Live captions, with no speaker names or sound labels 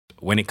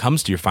when it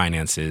comes to your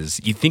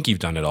finances, you think you've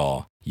done it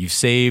all. You've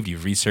saved,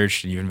 you've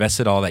researched, and you've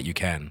invested all that you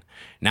can.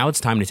 Now it's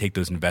time to take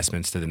those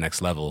investments to the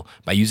next level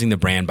by using the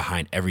brand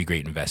behind every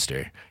great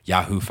investor,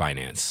 Yahoo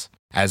Finance.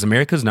 As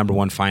America's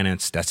 #1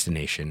 finance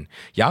destination,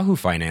 Yahoo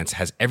Finance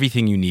has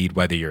everything you need,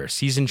 whether you're a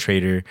seasoned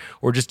trader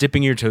or just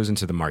dipping your toes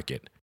into the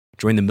market.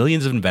 Join the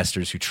millions of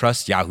investors who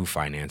trust Yahoo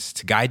Finance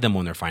to guide them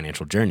on their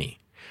financial journey.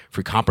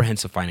 For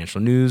comprehensive financial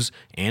news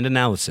and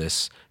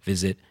analysis,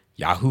 visit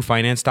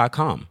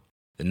yahoofinance.com,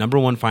 the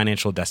 #1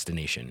 financial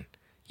destination,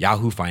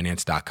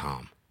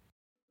 yahoofinance.com.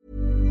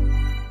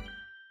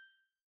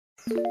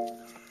 本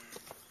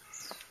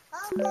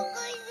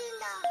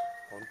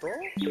当？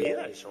見え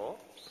ないでしょ？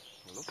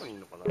どこにい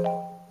るのかな？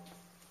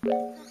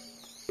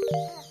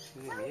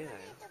見えないよ。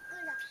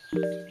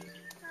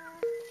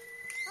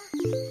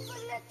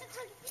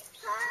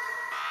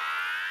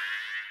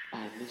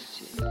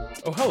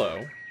Oh,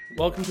 hello.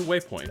 Welcome to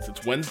Waypoints.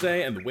 It's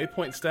Wednesday, and the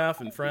Waypoint staff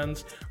and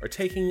friends are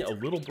taking a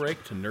little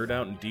break to nerd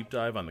out and deep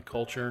dive on the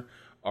culture,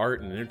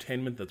 art, and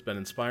entertainment that's been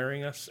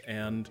inspiring us.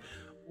 And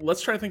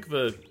let's try to think of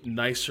a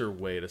nicer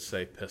way to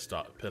say pissed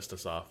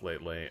us off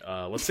lately.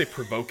 Let's say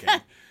provoking.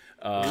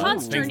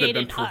 Things that have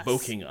been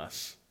provoking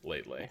us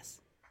lately.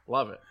 Yes.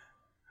 Love it.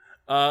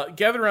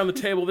 Gathered around the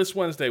table this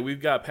Wednesday,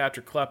 we've got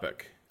Patrick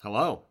Klepek.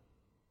 Hello.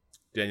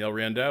 Danielle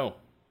Riendeau.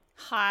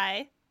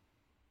 Hi.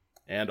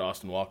 And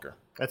Austin Walker.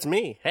 That's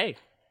me. Hey.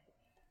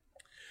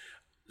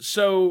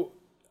 So,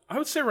 I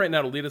would say right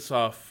now, to lead us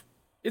off,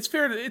 it's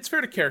fair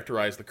to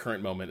characterize the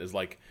current moment as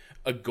like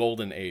a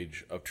golden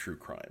age of true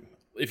crime.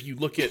 If you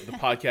look at the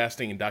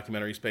podcasting and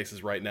documentary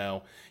spaces right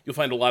now, you'll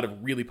find a lot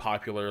of really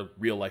popular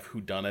real-life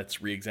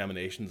whodunits,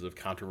 re-examinations of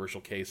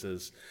controversial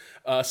cases.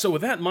 So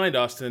with that in mind,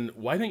 Austin,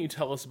 why don't you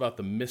tell us about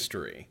the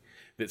mystery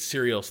that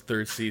Serial's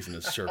 3rd season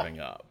is serving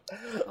up?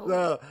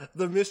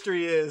 The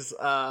mystery is...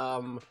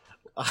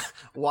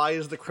 why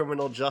is the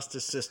criminal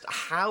justice system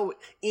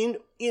in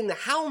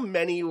how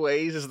many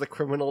ways is the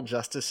criminal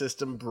justice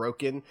system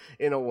broken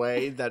in a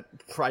way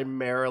that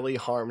primarily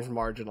harms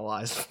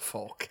marginalized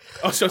folk?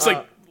 Oh, so it's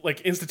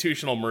like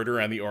institutional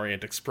murder on the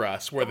Orient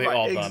Express, where they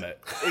all done it.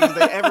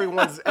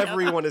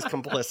 Everyone is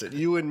complicit.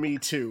 You and me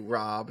too,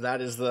 Rob. That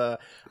is the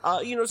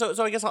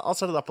So I guess I'll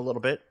set it up a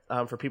little bit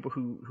for people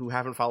who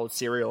haven't followed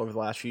Serial over the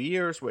last few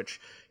years.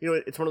 Which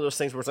it's one of those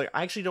things where it's like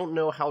I actually don't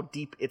know how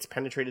deep it's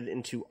penetrated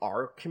into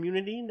our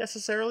community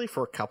necessarily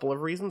for a couple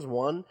of reasons.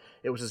 One,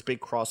 it was this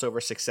big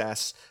crossover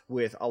success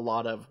with a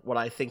lot of what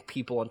I think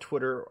people on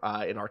Twitter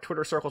in our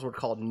Twitter circles would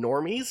call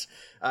normies.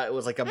 It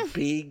was like a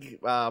big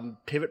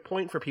pivot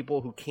point for people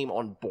who came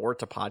on board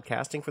to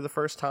podcasting for the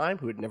first time,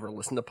 who had never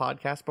listened to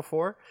podcasts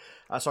before.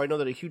 So I know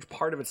that a huge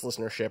part of its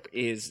listenership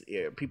is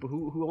people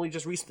who only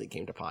just recently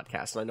came to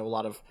podcasts. And I know a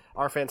lot of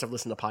our fans have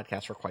listened to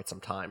podcasts for quite some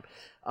time.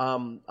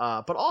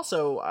 But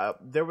also,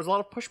 there was a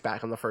lot of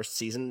pushback on the first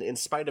season in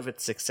spite of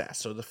its success.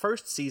 So the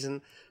first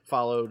season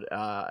followed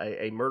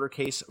a murder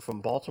case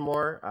from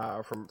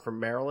Baltimore, from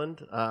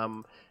Maryland,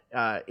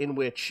 in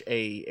which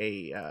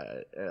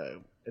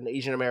an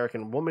Asian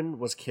American woman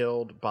was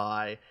killed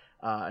by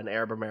an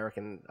Arab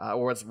American,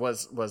 or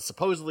was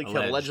supposedly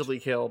killed,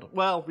 allegedly killed.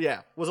 Well,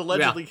 yeah, was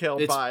allegedly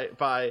killed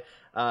by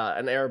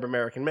an Arab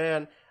American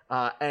man.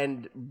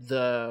 And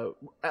the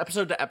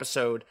episode to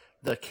episode,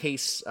 the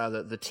case,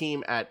 the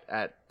team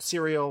at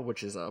Serial,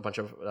 which is a bunch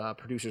of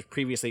producers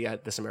previously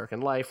at This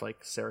American Life, like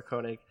Sarah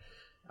Koenig,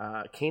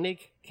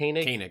 Koenig,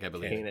 I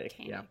believe. Koenig.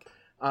 Yeah.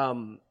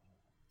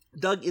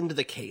 Dug into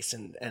the case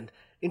and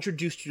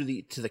introduced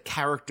you to the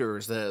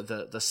characters,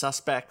 the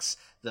suspects,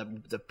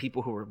 the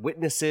people who were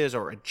witnesses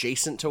or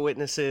adjacent to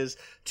witnesses,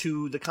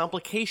 to the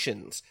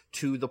complications,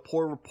 to the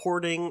poor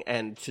reporting,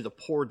 and to the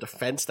poor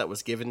defense that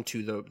was given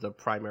to the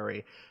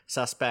primary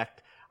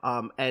suspect.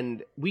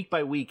 And week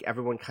by week,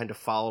 everyone kind of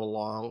followed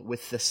along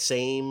with the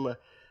same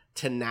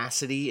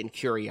tenacity and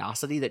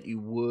curiosity that you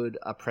would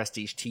a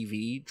prestige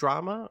TV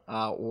drama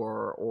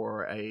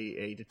or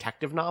a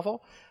detective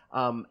novel.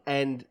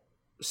 And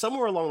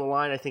somewhere along the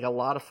line, I think a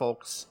lot of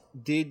folks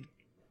did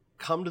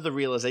come to the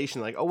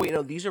realization, like, oh, wait,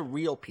 no, these are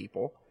real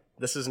people.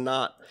 This is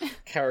not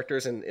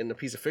characters in a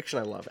piece of fiction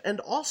I love. And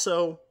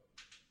also,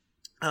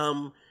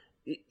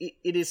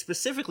 it is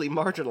specifically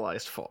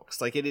marginalized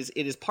folks. Like, it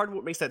is part of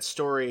what makes that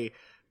story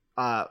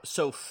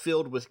so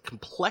filled with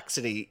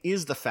complexity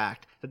is the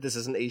fact that this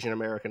is an Asian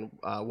American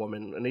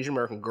woman, an Asian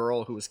American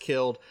girl who was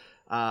killed,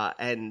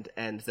 and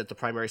that the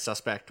primary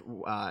suspect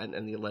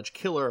and the alleged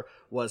killer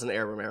was an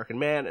Arab American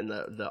man, and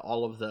the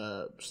all of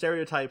the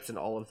stereotypes and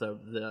all of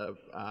the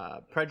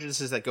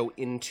prejudices that go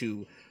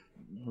into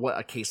what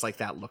a case like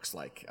that looks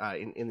like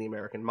in the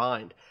American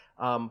mind.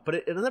 But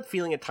it ended up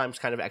feeling at times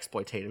kind of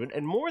exploitative.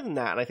 And more than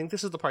that, and I think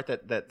this is the part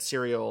that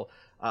Serial,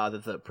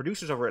 that the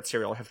producers over at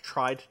Serial have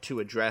tried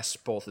to address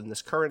both in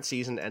this current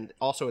season and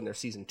also in their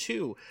season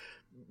 2,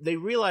 they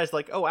realized,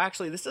 like, oh,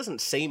 actually, this doesn't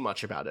say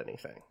much about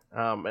anything.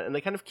 And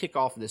they kind of kick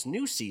off this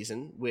new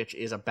season, which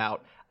is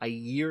about a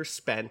year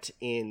spent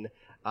in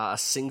a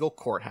single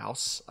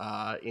courthouse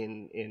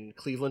in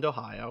Cleveland,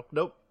 Ohio.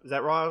 Nope, is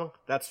that wrong?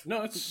 That's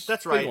right.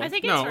 I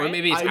think it's right. Or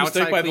maybe it's I outside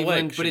mistake by the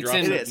Cleveland, lake. but She it's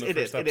dropped in.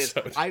 it.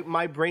 It is.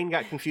 My brain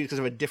got confused because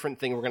of a different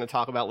thing we're going to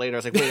talk about later. I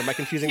was like, wait, am I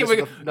confusing this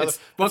with another?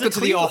 Welcome to the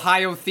Cleveland?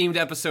 Ohio-themed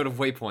episode of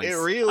Waypoints. It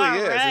really All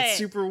is. right. It's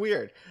super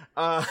weird.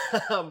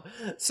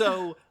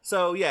 So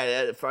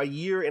yeah, for a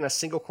year in a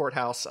single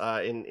courthouse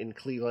in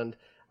Cleveland,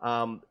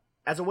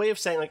 as a way of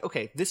saying like,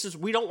 okay,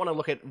 we don't want to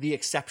look at the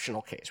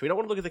exceptional case. We don't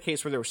want to look at the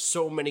case where there were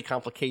so many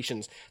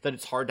complications that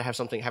it's hard to have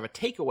a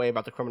takeaway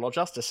about the criminal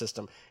justice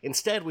system.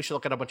 Instead, we should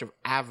look at a bunch of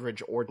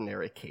average,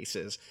 ordinary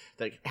cases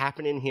that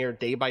happen in here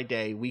day by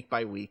day, week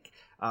by week.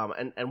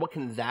 And what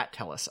can that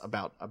tell us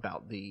about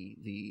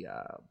the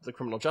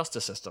criminal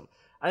justice system?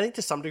 I think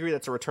to some degree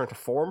that's a return to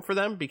form for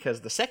them,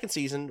 because the second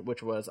season,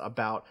 which was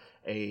about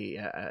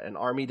an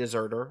army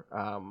deserter,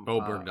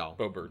 Bo Bergdahl.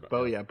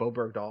 Bo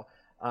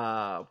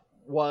Bergdahl,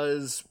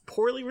 was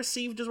poorly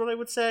received, is what I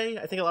would say.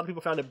 I think a lot of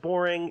people found it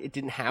boring. It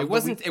didn't have. It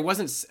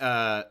wasn't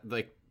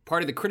like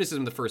part of the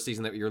criticism of the first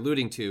season that you're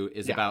alluding to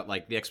is about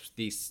like the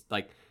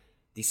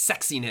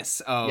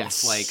sexiness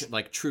of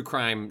like true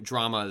crime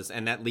dramas,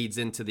 and that leads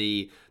into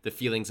the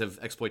feelings of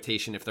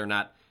exploitation if they're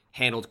not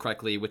handled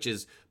correctly, which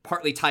is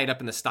partly tied up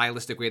in the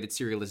stylistic way that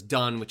Serial is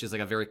done, which is like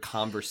a very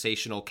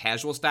conversational,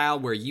 casual style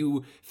where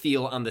you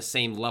feel on the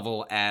same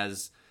level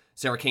as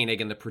Sarah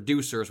Koenig and the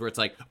producers, where it's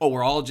like, oh,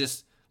 we're all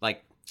just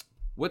like,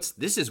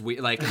 this is weird.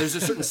 Like, there's a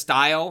certain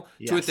style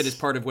to it that is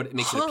part of what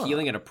makes it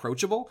appealing and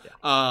approachable.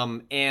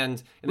 And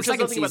in the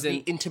second season, about the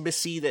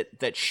intimacy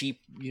that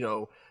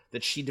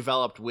she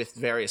developed with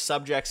various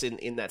subjects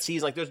in that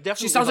season. Like, there's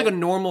definitely... She sounds like a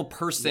normal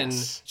person.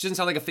 Yes. She doesn't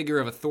sound like a figure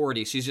of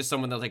authority. She's just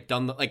someone that's like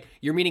done like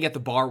you're meeting at the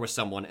bar with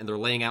someone and they're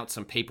laying out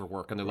some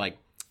paperwork and they're like,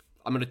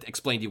 I'm going to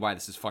explain to you why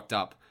this is fucked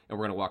up and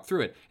we're going to walk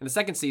through it. In the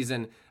second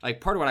season,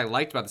 like part of what I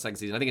liked about the second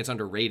season, I think it's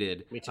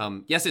underrated. Me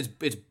too. Yes,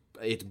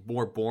 it's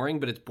more boring,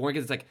 but it's boring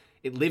because it's like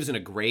it lives in a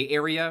gray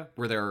area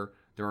where there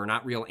are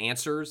not real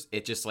answers.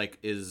 It just like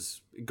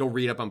is... Go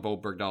read up on Bo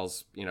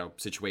Bergdahl's,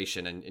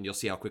 situation, and you'll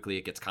see how quickly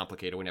it gets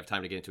complicated when you have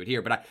time to get into it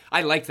here. But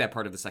I liked that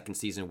part of the second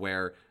season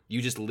where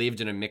you just lived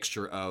in a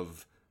mixture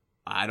of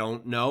I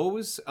don't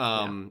knows.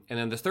 And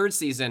then the third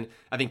season,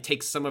 I think,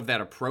 takes some of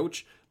that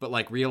approach, but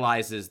like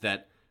realizes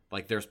that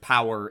like there's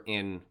power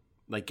in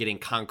like getting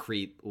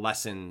concrete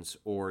lessons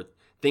or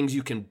things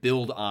you can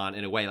build on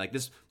in a way like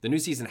this. The new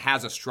season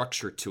has a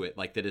structure to it,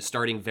 like that is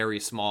starting very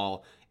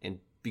small and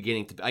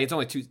beginning to... It's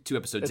only two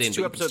episodes in, but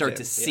you can start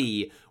to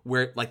see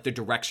where, like, the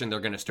direction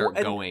they're going to start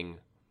going.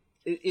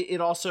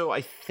 It also,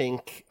 I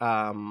think,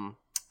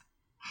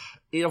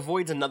 it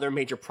avoids another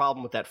major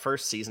problem with that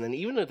first season, and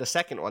even with the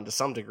second one to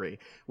some degree,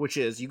 which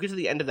is you get to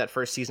the end of that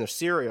first season of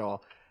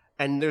Serial,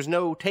 and there's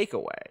no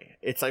takeaway.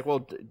 It's like,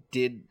 well,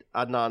 did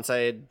Adnan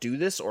Syed do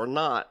this or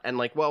not? And,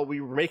 like, well, we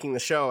were making the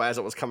show as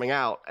it was coming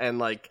out, and,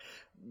 like...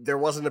 There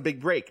wasn't a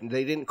big break.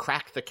 They didn't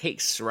crack the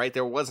case, right?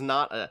 There was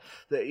not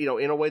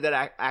in a way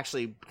that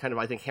actually kind of,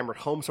 I think, hammered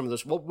home some of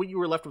those. What you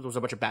were left with was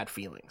a bunch of bad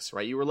feelings,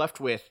 right? You were left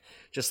with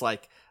just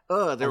like, a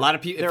lot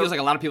of people. It feels like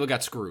a lot of people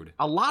got screwed.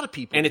 A lot of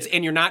people,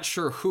 and you're not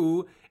sure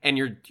who, and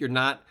you're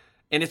not.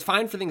 And it's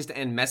fine for things to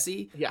end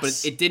messy,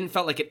 but it didn't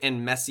felt like it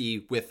end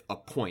messy with a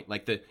point.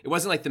 Like it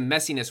wasn't like the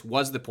messiness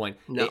was the point.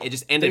 No, it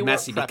just ended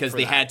messy because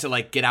they had to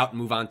like get out and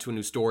move on to a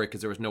new story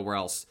because there was nowhere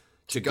else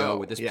to go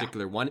with this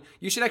particular one.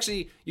 You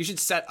should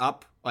set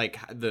up like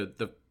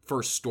the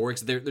first story,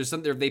 because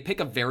they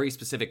pick a very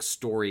specific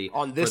story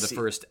on this for the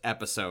first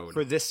episode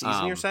for this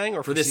season. You're saying,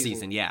 or for this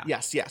season? Yeah.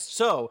 Yes.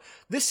 So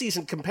this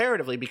season,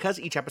 comparatively, because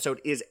each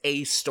episode is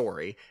a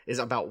story, is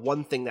about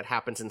one thing that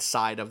happens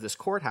inside of this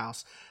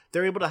courthouse.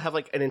 They're able to have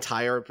like they're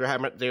able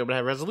to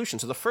have resolution.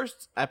 So the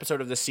first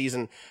episode of this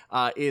season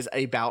is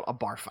about a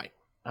bar fight,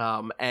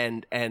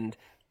 and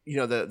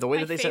the way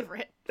that they said.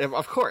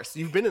 Of course,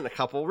 you've been in a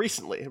couple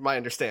recently. My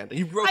understanding,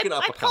 you've broken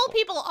up. I pull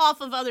people off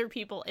of other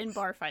people in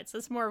bar fights.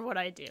 That's more of what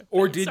I do.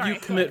 Or did you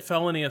commit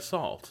felony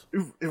assault?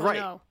 Right.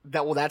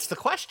 No. That's the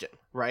question,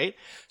 right?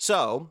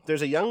 So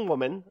there's a young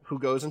woman who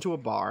goes into a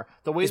bar.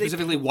 The way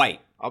specifically white,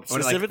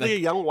 specifically a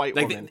young white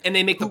woman, and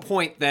they make the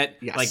point that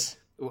yes. like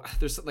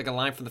there's like a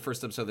line from the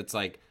first episode that's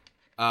like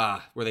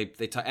where they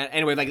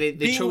anyway like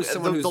they chose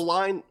someone who's the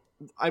line.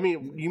 I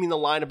mean, you mean the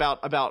line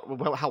about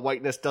how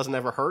whiteness doesn't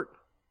ever hurt?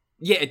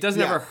 Yeah, it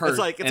doesn't ever hurt. It's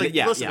like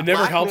listen, it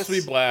never helps to be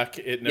black.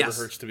 It never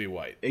hurts to be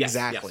white.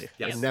 Exactly.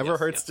 Yes. It never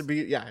hurts to be.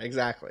 Yeah,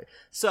 exactly.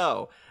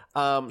 So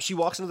she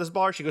walks into this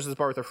bar. She goes to this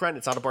bar with her friend.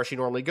 It's not a bar she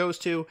normally goes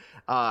to.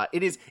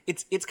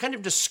 It's kind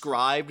of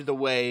described the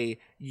way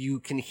you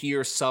can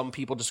hear some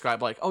people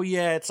describe, like, oh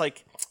yeah,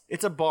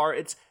 it's a bar.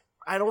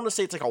 I don't want to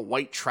say it's like a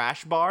white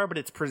trash bar, but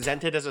it's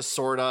presented as a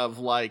sort of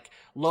like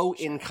low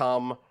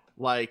income,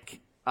 like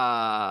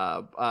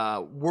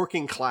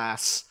working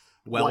class.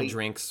 White,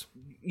 drinks,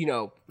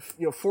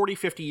 40,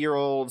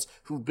 50-year-olds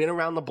who've been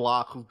around the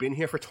block, who've been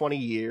here for 20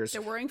 years.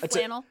 They're wearing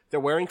flannel. They're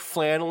wearing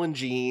flannel and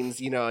jeans,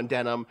 and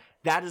denim.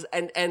 that is,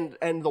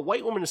 and the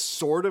white woman is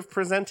sort of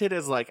presented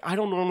as like, I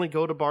don't normally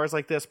go to bars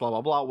like this, blah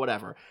blah blah,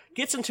 whatever.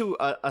 Gets into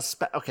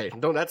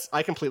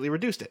I completely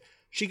reduced it.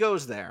 She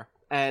goes there,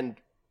 and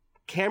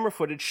camera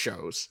footage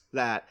shows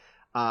that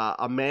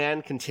a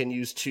man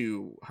continues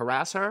to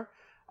harass her,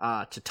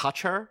 to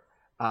touch her,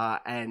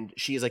 and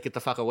she's like, get the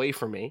fuck away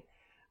from me.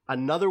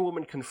 Another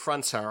woman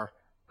confronts her,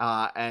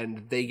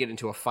 and they get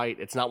into a fight.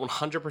 It's not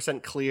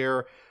 100%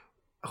 clear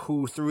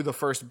who threw the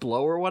first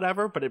blow or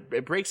whatever, but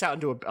it breaks out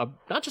into a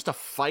not just a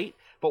fight,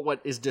 but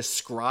what is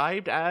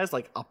described as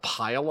like a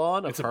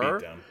pile-on of her.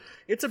 Beatdown.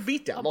 It's a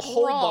beatdown. A The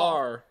whole brawl.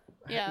 bar.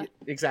 Yeah.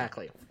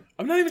 Exactly.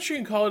 I'm not even sure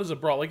you can call it as a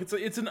brawl. Like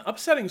it's an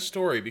upsetting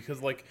story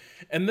because like,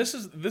 and this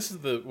is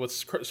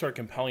what's sort of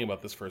compelling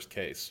about this first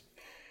case.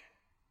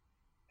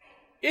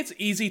 It's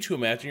easy to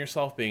imagine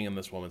yourself being in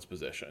this woman's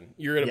position.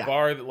 You're at a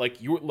bar that, like,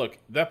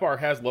 that bar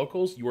has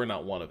locals. You are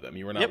not one of them.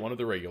 You are not one of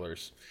the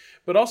regulars.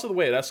 But also the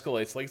way it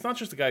escalates, like, it's not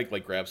just a guy,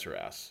 like, grabs her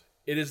ass.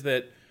 It is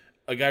that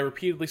a guy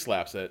repeatedly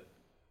slaps it.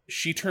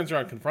 She turns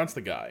around and confronts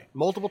the guy.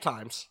 Multiple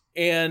times.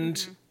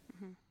 And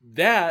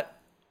that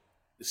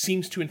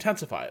seems to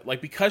intensify it.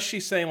 Like, because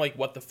she's saying, like,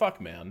 what the fuck,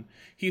 man?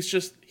 He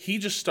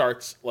just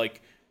starts,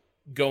 like,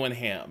 going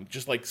ham.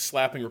 Just, like,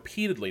 slapping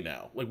repeatedly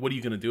now. Like, what are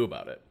you going to do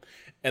about it?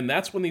 And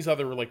that's when these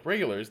other like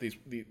regulars, these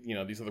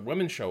other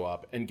women show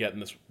up and get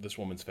in this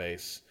woman's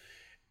face,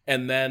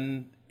 and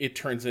then it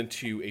turns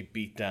into a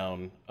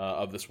beatdown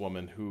of this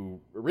woman who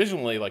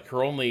originally like the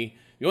only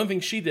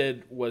thing she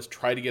did was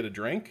try to get a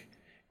drink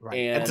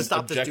and to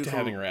stop this object dude to from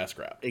having her ass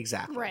grabbed.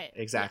 Exactly. Right.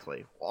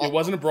 Exactly. It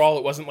wasn't a brawl.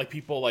 It wasn't like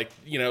people like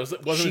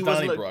it wasn't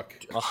Donnybrook.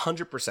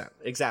 100%.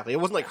 Exactly.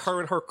 It wasn't like her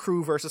and her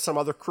crew versus some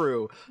other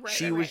crew.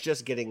 She was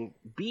just getting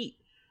beat,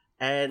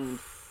 and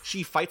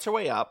she fights her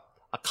way up.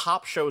 A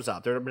cop shows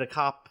up. There had been a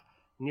cop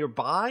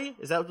nearby.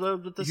 Is that the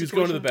situation? He was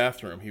going to the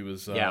bathroom. He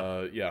was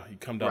he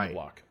come down the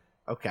block.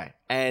 Okay.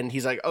 And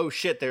he's like, oh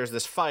shit, there's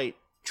this fight.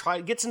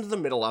 Gets into the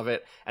middle of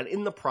it, and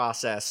in the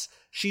process,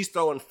 she's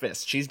throwing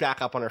fists. She's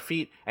back up on her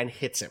feet and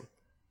hits him.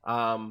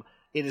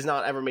 It is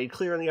not ever made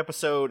clear in the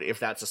episode if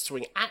that's a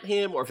swing at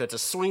him or if that's a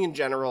swing in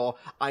general.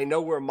 I know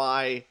where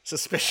my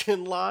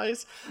suspicion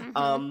lies.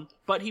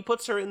 But he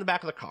puts her in the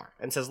back of the car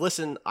and says,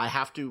 listen, I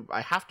have to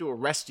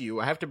arrest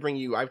you. I have to put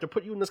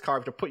you in this car. I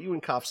have to put you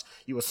in cuffs.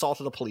 You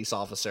assaulted a police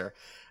officer.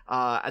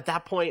 At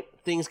that point,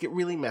 things get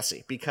really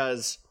messy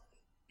because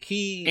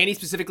he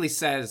specifically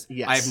says,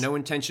 I have no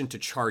intention to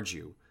charge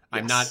you.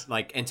 I'm not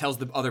like, and tells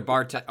the other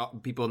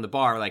people in the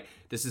bar, like,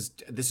 this is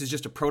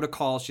just a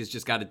protocol. She's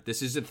just got to,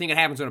 this is the thing that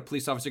happens when a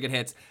police officer gets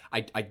hit.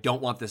 I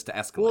don't want this to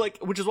escalate. Well, like,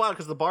 which is wild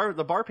because the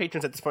bar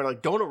patrons at this point are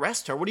like, don't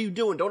arrest her. What are you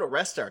doing? Don't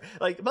arrest her.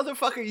 Like,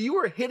 motherfucker, you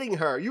were hitting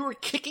her. You were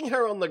kicking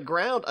her on the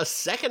ground a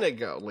second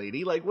ago,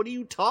 lady. Like, what are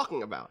you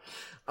talking about?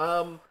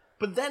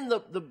 But then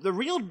the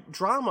real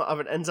drama of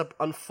it ends up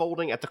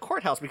unfolding at the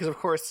courthouse because, of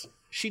course,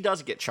 she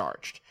does get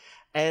charged.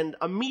 And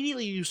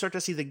immediately you start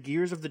to see the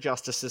gears of the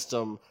justice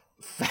system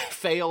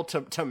fail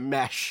to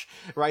mesh,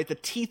 right? The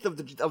teeth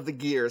of the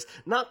gears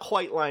not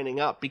quite lining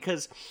up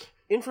because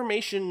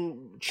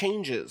information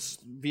changes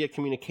via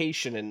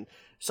communication, and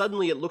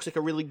suddenly it looks like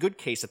a really good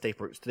case that they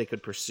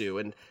could pursue.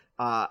 And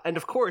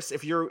of course,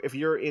 if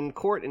you're in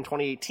court in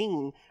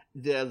 2018,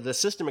 the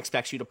system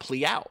expects you to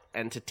plea out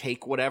and to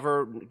take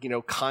whatever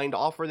kind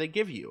offer they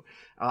give you.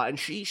 And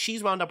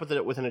she's wound up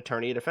with an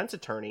attorney, a defense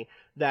attorney,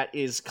 that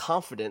is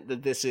confident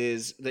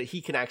that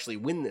he can actually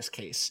win this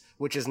case,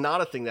 which is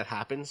not a thing that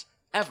happens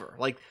ever.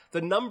 Like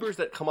the numbers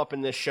that come up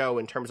in this show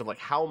in terms of like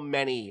how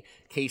many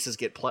cases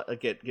get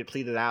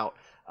pleaded out.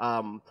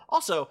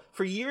 Also,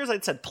 for years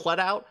I'd said pled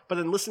out, but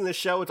then listening to this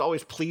show, it's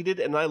always pleaded,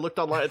 and I looked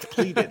online, it's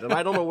pleaded, and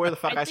I don't know where the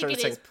fuck I started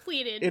saying.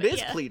 It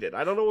is pleaded.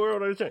 I don't know where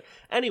I was doing.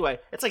 Anyway,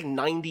 it's like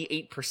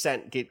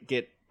 98%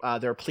 get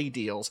their plea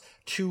deals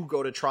to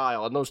go to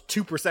trial, and those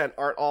 2%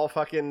 aren't all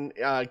fucking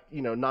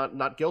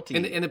not guilty.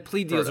 And the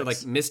plea deals are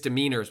like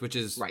misdemeanors, which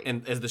is right.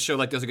 And as the show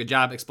like does a good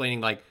job explaining,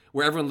 like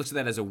where everyone looks at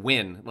that as a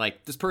win.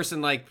 Like this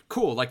person, like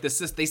cool, like this.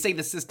 They say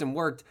the system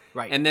worked,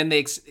 right? And then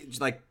they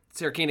like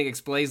Sarah Koenig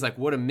explains like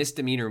what a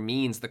misdemeanor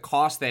means, the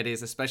cost that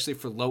is, especially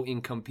for low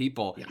income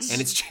people. Yes.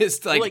 And it's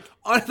just like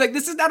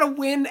this is not a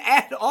win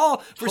at all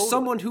for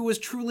someone who was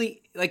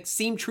truly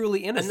seemed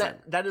truly innocent.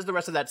 And that is the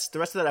rest of that. The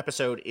rest of that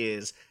episode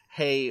is,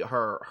 hey,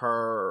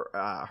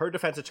 her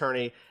defense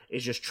attorney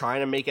is just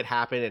trying to make it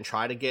happen and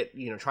trying to get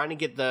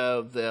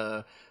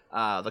the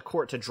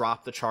court to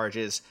drop the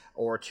charges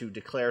or to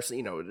declare,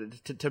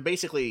 to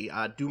basically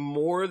do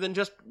more than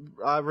just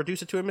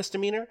reduce it to a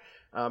misdemeanor.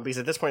 Because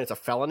at this point it's a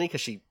felony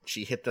because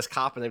she hit this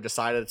cop and they've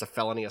decided it's a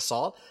felony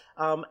assault.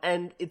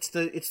 And it's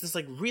this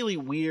like really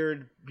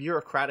weird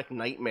bureaucratic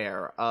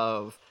nightmare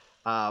of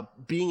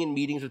being in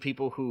meetings with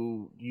people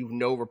who you've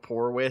no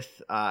rapport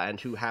with, and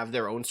who have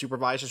their own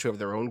supervisors, who have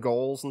their own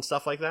goals and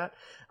stuff like that.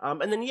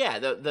 And then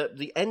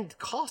the end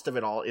cost of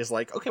it all is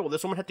like, okay, well,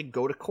 this woman had to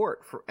go to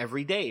court for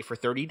every day for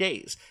 30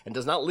 days and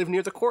does not live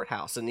near the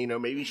courthouse, and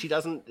maybe she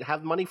doesn't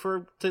have money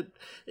to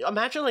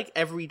imagine like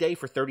every day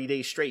for 30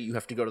 days straight you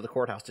have to go to the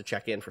courthouse to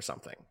check in for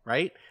something,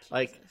 right? Jesus.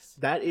 Like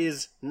that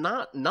is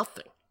not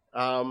nothing.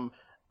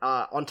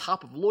 On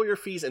top of lawyer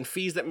fees and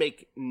fees that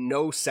make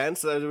no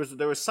sense.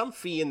 There was some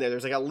fee in there.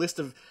 There's like a list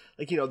of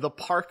like, the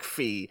park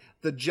fee,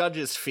 the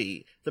judge's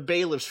fee, the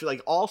bailiff's fee,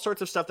 like all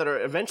sorts of stuff that are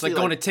eventually it's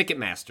like going to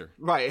Ticketmaster.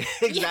 Right,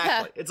 exactly.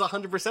 Yeah. It's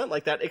 100%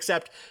 like that,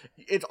 except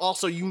it's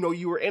also,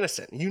 you were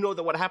innocent. You know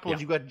that what happened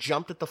was you got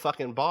jumped at the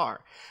fucking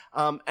bar.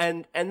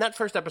 And that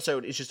first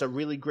episode is just a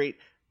really great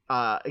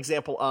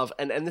example of,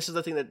 and this is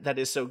the thing that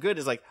is so good,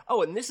 is like,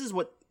 oh, and this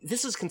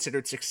is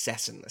considered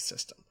success in this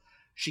system.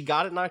 She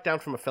got it knocked down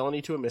from a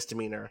felony to a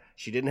misdemeanor.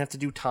 She didn't have to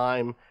do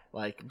time,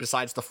 like,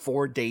 besides the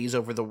 4 days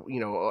over the,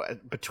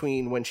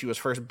 between when she was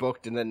first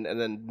booked and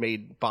then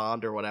made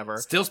bond or whatever.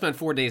 Still spent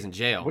 4 days in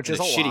jail. Which in is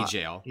a shitty lot.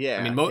 jail. Yeah.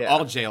 I mean,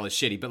 all jail is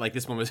shitty, but, like,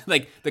 this one was,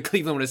 like, the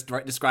Cleveland one is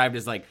described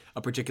as, like,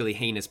 a particularly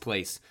heinous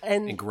place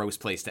and gross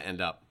place to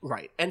end up.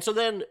 Right. And so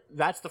then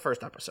that's the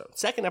first episode.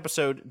 Second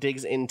episode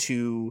digs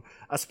into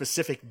a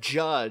specific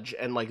judge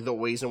and, like, the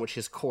ways in which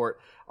his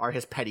court are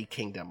his petty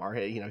kingdom.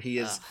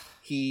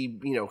 He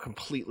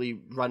completely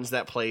runs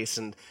that place,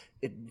 and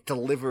it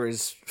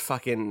delivers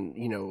fucking,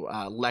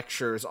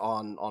 lectures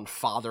on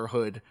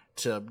fatherhood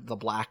to the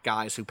black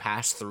guys who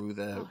pass through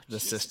the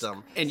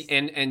system.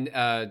 And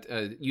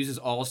uses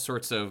all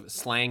sorts of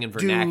slang and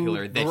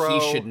vernacular that bro.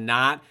 he should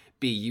not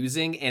be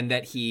using, and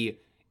that he,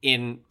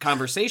 in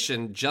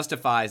conversation,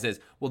 justifies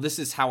as, well, this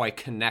is how I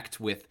connect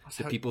with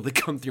the people that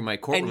come through my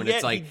courtroom. And yet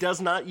it's like, he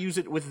does not use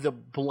it with the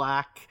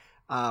black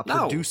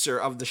producer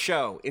of the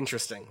show.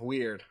 Interesting.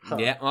 Weird. Huh.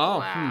 Yeah. Oh,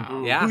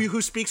 Wow. Yeah.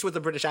 Who speaks with a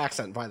British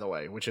accent, by the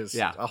way, which is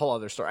Yeah. a whole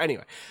other story.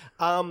 Anyway,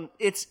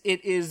 it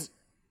is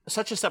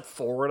such a step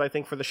forward, I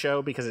think, for the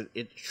show, because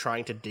it's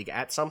trying to dig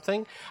at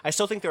something. I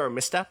still think there are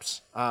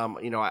missteps.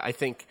 I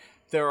think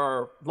there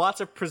are lots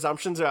of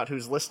presumptions about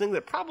who's listening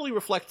that probably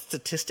reflect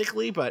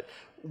statistically, but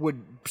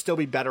would still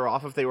be better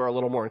off if they were a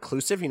little more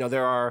inclusive.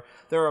 There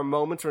are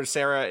moments where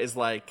Sarah is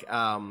like,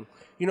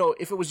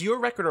 if it was your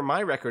record or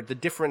my record, the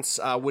difference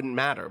wouldn't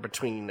matter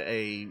between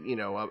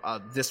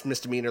this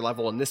misdemeanor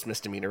level and this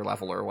misdemeanor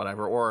level or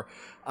whatever. Or,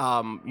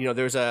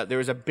 there's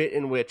a bit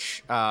in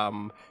which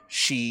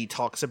she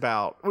talks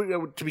about.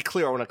 To be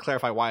clear, I want to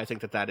clarify why I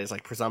think that is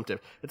like presumptive.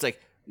 It's like,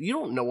 you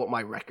don't know what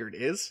my record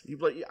is.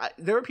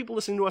 There are people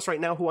listening to us right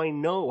now who I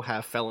know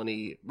have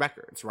felony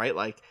records, right?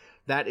 Like,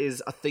 that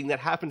is a thing that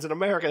happens in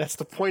America. That's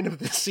the point of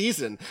this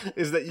season,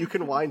 is that you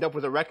can wind up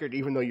with a record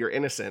even though you're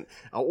innocent.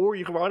 Or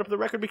you can wind up with a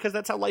record because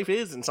that's how life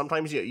is. And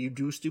sometimes you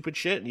do stupid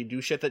shit, and you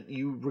do shit that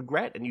you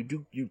regret, and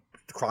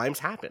crimes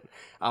happen.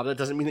 That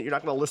doesn't mean that you're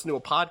not going to listen to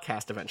a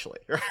podcast eventually,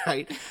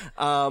 right?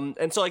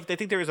 And so, like, I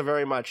think there is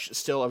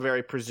still a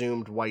very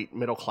presumed white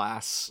middle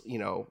class,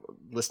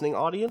 listening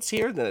audience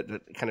here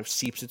that kind of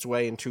seeps its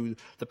way into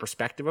the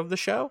perspective of the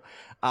show.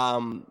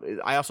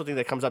 I also think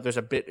that comes up. There's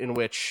a bit in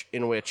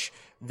which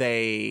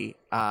they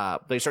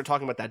start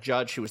talking about that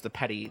judge who was the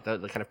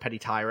kind of petty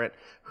tyrant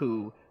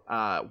who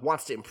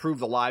wants to improve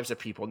the lives of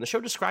people. And the show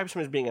describes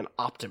him as being an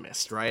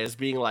optimist, right? As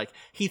being like,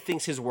 he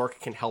thinks his work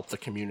can help the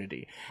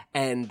community.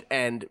 And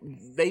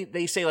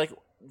they say, like,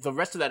 the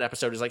rest of that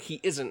episode is like, he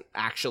isn't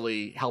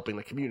actually helping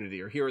the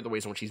community, or here are the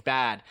ways in which he's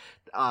bad.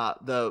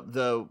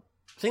 The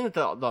thing that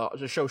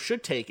the show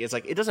should take is,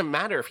 like, it doesn't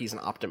matter if he's an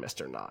optimist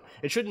or not.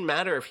 It shouldn't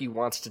matter if he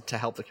wants to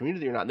help the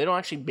community or not. And they don't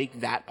actually make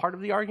that part of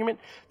the argument.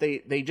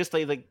 They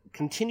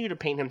continue to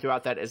paint him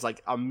throughout that as,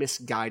 like, a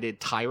misguided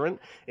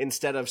tyrant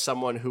instead of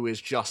someone who is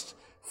just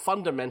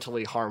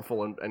fundamentally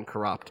harmful and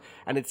corrupt.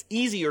 And it's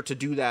easier to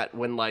do that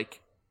when, like,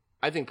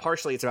 I think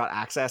partially it's about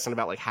access and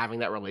about, like, having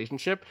that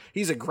relationship.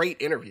 He's a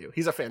great interview.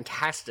 He's a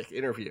fantastic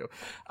interview.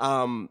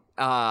 And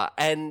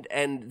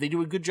they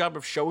do a good job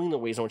of showing the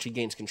ways in which he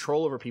gains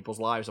control over people's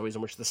lives, the ways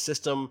in which the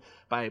system,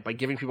 by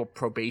giving people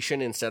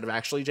probation instead of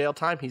actually jail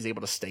time, he's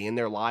able to stay in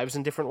their lives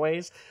in different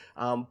ways.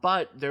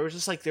 But there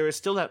is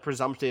still that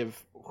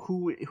presumptive,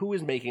 who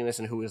is making this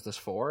and who is this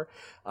for?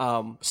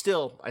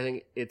 Still, I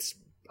think it's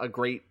a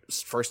great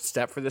first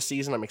step for this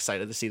season. I'm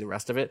excited to see the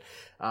rest of it.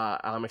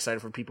 I'm excited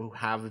for people who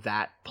have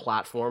that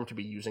platform to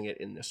be using it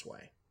in this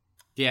way.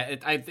 Yeah,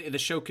 the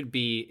show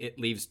it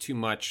leaves too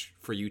much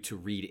for you to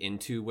read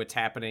into what's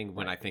happening,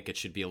 when I think it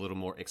should be a little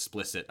more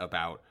explicit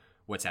about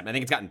what's happening. I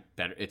think it's gotten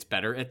better. It's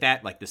better at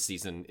that. Like, this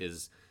season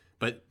is,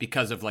 but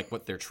because of, like,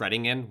 what they're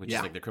treading in, which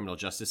is, like, the criminal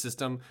justice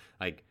system,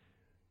 like,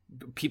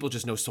 people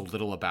just know so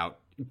little about,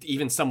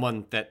 even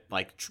someone that,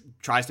 like,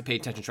 tries to pay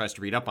attention, tries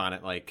to read up on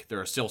it. Like, there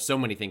are still so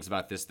many things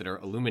about this that are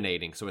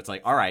illuminating. So it's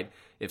like, all right,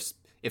 if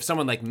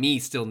someone like me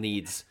still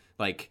needs,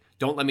 like,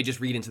 don't let me just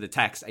read into the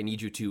text, I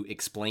need you to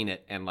explain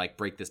it and, like,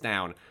 break this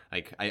down.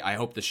 Like, I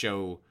hope the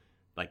show,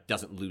 like,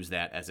 doesn't lose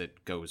that as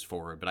it goes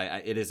forward.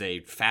 But it is a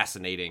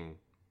fascinating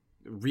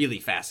really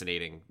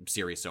fascinating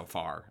series so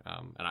far.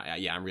 And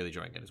I'm really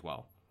enjoying it as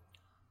well.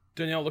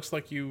 Danielle, looks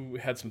like you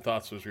had some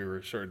thoughts as we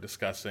were sort of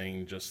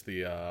discussing just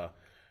the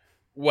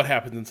what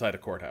happens inside a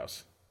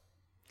courthouse.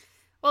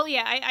 Well,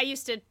 yeah, I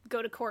used to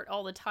go to court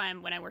all the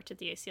time when I worked at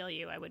the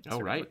ACLU. I would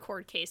sort of right.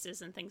 record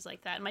cases and things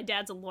like that. And my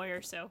dad's a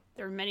lawyer, so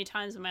there were many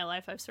times in my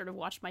life I've sort of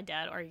watched my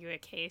dad argue a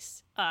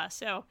case.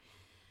 Oh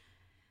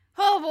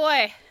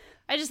boy,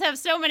 I just have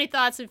so many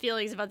thoughts and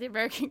feelings about the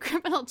American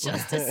criminal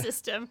justice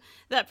system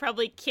that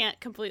probably can't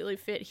completely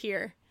fit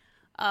here.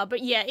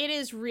 But yeah, it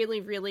is really,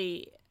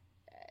 really...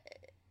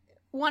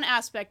 one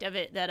aspect of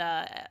it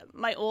that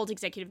my old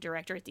executive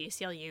director at the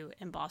ACLU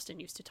in Boston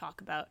used to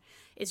talk about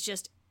is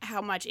just how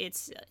much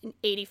it's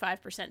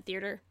 85%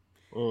 theater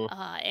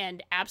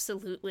and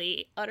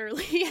absolutely,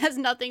 utterly has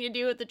nothing to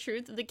do with the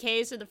truth of the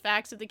case or the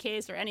facts of the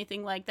case or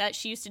anything like that.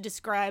 She used to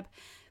describe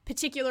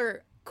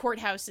particular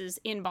courthouses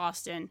in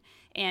Boston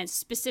and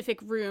specific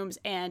rooms,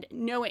 and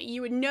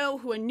you would know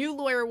who a new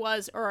lawyer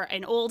was or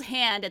an old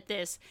hand at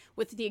this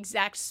with the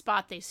exact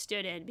spot they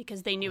stood in,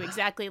 because they knew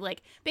exactly,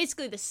 like,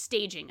 basically the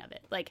staging of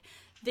it. Like,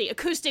 the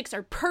acoustics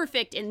are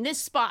perfect in this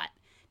spot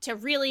to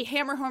really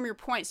hammer home your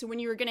point. So when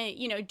you were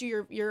gonna,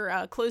 do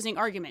your closing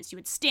arguments, you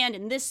would stand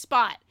in this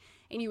spot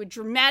and you would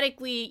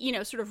dramatically,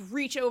 sort of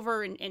reach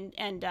over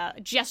and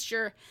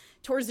gesture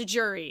towards the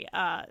jury.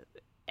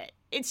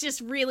 It's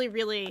just really,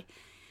 really...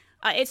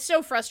 it's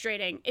so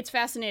frustrating. It's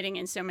fascinating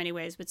in so many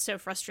ways, but so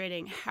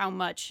frustrating how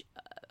much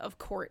of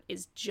court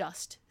is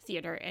just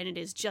theater, and it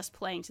is just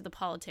playing to the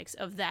politics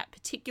of that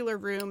particular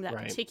room, that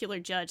particular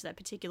judge, that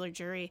particular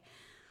jury,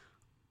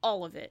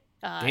 all of it.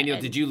 Daniel,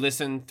 did you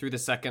listen through the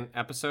second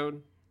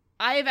episode?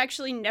 I have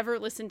actually never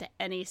listened to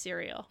any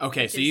serial.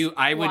 Okay, so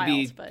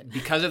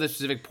because of the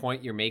specific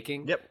point you're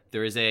making,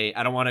 there is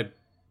I don't want to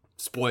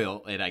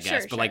spoil it, I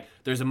guess, but like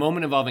there's a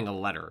moment involving a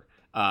letter.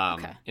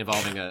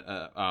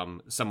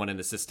 Involving someone in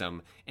the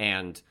system,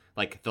 and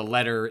like the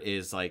letter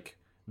is like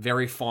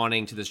very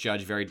fawning to this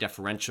judge, very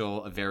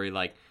deferential, a very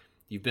like,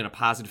 you've been a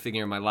positive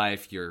figure in my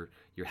life, you're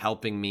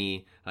helping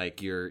me,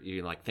 like you're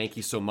like, thank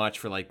you so much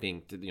for like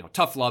being,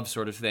 tough love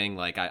sort of thing,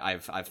 like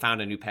I've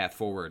found a new path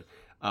forward.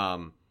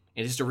 And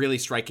it's just a really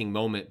striking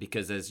moment,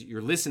 because as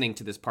you're listening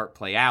to this part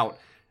play out,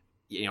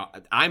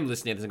 I'm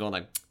listening to this and going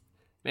like,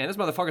 man, this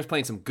motherfucker's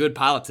playing some good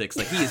politics.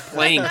 Like, he is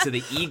playing to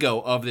the ego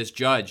of this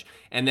judge.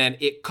 And then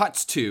it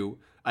cuts to,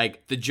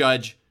 like, the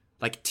judge,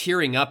 like,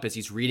 tearing up as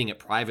he's reading it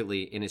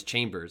privately in his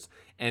chambers.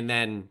 And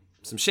then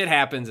some shit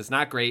happens. It's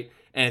not great.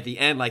 And at the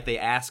end, like, they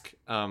ask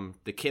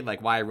the kid,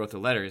 like, why I wrote the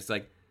letter. It's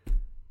like,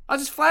 I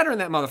was just flattering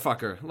that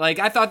motherfucker. Like,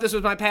 I thought this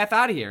was my path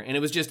out of here. And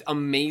it was just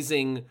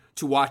amazing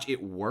to watch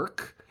it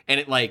work. And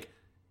it, like...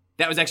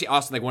 that was actually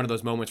also like one of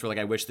those moments where like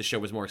I wish the show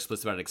was more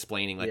explicit about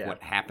explaining like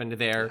what happened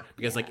there,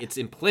 because like it's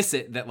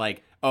implicit that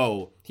like,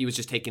 oh, he was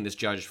just taking this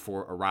judge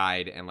for a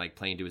ride and like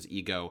playing to his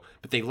ego,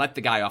 but they let the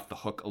guy off the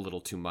hook a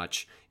little too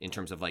much in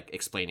terms of like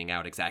explaining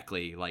out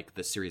exactly like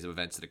the series of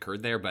events that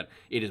occurred there. But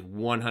it is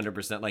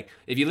 100% like,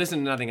 if you listen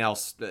to nothing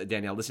else,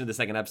 Danielle, listen to the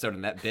second episode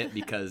and that bit,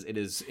 because it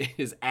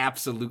is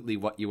absolutely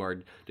what you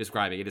are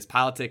describing. It is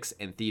politics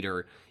and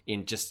theater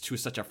in just to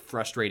such a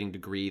frustrating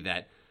degree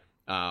that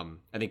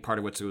I think part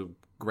of what's so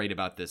great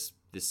about this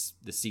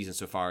season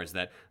so far is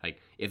that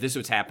like, if this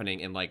was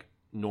happening in like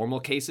normal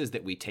cases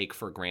that we take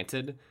for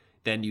granted,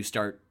 then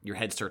your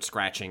head starts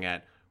scratching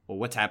at, well,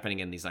 what's happening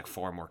in these like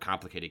far more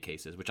complicated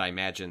cases, which I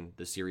imagine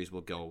the series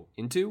will go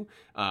into.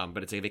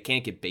 But it's like, if it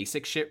can't get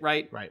basic shit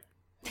right,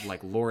 like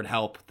Lord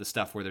help the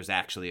stuff where there's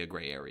actually a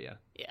gray area.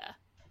 Yeah.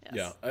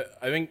 Yes. Yeah,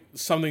 I think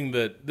something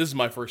that, this is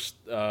my first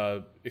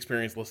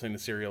experience listening to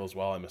Serial as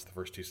well. I missed the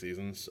first 2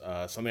 seasons.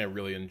 Something I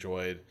really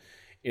enjoyed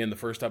in the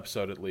first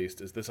episode, at least,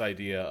 is this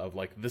idea of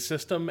like the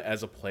system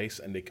as a place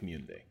and a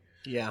community.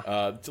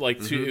 Yeah.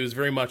 It was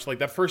very much like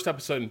that first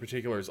episode in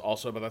particular is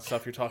also about that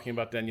stuff you're talking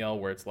about, Danielle,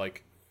 where it's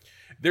like,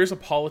 there's a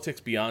politics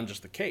beyond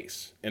just the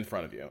case in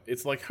front of you.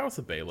 It's like, how's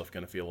the bailiff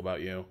going to feel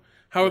about you?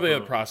 How are they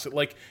the process?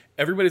 Like,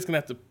 everybody's going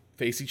to have to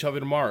face each other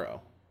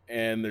tomorrow.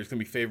 And there's going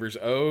to be favors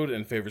owed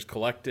and favors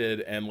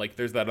collected. And like,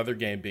 there's that other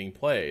game being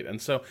played.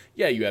 And so,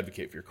 yeah, you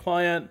advocate for your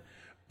client,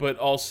 but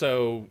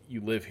also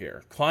you live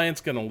here.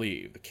 Client's going to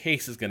leave. The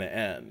case is going to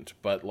end.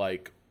 But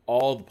like,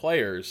 all the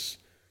players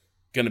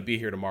going to be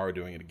here tomorrow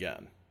doing it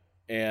again.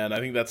 And I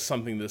think that's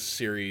something this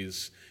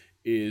series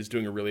is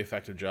doing a really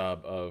effective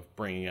job of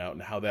bringing out,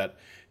 and how that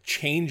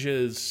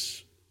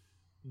changes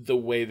the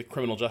way the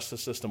criminal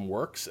justice system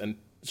works and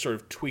sort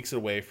of tweaks it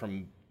away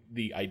from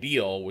the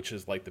ideal, which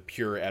is like the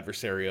pure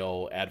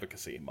adversarial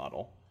advocacy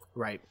model.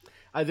 Right.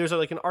 There's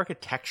like an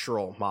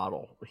architectural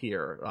model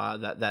here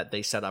that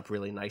they set up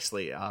really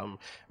nicely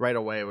right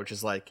away, which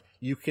is like,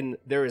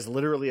 there is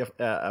literally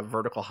a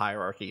vertical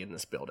hierarchy in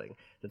this building.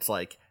 It's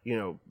like,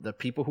 the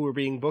people who are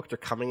being booked are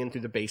coming in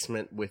through the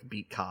basement with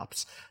beat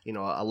cops.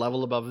 A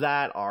level above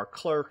that are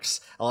clerks.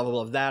 A level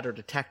above that are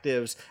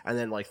detectives. And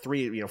then like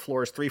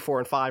floors 3, 4,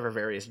 and 5 are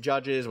various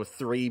judges, with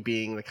 3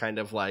 being the kind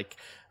of like,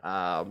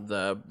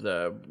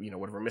 the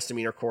whatever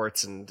misdemeanor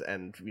courts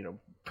and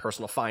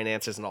personal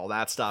finances and all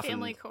that stuff.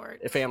 Family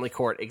court. Family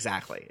court,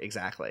 exactly.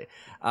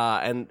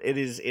 And it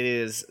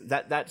is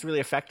that's really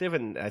effective.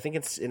 And I think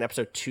it's in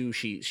episode 2.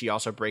 She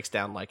also breaks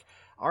down like,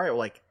 all right, well,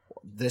 like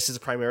this is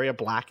primarily a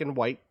black and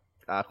white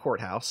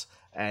courthouse,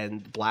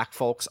 and black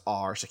folks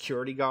are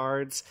security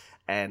guards,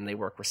 and they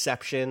work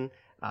reception.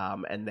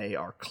 And they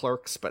are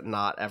clerks, but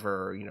not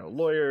ever,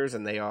 lawyers.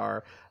 And they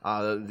are,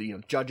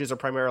 judges are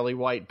primarily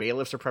white,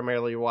 bailiffs are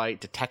primarily white,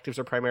 detectives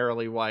are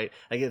primarily white.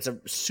 Like, it's a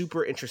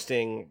super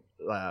interesting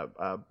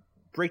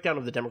breakdown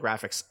of the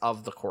demographics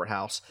of the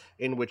courthouse,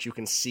 in which you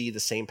can see the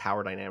same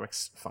power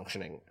dynamics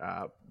functioning,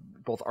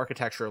 both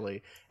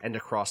architecturally and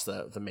across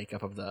the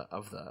makeup of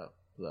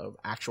the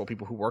actual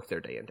people who work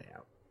there day in, day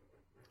out.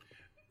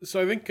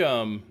 So I think.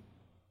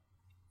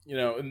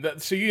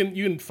 So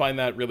you can find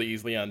that really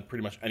easily on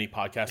pretty much any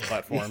podcast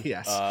platform.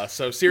 Yes.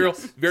 So Serial,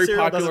 very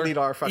Serial popular, doesn't need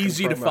our fucking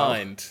easy to promo.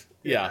 find.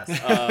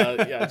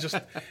 Yeah, just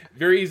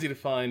very easy to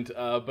find.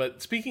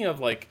 But speaking of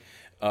like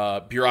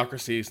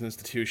bureaucracies and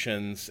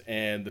institutions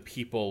and the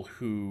people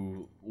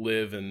who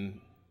live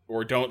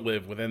or don't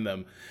live within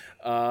them,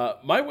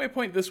 my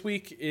waypoint this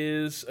week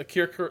is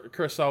Akira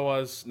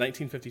Kurosawa's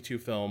 1952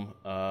 film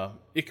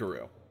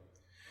Ikaru,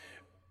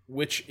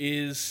 which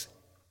is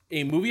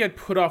a movie I'd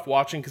put off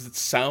watching because it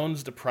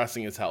sounds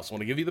depressing as hell. So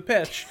when I give you the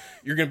pitch,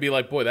 you're going to be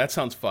like, boy, that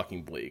sounds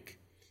fucking bleak.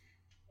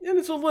 And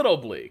it's a little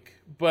bleak,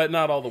 but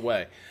not all the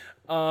way.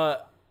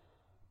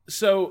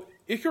 So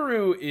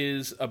Ikaru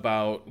is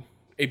about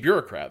a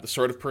bureaucrat, the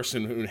sort of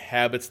person who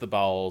inhabits the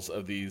bowels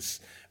of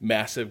these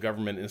massive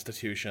government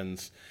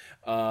institutions.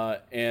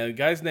 And the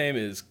guy's name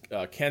is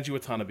Kanji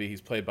Watanabe. He's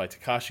played by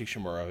Takashi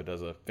Shimura, who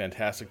does a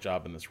fantastic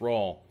job in this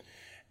role.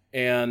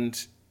 And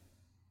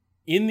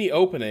in the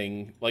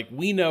opening, like,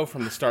 we know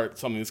from the start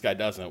something this guy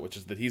doesn't, which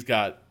is that he's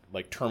got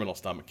like terminal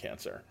stomach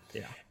cancer.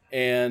 Yeah.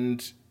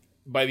 And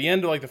by the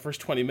end of like the first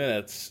 20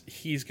 minutes,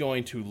 he's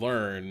going to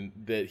learn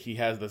that he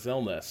has this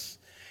illness,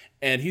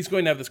 and he's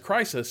going to have this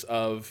crisis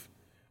of,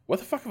 what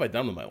the fuck have I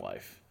done with my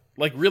life?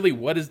 Like, really,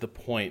 what is the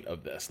point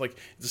of this? Like,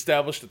 it's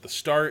established at the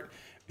start.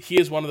 He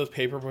is one of those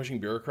paper-pushing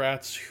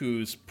bureaucrats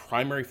whose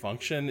primary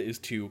function is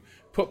to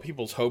put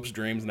people's hopes,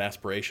 dreams, and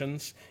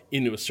aspirations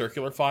into a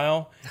circular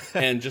file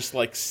and just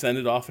like send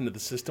it off into the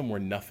system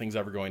where nothing's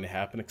ever going to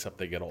happen except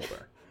they get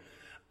older.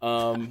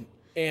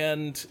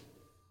 And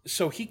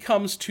so he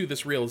comes to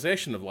this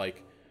realization of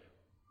like,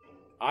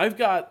 I've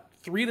got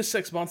 3 to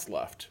 6 months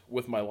left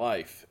with my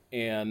life,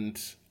 and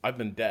I've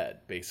been dead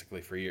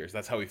basically for years.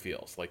 That's how he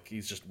feels. Like,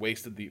 he's just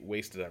wasted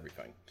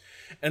everything.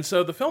 And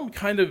so the film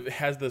kind of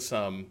has this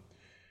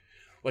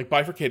like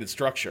bifurcated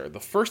structure. The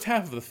first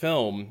half of the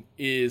film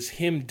is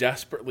him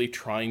desperately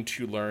trying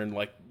to learn,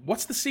 like,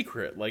 what's the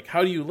secret? Like,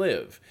 how do you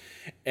live?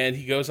 And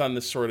he goes on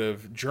this sort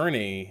of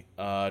journey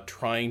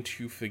trying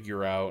to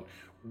figure out,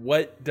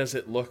 what does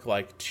it look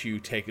like to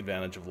take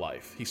advantage of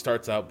life? He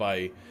starts out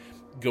by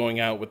going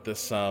out with this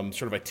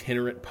sort of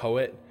itinerant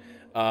poet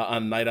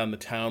on Night on the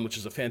Town, which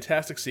is a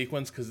fantastic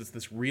sequence because it's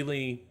this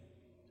really...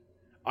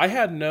 I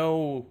had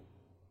no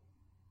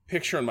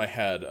picture in my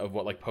head of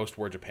what like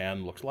post-war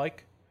Japan looked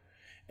like.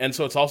 And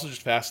so it's also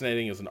just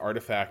fascinating as an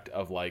artifact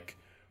of like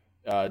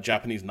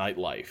Japanese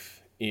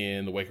nightlife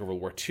in the wake of World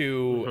War II,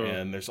 mm-hmm.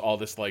 and there's all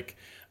this like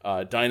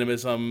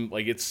dynamism.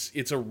 Like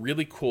it's a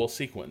really cool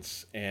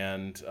sequence,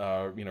 and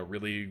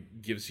really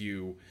gives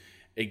you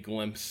a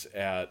glimpse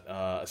at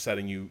a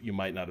setting you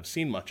might not have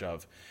seen much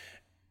of.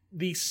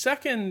 The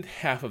second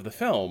half of the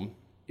film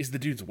is the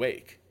dude's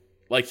wake.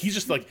 Like he's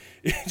just like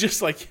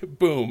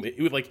boom.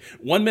 It would like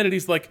 1 minute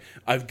he's like,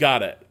 I've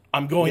got it.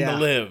 I'm going to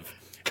live.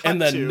 And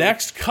the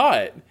next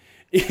cut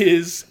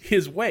is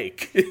his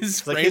wake.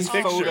 His like his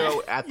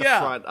photo at the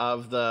front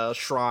of the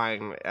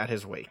shrine at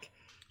his wake.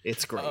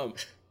 It's great.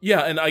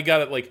 And I got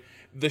it. Like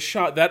the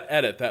shot, that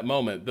edit, that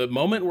moment, the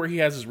moment where he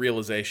has his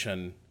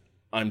realization,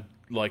 I'm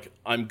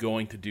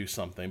going to do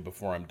something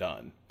before I'm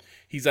done.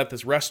 He's at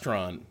this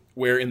restaurant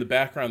where in the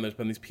background there's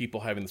been these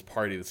people having this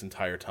party this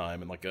entire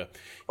time, and like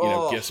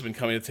gifts have been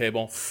coming to the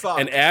table. Fuck.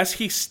 And as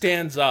he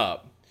stands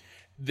up,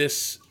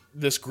 this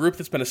group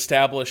that's been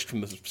established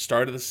from the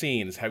start of the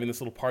scene is having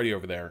this little party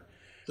over there.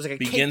 There's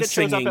like a cake that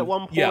shows up at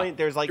one point. Yeah.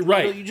 There's like,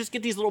 you just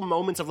get these little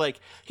moments of like,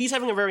 he's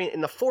having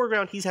in the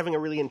foreground, he's having a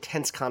really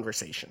intense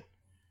conversation,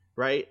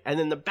 right? And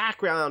in the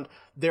background,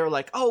 they're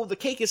like, oh, the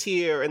cake is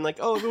here, and like,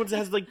 oh, everyone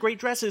has like great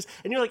dresses.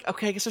 And you're like,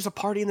 okay, I guess there's a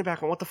party in the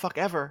background, what the fuck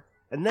ever.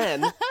 And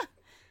then,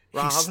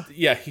 Rob.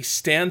 He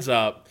stands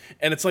up,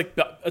 and it's like,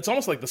 it's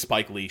almost like the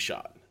Spike Lee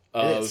shot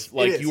of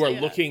like, you are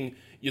looking,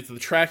 it's the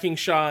tracking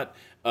shot,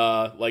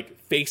 like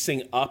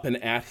facing up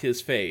and at his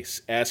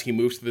face as he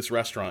moves to this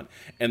restaurant,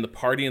 and the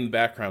party in the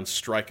background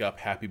strike up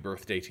 "Happy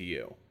Birthday to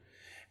You,"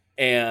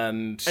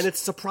 and it's a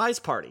surprise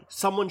party.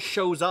 Someone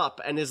shows up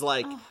and is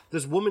like,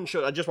 this woman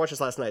I just watched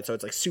this last night, so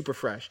it's like super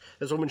fresh.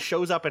 This woman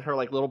shows up in her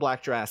like little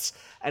black dress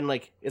and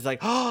like is like,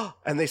 oh,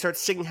 and they start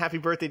singing "Happy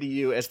Birthday to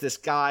You" as this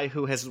guy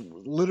who has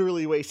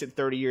literally wasted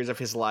 30 years of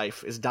his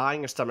life is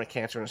dying of stomach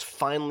cancer and has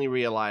finally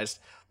realized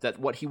that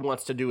what he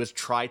wants to do is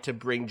try to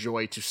bring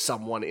joy to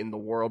someone in the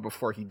world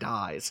before he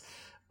dies.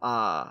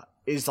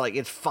 is like,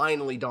 it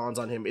finally dawns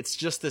on him. It's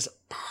just this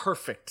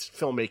perfect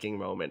filmmaking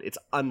moment. It's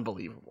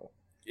unbelievable.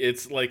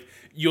 It's like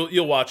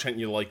you'll watch it and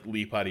you'll like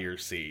leap out of your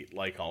seat,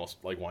 like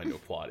almost like wanting to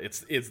applaud.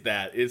 It's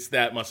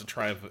that much a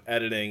triumph of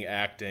editing,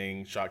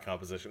 acting, shot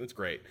composition. It's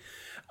great.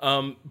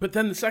 But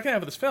then the second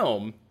half of this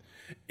film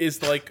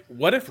is like,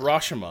 what if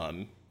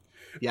Rashomon?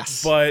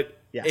 Yes. But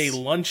yes. a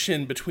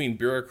luncheon between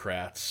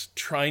bureaucrats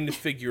trying to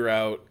figure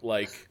out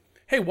like,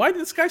 hey, why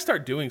did this guy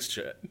start doing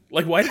shit?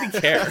 Like, why did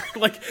he care?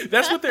 Like,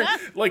 that's what they're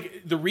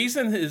like. The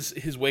reason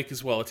his wake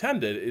is well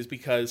attended is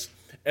because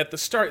at the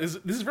start, this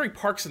is very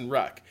Parks and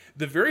Rec.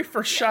 The very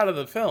first shot of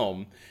the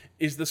film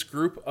is this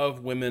group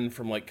of women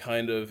from like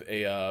kind of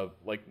a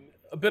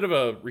bit of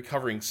a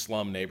recovering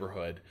slum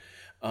neighborhood,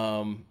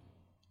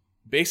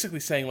 basically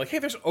saying like, hey,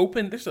 there's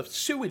a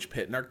sewage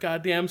pit in our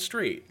goddamn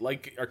street.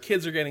 Like, our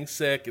kids are getting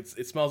sick.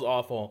 It smells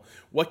awful.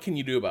 What can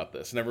you do about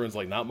this? And everyone's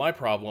like, not my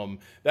problem.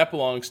 That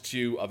belongs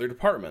to other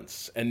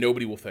departments, and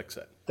nobody will fix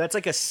it. That's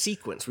like a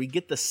sequence. We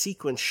get the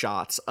sequence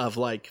shots of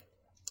like,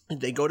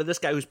 they go to this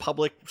guy who's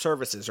public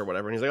services or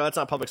whatever, and he's like, oh, that's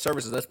not public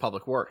services, that's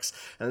public works.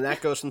 And then that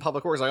goes from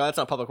public works, like, oh, that's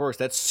not public works,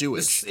 that's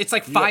sewage. It's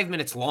like 5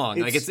 minutes long.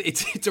 Like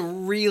it's a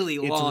really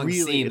long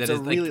scene. It's that a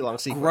really long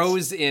sequence.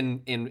 Grows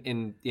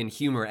in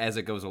humor as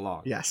it goes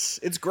along. Yes,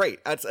 it's great.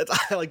 It's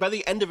like, by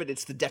the end of it,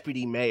 it's the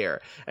deputy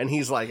mayor, and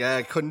he's like,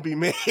 it couldn't be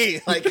me.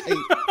 Like, hey,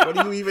 what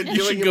are you even doing?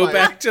 You should go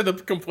back to the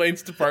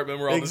complaints department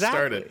where all this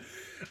started.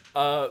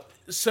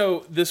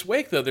 So this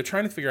wake, though, they're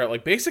trying to figure out,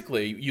 like,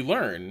 basically, you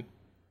learn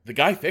the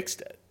guy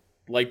fixed it.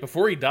 Like,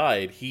 before he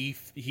died, he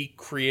filled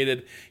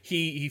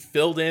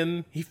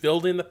in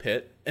the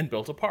pit and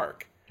built a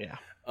park. Yeah.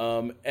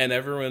 And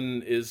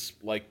everyone is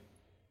like,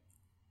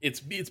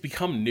 it's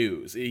become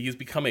news. He's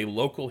become a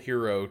local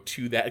hero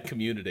to that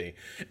community,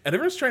 and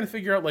everyone's trying to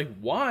figure out, like,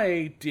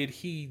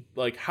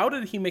 how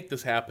did he make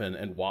this happen,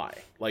 and why?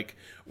 Like,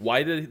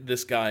 why did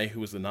this guy who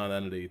was the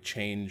non-entity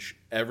change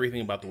everything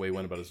about the way he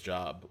went about his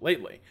job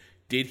lately?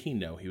 Did he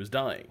know he was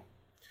dying?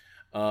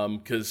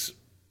 Because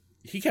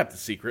he kept the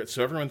secret,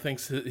 so everyone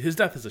thinks his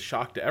death is a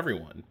shock to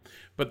everyone.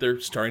 But they're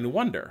starting to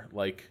wonder,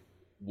 like,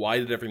 why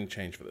did everything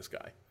change for this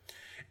guy?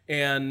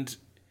 And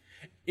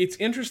it's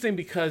interesting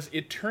because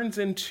it turns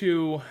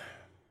into,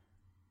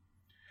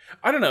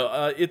 I don't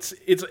know, it's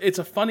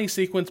a funny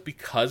sequence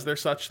because they're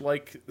such,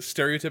 like,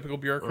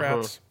 stereotypical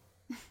bureaucrats.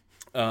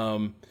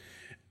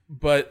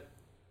 But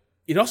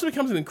it also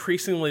becomes an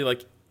increasingly,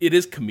 like, it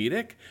is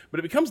comedic, but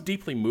it becomes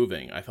deeply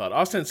moving, I thought.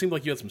 Austin, it seemed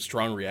like you had some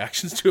strong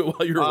reactions to it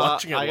while you were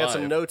watching it live. I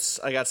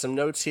got some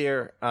notes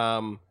here.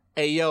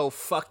 Hey, yo,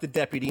 fuck the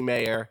deputy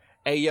mayor.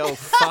 Hey, yo,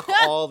 fuck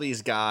all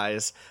these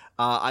guys.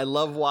 I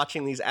love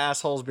watching these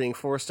assholes being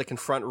forced to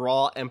confront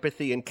raw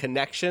empathy and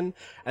connection.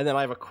 And then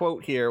I have a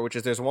quote here, which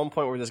is, there's one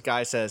point where this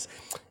guy says,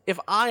 if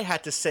I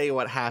had to say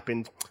what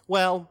happened,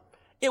 well,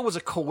 it was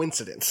a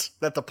coincidence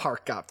that the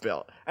park got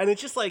built. And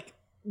it's just like,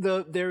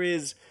 there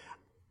is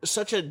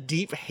such a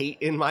deep hate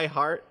in my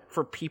heart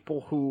for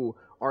people who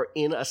are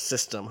in a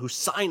system, who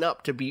sign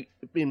up to be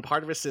in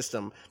part of a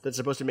system that's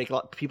supposed to make a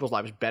lot of people's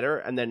lives better,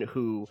 and then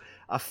who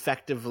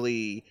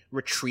effectively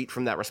retreat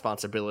from that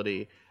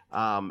responsibility,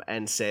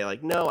 and say,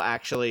 like, no,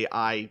 actually,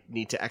 I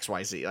need to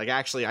XYZ. Like,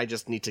 actually, I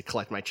just need to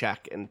collect my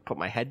check and put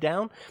my head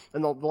down.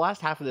 And the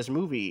last half of this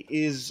movie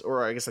is,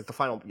 or I guess like the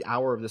final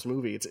hour of this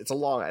movie, it's a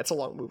long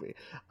movie.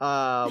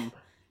 Are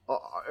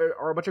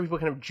a bunch of people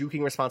kind of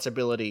juking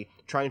responsibility,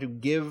 trying to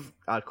give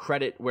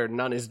credit where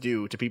none is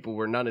due to people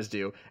where none is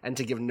due, and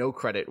to give no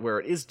credit where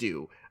it is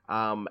due.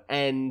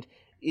 And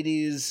it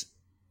is,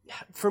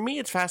 for me,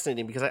 it's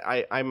fascinating because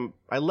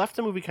I left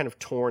the movie kind of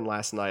torn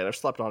last night. I've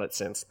slept on it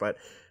since, but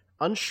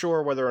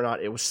unsure whether or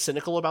not it was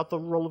cynical about the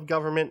role of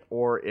government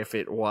or if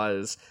it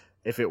was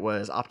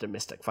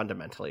optimistic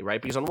fundamentally,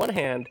 right? Because on one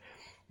hand,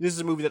 this is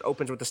a movie that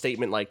opens with the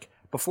statement, like,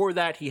 before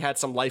that, he had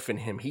some life in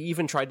him. He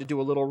even tried to do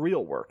a little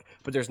real work,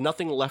 but there's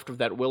nothing left of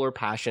that will or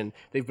passion.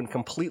 They've been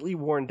completely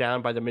worn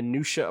down by the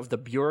minutia of the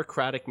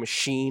bureaucratic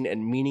machine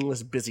and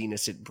meaningless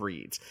busyness it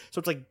breeds. So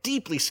it's like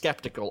deeply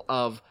skeptical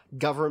of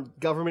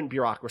government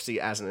bureaucracy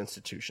as an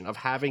institution, of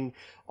having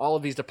all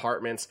of these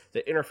departments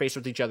that interface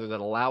with each other, that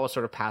allow us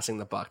sort of passing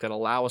the buck, that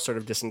allow us sort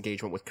of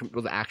disengagement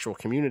with the actual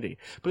community.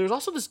 But there's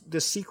also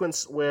this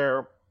sequence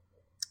where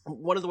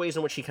one of the ways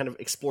in which he kind of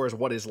explores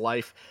what is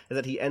life is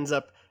that he ends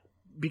up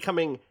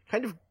becoming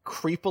kind of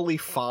creepily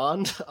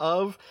fond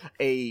of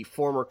a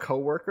former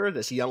coworker,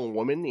 this young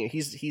woman. You know,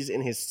 he's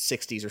in his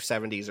 60s or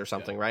 70s or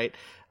something, right?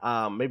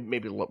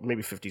 Maybe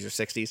 50s or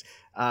 60s,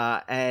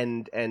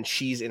 and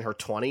she's in her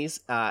 20s,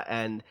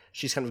 and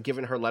she's kind of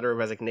given her letter of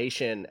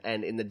resignation.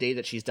 And in the day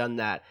that she's done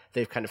that,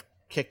 they've kind of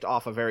kicked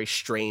off a very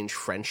strange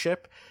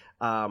friendship.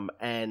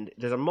 And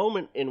there's a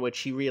moment in which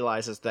he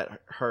realizes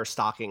that her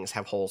stockings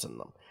have holes in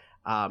them.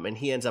 And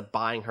he ends up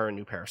buying her a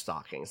new pair of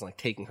stockings, like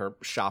taking her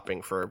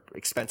shopping for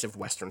expensive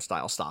Western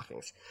style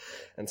stockings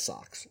and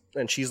socks.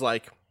 And she's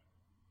like,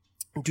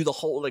 do the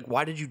hole, like,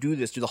 why did you do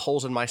this? Do the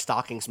holes in my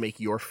stockings make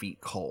your feet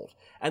cold?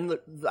 And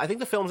I think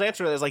the film's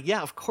answer to that is like,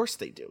 yeah, of course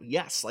they do.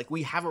 Yes, like,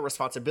 we have a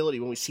responsibility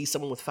when we see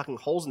someone with fucking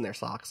holes in their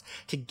socks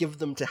to give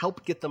them, to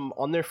help get them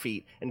on their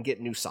feet and get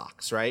new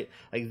socks, right?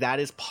 Like, that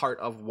is part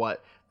of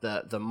what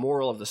the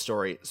moral of the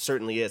story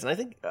certainly is. And I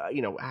think,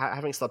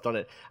 having slept on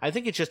it, I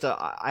think it's just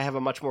I have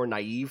a much more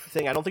naive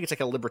thing. I don't think it's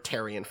like a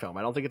libertarian film.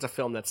 I don't think it's a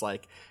film that's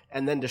like,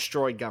 and then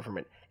destroy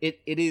government.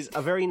 It is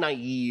a very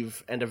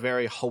naive and a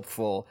very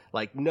hopeful,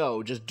 like,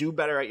 no, just do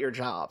better at your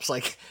jobs.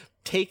 Like,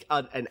 take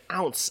an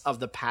ounce of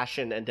the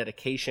passion and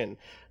dedication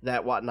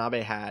that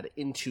Watanabe had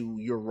into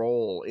your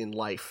role in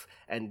life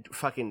and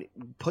fucking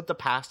put the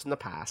past in the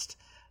past,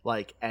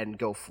 like, and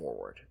go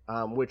forward.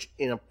 Which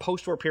in a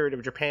post-war period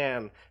of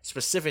Japan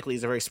specifically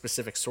is a very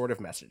specific sort of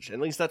message. At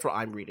least that's what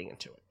I'm reading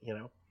into it, you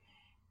know?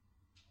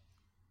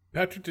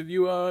 Patrick, did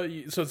you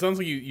so it sounds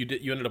like you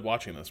ended up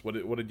watching this. What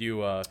did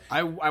you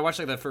I watched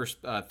like the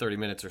first 30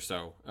 minutes or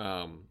so,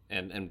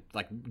 and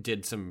like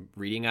did some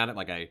reading on it.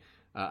 Like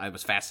I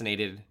was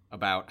fascinated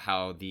about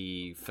how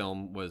the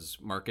film was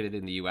marketed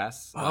in the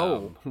U.S.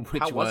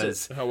 Which how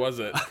was it? how was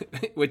it?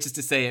 Which is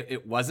to say,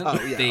 it wasn't.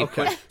 Oh, yeah,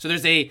 okay. So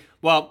there's in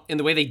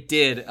the way they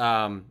did, it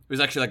was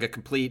actually like a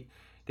complete.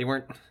 They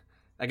weren't,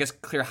 I guess,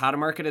 clear how to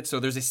market it. So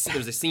there's a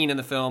scene in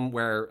the film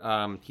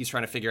where he's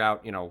trying to figure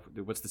out,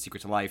 what's the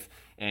secret to life,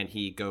 and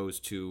he goes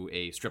to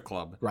a strip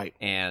club, right?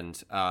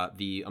 And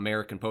the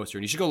American poster,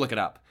 and you should go look it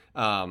up,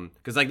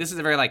 because like this is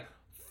a very like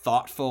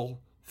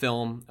thoughtful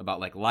film about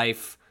like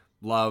life,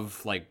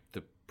 love, like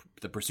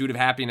the pursuit of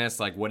happiness,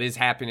 like what is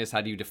happiness,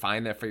 how do you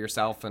define that for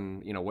yourself,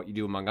 and what you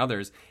do among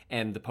others.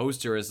 And the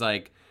poster is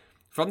like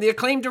from the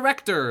acclaimed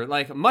director,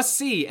 like must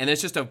see, and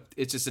it's just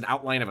an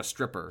outline of a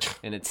stripper,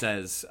 and it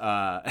says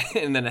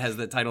and then it has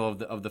the title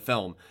of the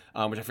film,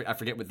 which I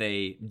forget what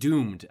they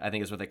Doomed, I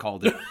think is what they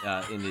called it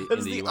in the It's in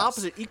the the US.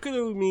 opposite.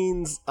 Ikudo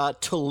means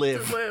to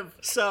live. To live.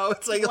 So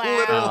it's like Wow.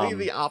 literally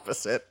the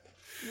opposite.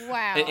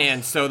 Wow.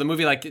 And so the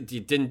movie like it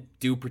didn't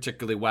do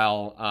particularly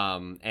well,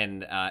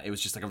 and it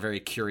was just like a very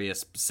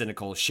curious,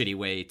 cynical, shitty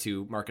way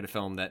to market a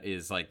film that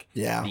is like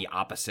the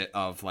opposite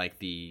of like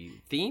the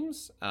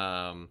themes.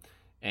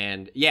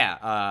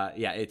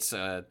 It's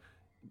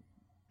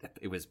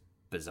it was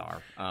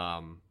bizarre.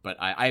 But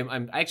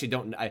I actually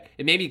don't.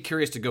 It made me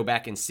curious to go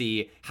back and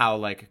see how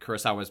like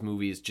Kurosawa's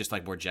movies, just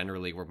like more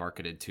generally, were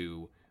marketed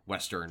to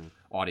Western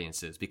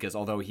audiences, because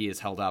although he is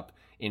held up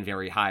in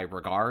very high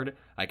regard,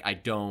 like I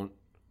don't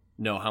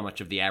know how much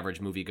of the average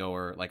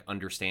moviegoer like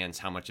understands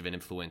how much of an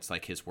influence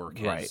like his work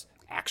has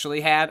actually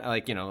had.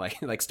 Like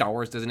like Star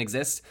Wars doesn't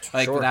exist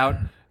without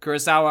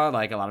Kurosawa.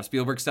 Like a lot of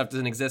Spielberg stuff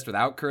doesn't exist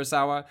without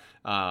Kurosawa.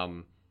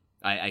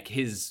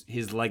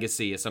 His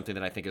legacy is something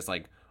that I think is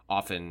like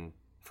often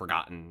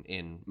forgotten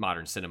in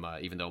modern cinema,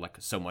 even though like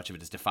so much of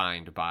it is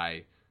defined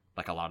by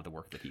like a lot of the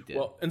work that he did.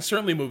 Well, and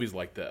certainly movies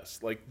like this,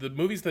 like the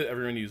movies that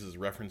everyone uses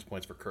reference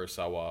points for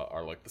Kurosawa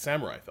are like the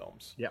samurai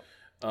films. Yep.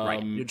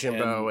 Right.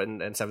 Yojimbo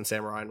and Seven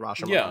Samurai and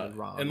Rashomon Yeah, and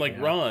Ron. and like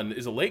Ron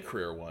is a late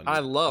career one. I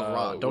love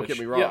Ron. Don't get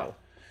me wrong. Yeah.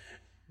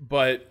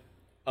 But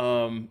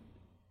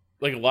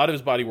like a lot of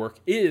his body work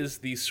is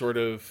these sort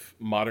of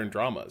modern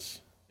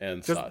dramas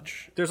and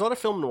such. There's a lot of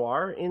film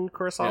noir in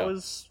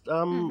Kurosawa's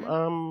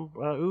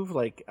oeuvre.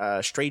 Like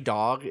Stray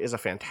Dog is a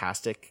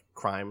fantastic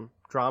crime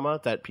drama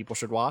that people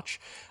should watch,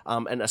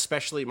 and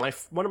especially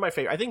one of my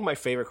favorite. I think my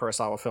favorite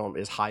Kurosawa film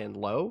is High and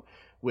Low,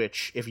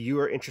 which, if you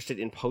are interested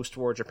in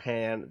post-war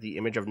Japan, the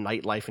image of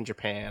nightlife in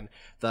Japan,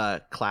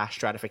 the class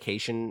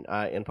stratification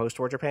in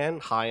post-war Japan,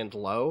 High and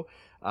Low,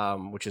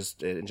 which is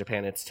in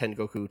Japan it's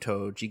Tengoku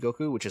to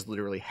Jigoku, which is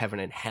literally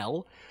heaven and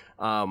hell,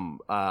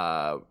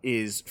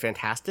 is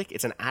fantastic.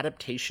 It's an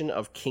adaptation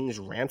of King's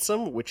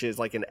Ransom, which is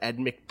like an Ed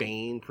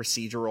McBain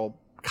procedural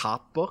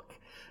cop book,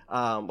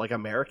 like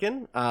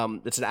American.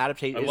 It's an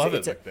adaptation. I love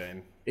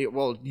McBain.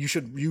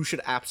 You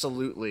should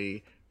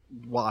absolutely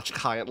watch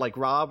High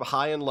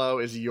and Low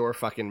is your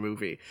fucking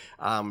movie,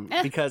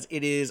 because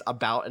it is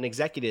about an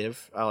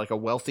executive, like a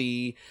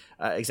wealthy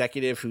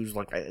executive who's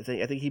like I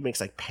think he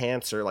makes like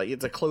pants, or like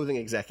it's a clothing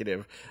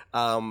executive,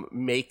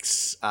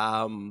 makes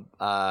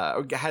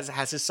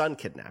has his son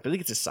kidnapped. I think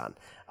it's his son.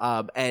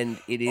 And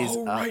it is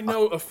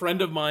No, a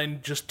friend of mine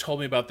just told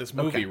me about this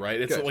movie. Okay,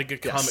 right, it's good. like a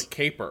comic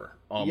caper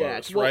almost. Yeah,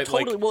 it's, right,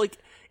 totally. like,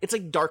 It's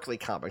like darkly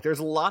comic. There's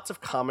lots of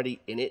comedy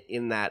in it.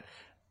 In that.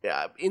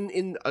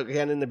 In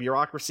the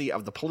bureaucracy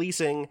of the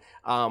policing,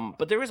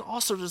 but there is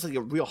also just like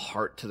a real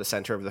heart to the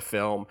center of the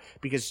film,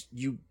 because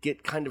you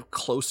get kind of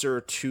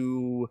closer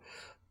to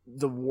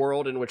the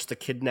world in which the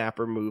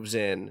kidnapper moves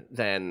in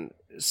than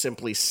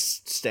simply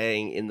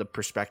staying in the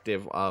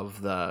perspective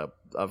of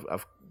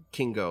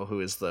Kingo,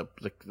 who is the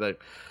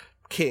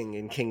king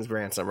in King's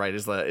Ransom, right?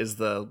 Is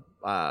the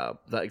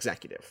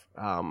executive,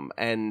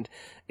 and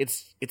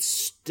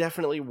it's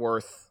definitely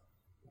worth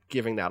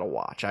giving that a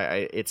watch.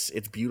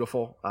 It's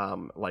beautiful,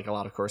 like a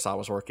lot of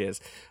Kurosawa's work is,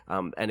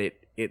 and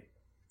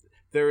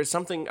there is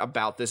something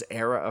about this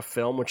era of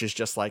film which is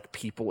just like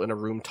people in a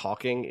room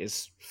talking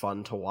is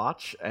fun to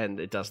watch, and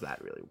it does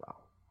that really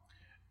well.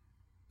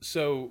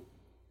 So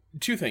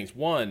two things.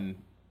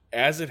 One,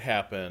 as it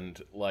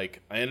happened,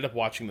 like I ended up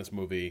watching this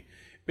movie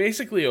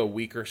basically a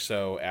week or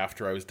so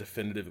after I was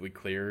definitively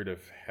cleared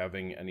of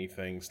having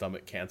anything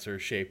stomach cancer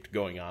shaped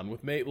going on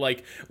with me.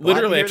 Like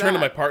literally, I turned to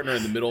my partner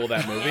in the middle of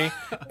that movie,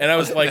 and I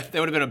was like, "That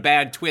would have been a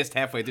bad twist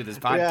halfway through this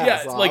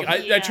podcast." Yeah, like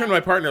I turned to my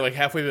partner like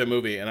halfway through the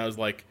movie, and I was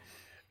like,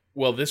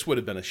 well, this would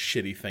have been a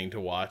shitty thing to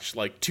watch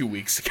like 2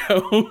 weeks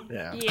ago.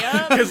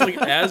 Yeah. Because like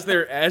as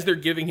they're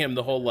giving him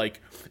the whole like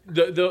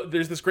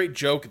there's this great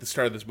joke at the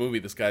start of this movie.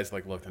 This guy's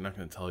like, look, they're not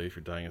going to tell you if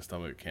you're dying of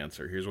stomach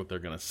cancer. Here's what they're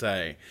going to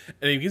say,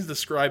 and he begins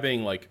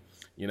describing like,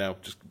 you know,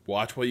 just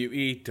watch what you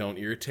eat. Don't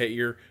irritate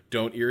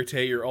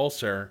your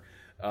ulcer,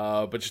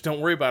 but just don't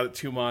worry about it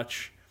too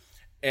much.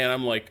 And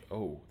I'm like,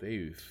 oh,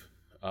 they've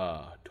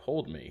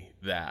told me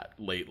that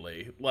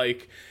lately.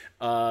 Like,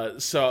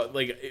 so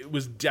like it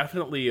was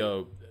definitely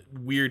a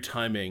weird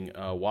timing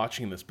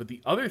watching this. But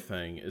the other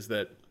thing is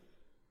that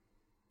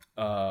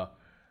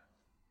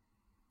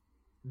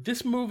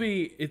this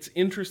movie, it's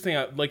interesting.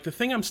 Like the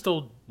thing I'm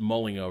still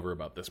mulling over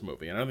about this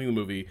movie, and I don't think the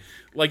movie,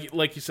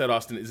 like you said,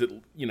 Austin, is it,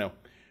 you know,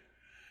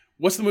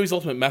 what's the movie's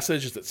ultimate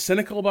message? Is it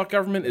cynical about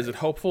government? Is it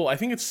hopeful? I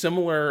think it's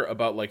similar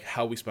about like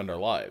how we spend our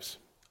lives.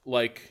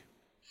 Like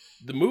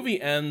the movie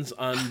ends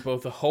on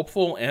both a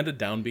hopeful and a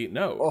downbeat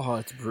note. Oh,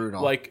 it's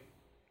brutal. Like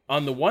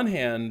on the one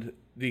hand,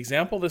 the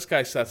example this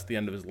guy sets at the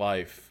end of his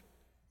life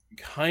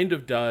kind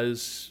of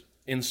does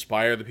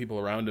inspire the people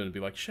around him to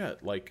be like,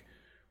 shit, like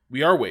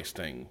we are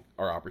wasting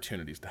our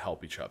opportunities to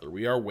help each other.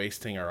 We are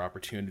wasting our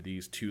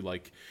opportunities to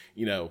like,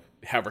 you know,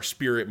 have our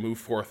spirit move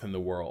forth in the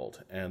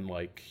world and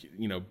like,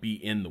 you know, be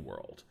in the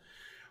world.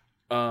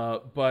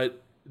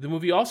 But the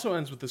movie also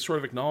ends with this sort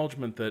of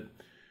acknowledgement that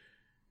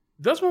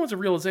those moments of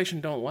realization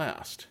don't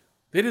last.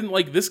 They didn't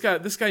like this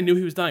guy knew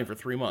he was dying for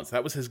 3 months.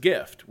 That was his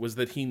gift, was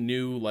that he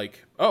knew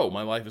like, oh,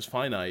 my life is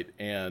finite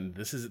and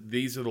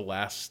these are the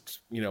last,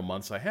 you know,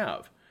 months I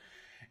have.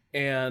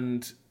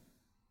 And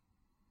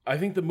I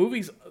think the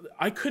movie's,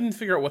 I couldn't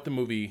figure out what the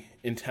movie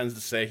intends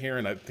to say here,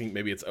 and I think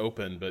maybe it's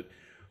open, but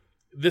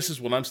this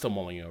is what I'm still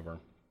mulling over.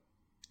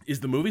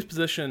 Is the movie's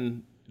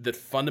position that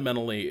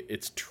fundamentally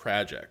it's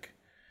tragic,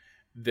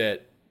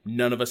 that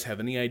none of us have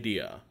any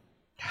idea,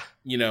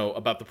 you know,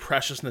 about the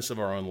preciousness of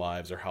our own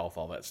lives, our health,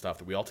 all that stuff,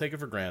 that we all take it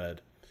for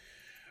granted?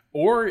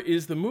 Or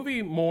is the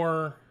movie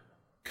more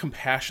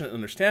compassionate and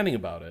understanding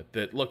about it,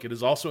 that, look, it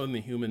is also in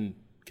the human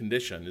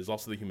condition, is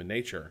also the human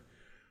nature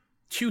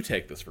to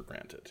take this for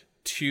granted,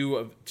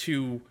 to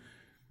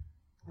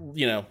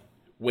you know,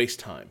 waste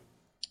time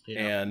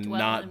and Dwell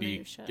not in be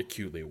minutia.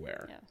 acutely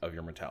aware of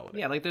your mortality.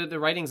 Yeah, like the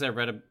writings I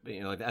read,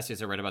 you know, like the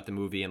essays I read about the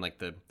movie and like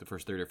the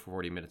first 30 or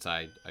 40 minutes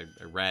I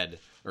read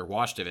or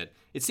watched of it,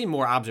 it seemed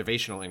more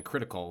observational and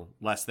critical,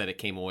 less that it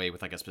came away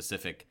with like a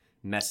specific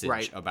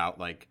message about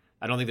like,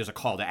 I don't think there's a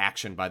call to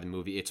action by the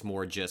movie. It's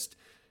more just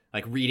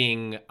like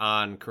reading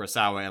on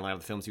Kurosawa and a lot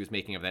of the films he was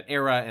making of that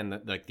era and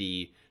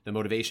the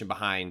motivation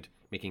behind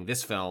making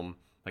this film.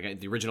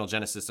 Like the original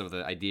genesis of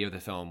the idea of the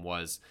film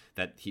was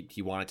that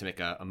he wanted to make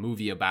a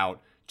movie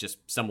about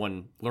just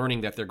someone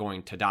learning that they're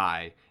going to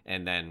die,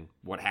 and then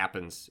what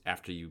happens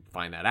after you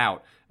find that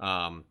out.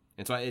 And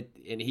so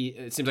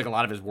it seems like a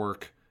lot of his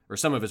work, or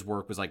some of his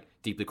work, was like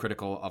deeply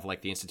critical of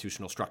like the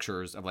institutional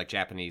structures of like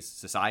Japanese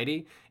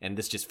society, and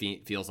this just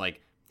feels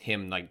like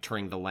him like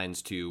turning the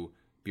lens to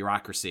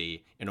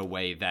bureaucracy in a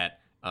way that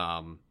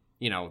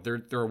you know,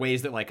 there are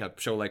ways that like a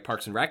show like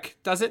Parks and Rec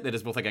does it, that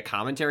is both like a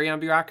commentary on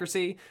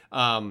bureaucracy,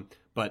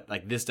 but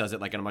like this does it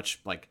like in a much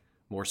like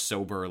more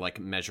sober, like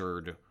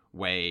measured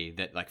way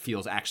that like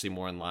feels actually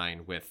more in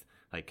line with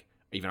like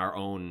even our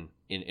own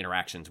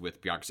interactions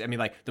with bureaucracy. I mean,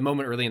 like the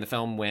moment early in the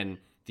film when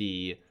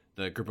the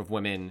group of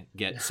women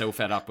get so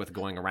fed up with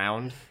going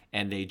around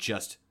and they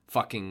just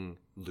fucking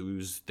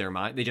lose their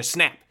mind. They just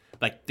snap.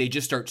 Like they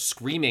just start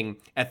screaming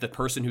at the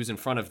person who's in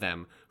front of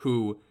them,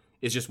 who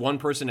is just one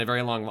person in a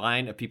very long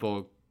line of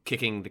people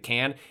kicking the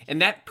can.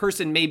 And that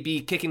person may be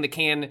kicking the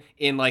can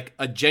in like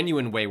a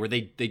genuine way where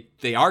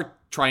they are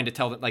trying to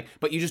tell them, like,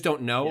 but you just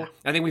don't know. Yeah.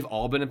 I think we've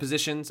all been in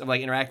positions of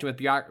like interacting with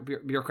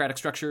bureaucratic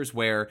structures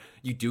where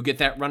you do get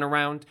that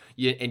runaround,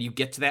 and you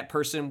get to that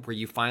person where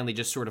you finally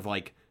just sort of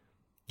like,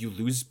 you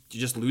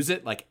just lose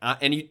it. Like,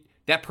 and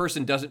that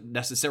person doesn't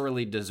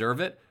necessarily deserve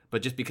it,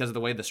 but just because of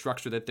the way the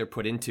structure that they're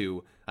put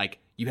into, like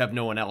you have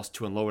no one else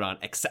to unload on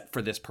except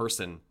for this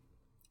person.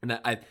 And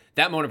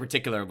that moment in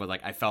particular was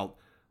like, I felt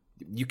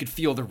you could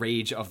feel the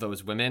rage of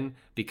those women,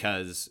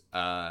 because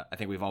I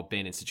think we've all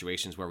been in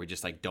situations where we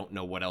just like don't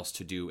know what else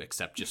to do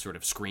except just sort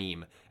of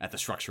scream at the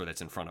structure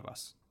that's in front of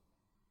us.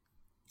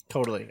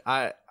 Totally.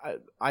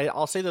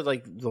 I'll say that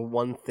like the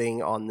one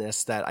thing on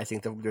this that I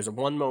think that there's a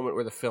one moment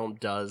where the film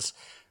does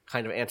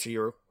kind of answer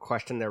your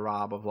question there,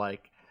 Rob, of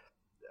like,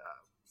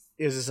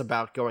 is this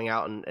about going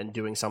out and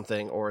doing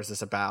something, or is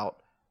this about...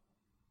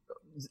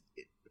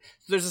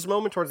 There's this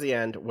moment towards the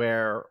end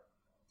where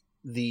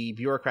the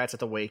bureaucrats at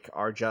the wake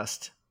are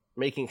just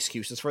making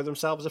excuses for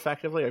themselves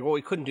effectively. Like, well,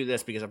 we couldn't do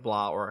this because of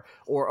blah, or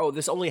oh,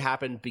 this only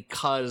happened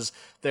because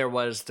there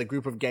was the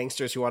group of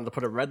gangsters who wanted to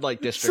put a red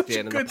light district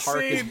in, and the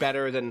park is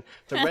better than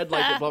the red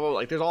light, blah, blah, blah.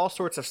 Like, there's all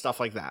sorts of stuff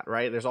like that,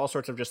 right? There's all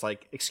sorts of just,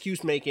 like,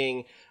 excuse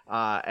making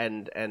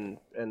and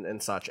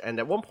such. And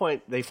at one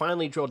point, they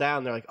finally drill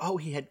down. They're like, oh,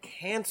 he had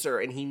cancer,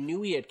 and he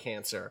knew he had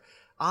cancer.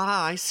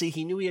 Ah, I see.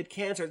 He knew he had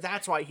cancer.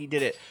 That's why he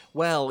did it.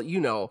 Well, you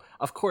know,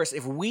 of course,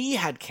 if we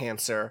had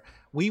cancer,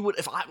 we would.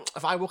 If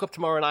I woke up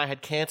tomorrow and I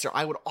had cancer,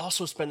 I would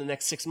also spend the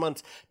next 6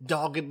 months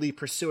doggedly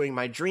pursuing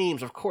my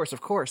dreams. Of course,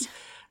 of course.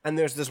 And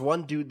there's this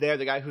one dude there,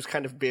 the guy who's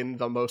kind of been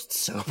the most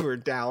sober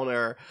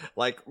downer,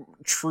 like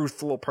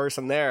truthful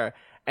person there,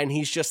 and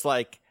he's just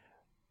like,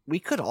 we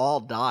could all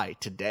die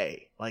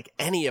today. Like,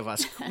 any of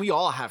us, we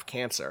all have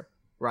cancer,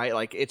 right?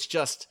 Like, it's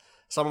just.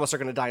 Some of us are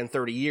going to die in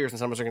 30 years, and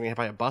some of us are going to get hit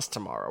by a bus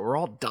tomorrow. We're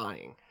all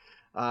dying.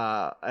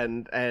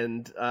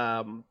 And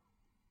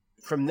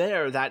from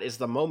there, that is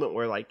the moment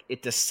where, like,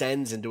 it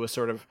descends into a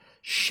sort of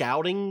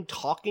shouting,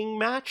 talking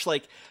match.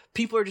 Like,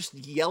 people are just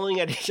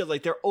yelling at each other.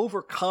 Like, they're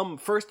overcome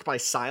first by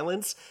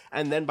silence,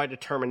 and then by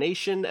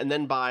determination, and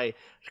then by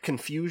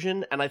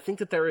confusion. And I think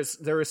that there is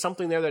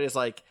something there that is,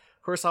 like,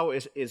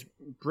 Kurosawa is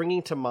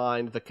bringing to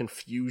mind the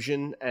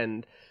confusion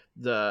and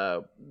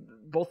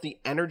both the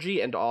energy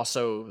and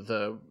also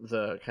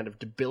the kind of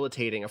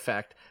debilitating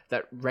effect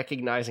that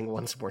recognizing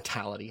one's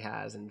mortality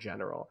has in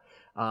general.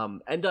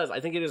 I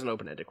think it is an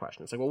open-ended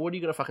question. It's like, well, what are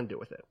you going to fucking do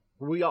with it?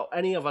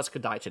 Any of us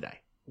could die today.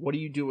 What are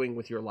you doing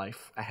with your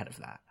life ahead of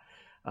that?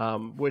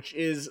 Which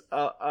is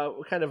a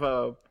kind of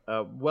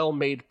a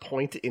well-made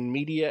point in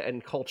media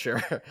and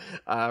culture,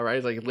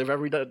 right? Like, live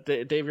every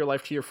day of your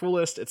life to your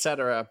fullest,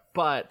 etc.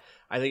 But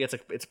I think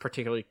it's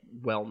particularly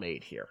well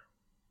made here.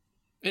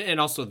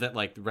 And also that,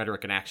 like,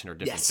 rhetoric and action are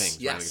different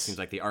things. Yes. Right? Like, it seems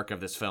like the arc of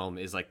this film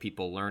is, like,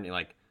 people learning,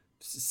 like,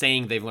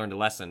 saying they've learned a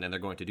lesson and they're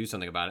going to do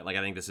something about it. Like,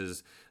 I think this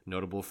is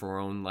notable for our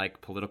own, like,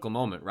 political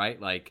moment,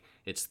 right? Like,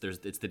 it's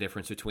the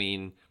difference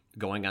between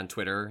going on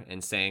Twitter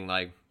and saying,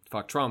 like,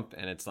 fuck Trump,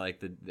 and it's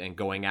like and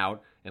going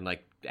out and,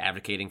 like,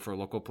 advocating for a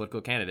local political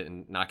candidate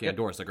and knocking on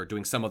doors, like, or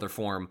doing some other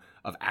form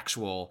of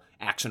actual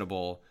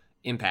actionable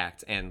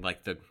impact. And, like,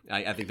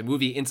 I think the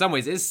movie in some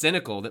ways is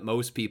cynical that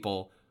most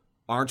people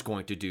aren't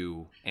going to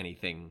do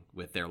anything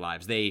with their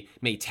lives. They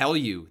may tell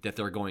you that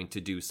they're going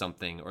to do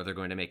something or they're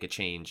going to make a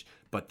change,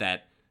 but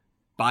that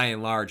by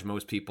and large,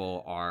 most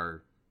people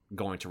are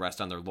going to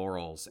rest on their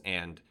laurels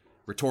and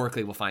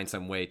rhetorically will find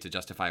some way to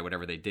justify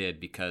whatever they did,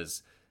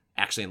 because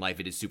actually in life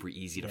it is super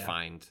easy to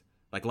find.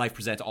 Like, life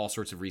presents all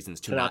sorts of reasons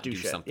to not do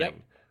something. Yep.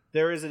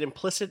 There is an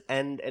implicit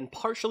and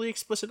partially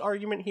explicit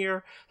argument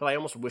here that I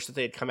almost wish that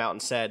they had come out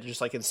and said,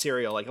 just like in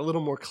Serial, like a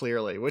little more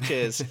clearly, which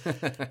is...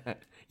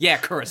 Yeah,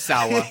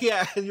 Kurosawa.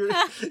 Yeah, you're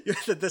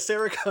the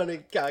Sarah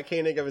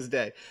Koenig of his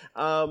day.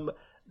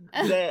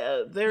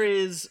 There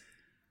is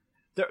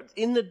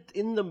in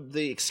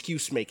the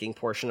excuse making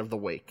portion of The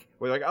Wake,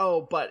 where they're like,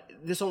 oh, but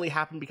this only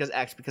happened because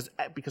X,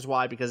 because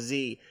Y, because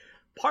Z.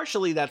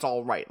 Partially, that's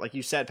all right. Like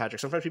you said,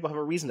 Patrick, sometimes people have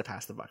a reason to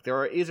pass the buck.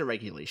 There is a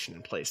regulation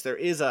in place. There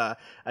is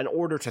an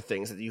order to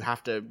things that you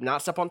have to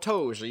not step on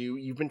toes, or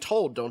you've been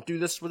told don't do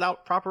this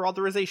without proper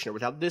authorization or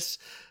without this,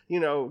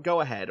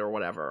 go ahead or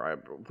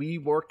whatever. We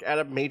work at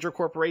a major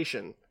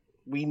corporation.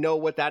 We know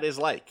what that is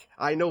like.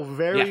 I know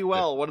very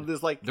well what it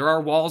is like. There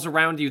are walls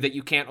around you that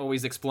you can't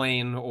always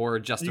explain or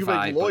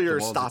justify. You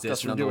lawyers stopped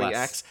us from doing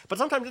X. But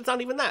sometimes it's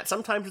not even that.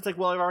 Sometimes it's like,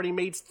 well, I've already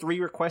made 3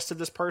 requests of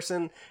this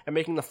person, and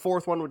making the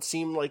 4th one would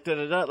seem like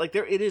da-da-da. Like,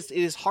 it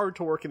is hard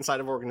to work inside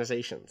of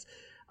organizations.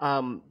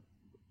 But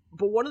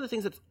one of the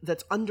things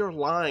that's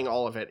underlying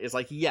all of it is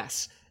like,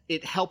 yes,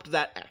 it helped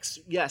that X.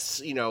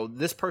 Yes,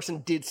 this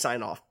person did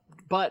sign off.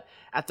 But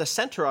at the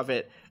center of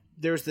it,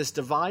 there's this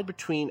divide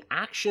between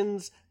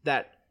actions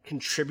that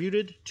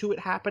contributed to it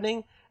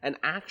happening and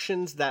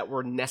actions that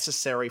were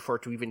necessary for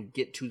it to even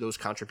get to those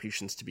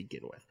contributions to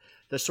begin with.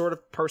 The sort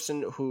of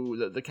person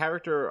who, the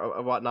character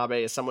of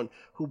Watanabe is someone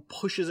who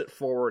pushes it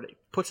forward,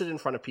 puts it in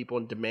front of people,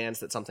 and demands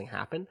that something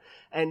happen.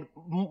 And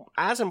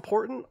as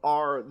important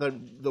are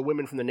the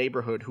women from the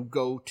neighborhood who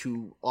go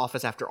to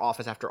office after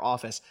office after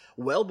office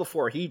well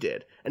before he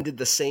did, and did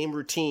the same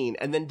routine,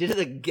 and then did it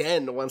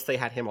again once they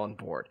had him on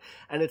board.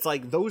 And it's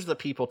like, those are the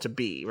people to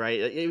be, right?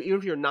 Even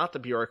if you're not the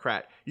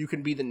bureaucrat, you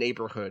can be the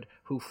neighborhood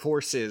who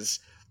forces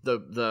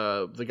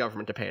the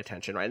government to pay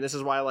attention, right? And this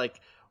is why,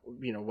 like,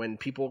 when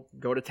people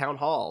go to town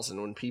halls and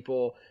when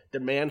people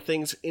demand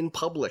things in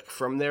public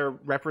from their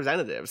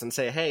representatives and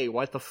say, hey,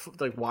 what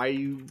why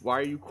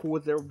are you cool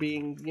with there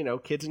being,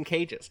 kids in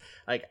cages?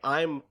 Like,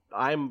 I'm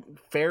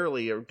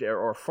fairly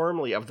or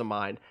firmly of the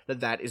mind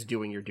that is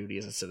doing your duty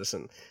as a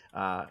citizen.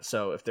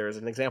 So if there's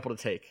an example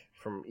to take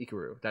from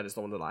Ikaru, that is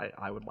the one that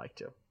I would like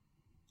to.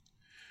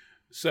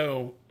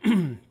 So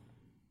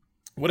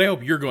what I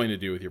hope you're going to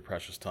do with your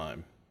precious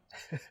time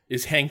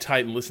is hang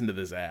tight and listen to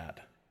this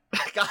ad.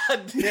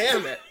 God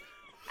damn it.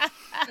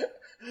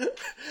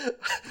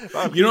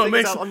 You know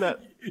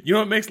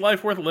what makes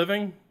life worth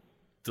living?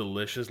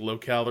 Delicious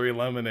low-calorie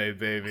lemonade,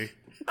 baby.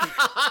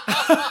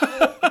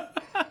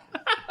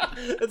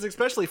 It's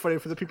especially funny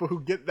for the people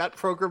who get that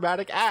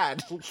programmatic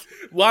ad. A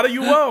lot of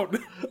you won't.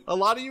 A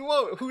lot of you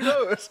won't. Who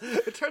knows?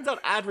 It turns out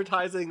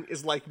advertising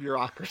is like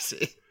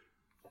bureaucracy.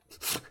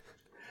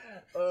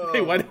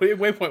 Hey, why do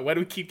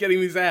we keep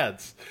getting these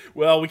ads?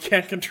 Well, we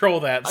can't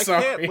control that. I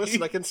Sorry. can't.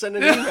 Listen, I can send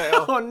an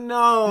email. Oh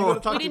no!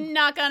 We didn't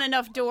knock on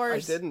enough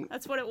doors. I didn't.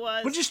 That's what it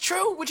was. Which is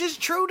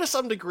true to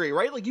some degree,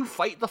 right? Like, you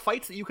fight the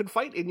fights that you can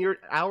fight in your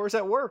hours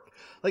at work.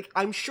 Like,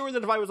 I'm sure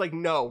that if I was like,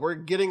 no, we're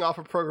getting off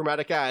of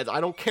programmatic ads,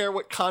 I don't care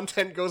what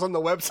content goes on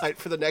the website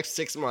for the next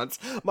 6 months.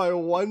 My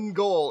one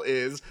goal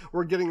is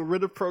we're getting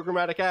rid of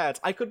programmatic ads.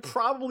 I could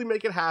probably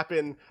make it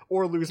happen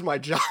or lose my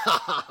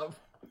job.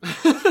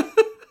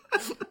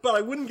 But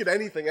I wouldn't get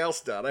anything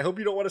else done. I hope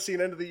you don't want to see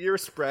an end of the year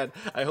spread.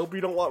 I hope you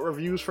don't want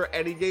reviews for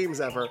any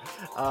games ever.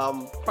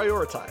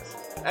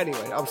 Prioritize.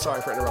 Anyway, I'm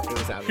sorry for interrupting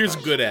this ad. Here's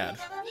a good ad.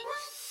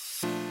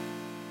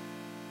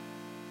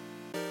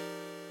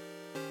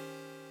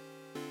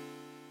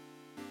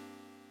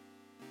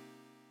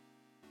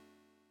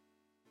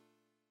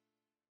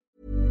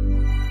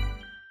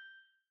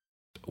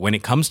 When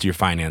it comes to your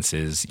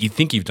finances, you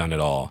think you've done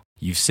it all.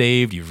 You've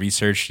saved, you've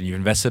researched, and you've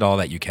invested all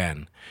that you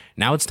can.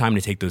 Now it's time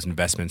to take those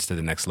investments to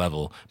the next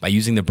level by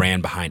using the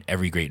brand behind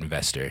every great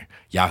investor,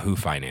 Yahoo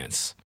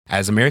Finance.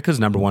 As America's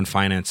 #1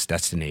 finance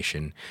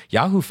destination,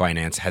 Yahoo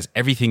Finance has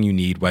everything you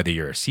need, whether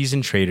you're a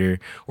seasoned trader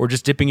or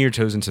just dipping your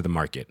toes into the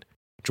market.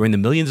 Join the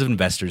millions of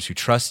investors who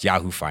trust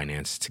Yahoo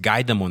Finance to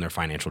guide them on their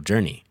financial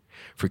journey.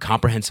 For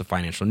comprehensive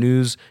financial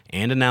news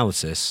and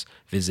analysis,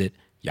 visit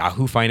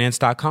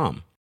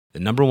yahoofinance.com. The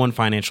 #1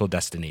 financial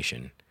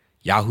destination,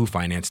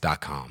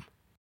 yahoofinance.com.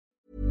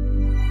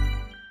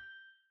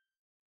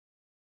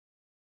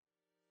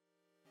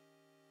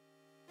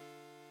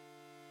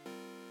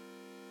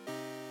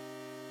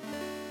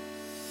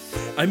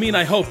 I mean,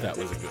 I hope that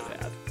was a good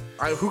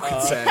ad. Who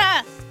can say?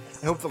 I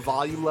hope the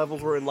volume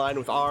levels were in line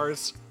with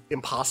ours.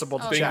 Impossible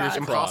to check. Fingers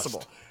Impossible.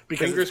 crossed.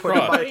 Because Fingers it's put in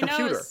by a crossed. Nobody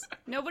computer. knows.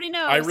 Nobody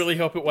knows. I really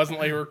hope it wasn't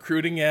like a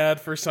recruiting ad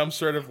for some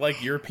sort of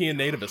like European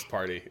nativist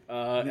party.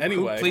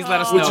 Anyway, Please let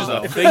us which know, is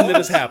though. a thing that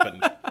has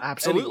happened.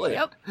 Absolutely.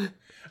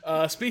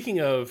 Yep. Speaking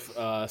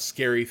of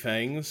scary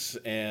things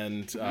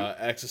and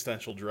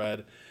existential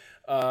dread,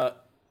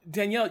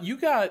 Danielle, you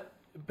got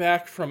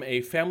back from a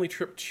family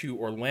trip to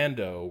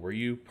Orlando where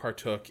you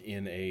partook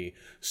in a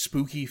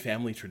spooky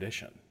family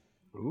tradition.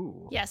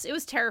 Ooh. Yes, it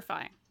was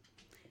terrifying.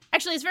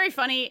 Actually, it's very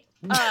funny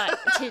to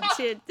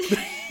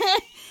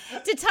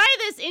tie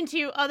this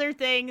into other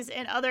things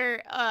and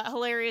other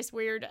hilarious,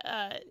 weird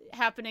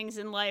happenings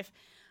in life.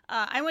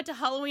 I went to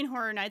Halloween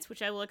Horror Nights,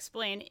 which I will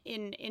explain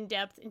in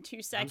depth in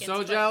 2 seconds. I'm so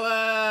but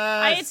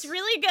jealous. it's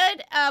really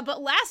good.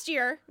 But last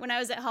year, when I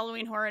was at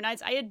Halloween Horror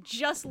Nights, I had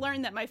just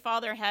learned that my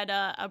father had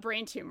a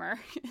brain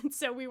tumor. And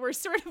so we were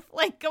sort of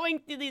like going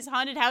through these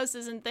haunted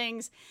houses and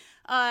things,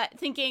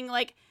 thinking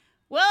like,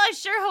 well, I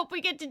sure hope we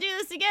get to do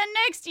this again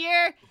next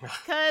year.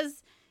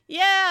 Because,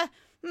 yeah,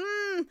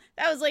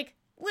 that was like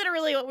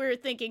literally what we were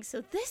thinking.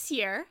 So this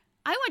year,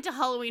 I went to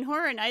Halloween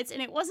Horror Nights,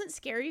 and it wasn't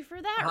scary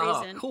for that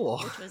reason. Cool.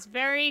 Which was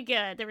very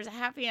good. There was a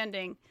happy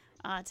ending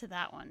to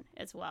that one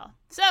as well.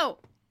 So,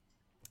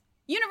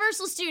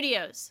 Universal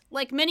Studios,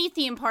 like many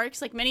theme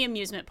parks, like many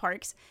amusement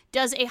parks,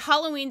 does a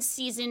Halloween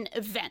season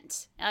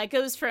event. It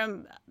goes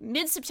from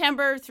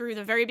mid-September through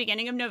the very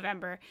beginning of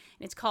November.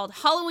 And it's called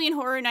Halloween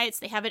Horror Nights.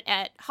 They have it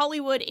at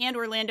Hollywood and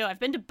Orlando. I've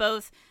been to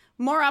both.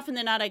 More often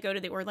than not, I go to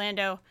the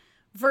Orlando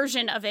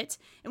version of it.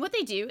 And what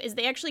they do is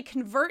they actually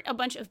convert a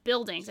bunch of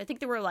buildings. I think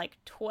there were like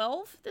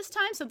 12 this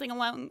time, something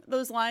along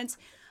those lines,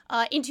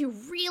 into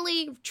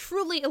really,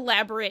 truly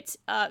elaborate,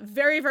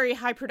 very, very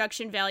high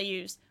production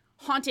values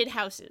haunted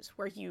houses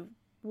where you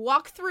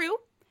walk through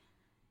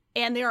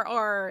and there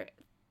are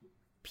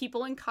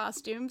people in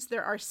costumes,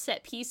 there are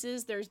set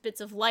pieces, there's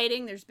bits of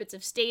lighting, there's bits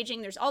of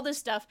staging, there's all this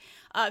stuff.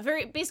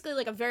 Basically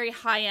like a very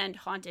high-end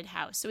haunted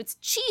house. So it's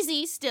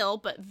cheesy still,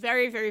 but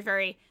very, very,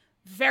 very,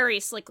 very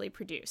slickly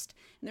produced.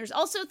 And there's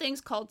also things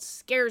called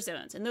scare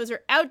zones, and those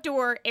are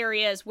outdoor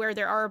areas where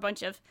there are a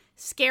bunch of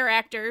scare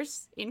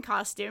actors in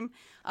costume.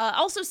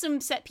 Also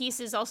some set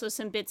pieces, also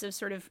some bits of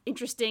sort of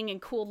interesting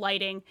and cool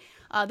lighting.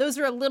 Those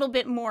are a little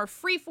bit more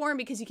freeform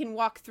because you can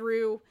walk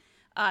through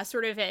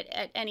sort of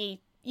at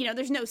any,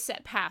 there's no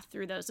set path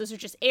through those. Those are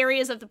just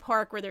areas of the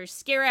park where there's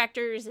scare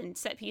actors and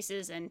set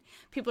pieces, and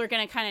people are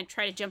going to kind of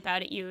try to jump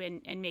out at you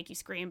and make you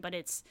scream, but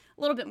it's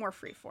a little bit more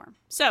freeform.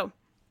 So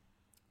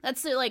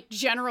that's the like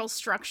general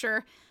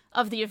structure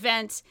of the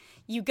event.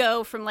 You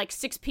go from like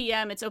 6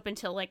 p.m. It's open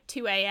till like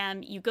 2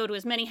 a.m. You go to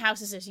as many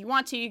houses as you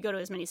want to. You go to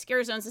as many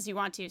scare zones as you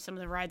want to. Some of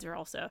the rides are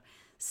also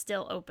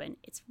still open.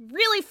 It's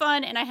really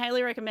fun, and I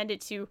highly recommend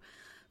it to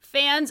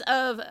fans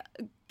of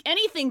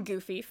anything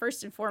goofy,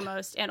 first and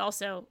foremost, and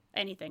also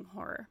anything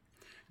horror.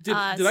 Did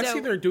I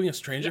see they're doing a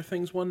Stranger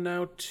Things one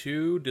now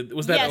too?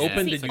 Was that yes,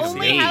 open? it's Did the you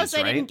only see it? house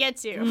I right? didn't get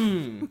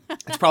to.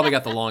 It's probably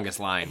got the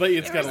longest line. But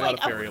it's It got was a lot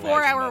like of fairy a lights.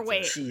 4-hour and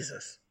wait. that's it.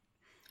 Jesus.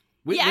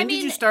 Yeah, I When did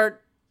mean- you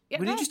start Yeah,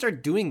 When go did you ahead.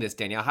 start doing this,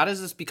 Danielle? How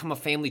does this become a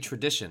family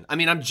tradition? I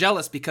mean, I'm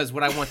jealous because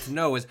what I want to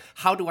know is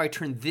how do I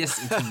turn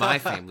this into my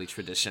family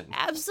tradition?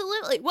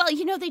 Absolutely. Well,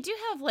 they do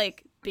have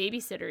like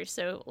babysitters,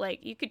 so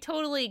like you could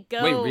totally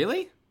go. Wait,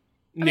 really?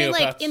 I mean,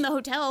 like Neopets. in the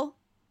hotel,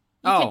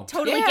 you Oh, could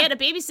totally yeah. get a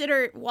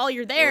babysitter while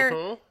you're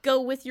there. Go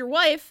with your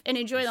wife and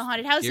enjoy the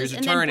haunted houses, Gears are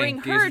and turning. then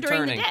bring Gears her are during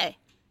turning.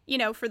 the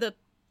day. For the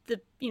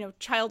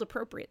child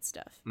appropriate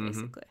stuff. Mm-hmm.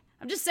 Basically,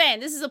 I'm just saying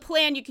this is a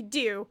plan you could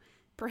do,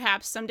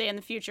 perhaps someday in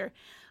the future.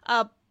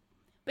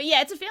 But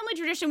yeah, it's a family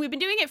tradition. We've been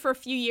doing it for a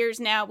few years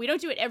now. We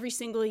don't do it every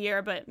single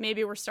year, but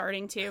maybe we're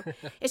starting to.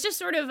 It's just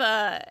sort of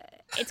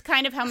it's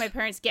kind of how my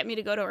parents get me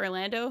to go to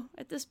Orlando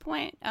at this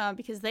point,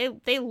 because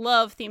they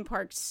love theme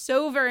parks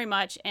so very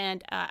much,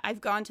 and I've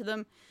gone to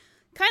them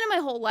kind of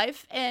my whole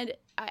life, and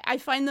I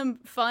find them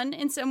fun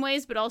in some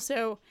ways, but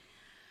also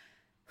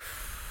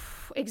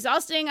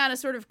exhausting on a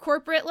sort of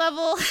corporate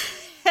level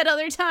at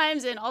other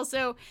times, and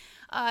also,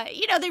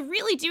 they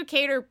really do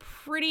cater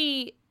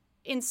pretty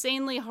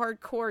insanely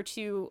hardcore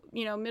to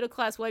middle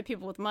class white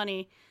people with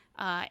money,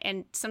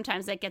 and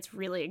sometimes that gets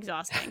really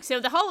exhausting.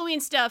 So the Halloween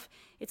stuff,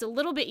 it's a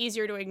little bit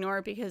easier to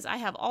ignore because I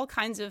have all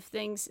kinds of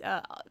things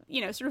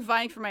sort of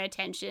vying for my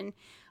attention,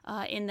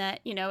 in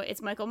that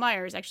it's Michael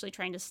Myers actually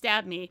trying to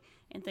stab me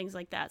and things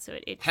like that, so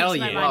it takes Hell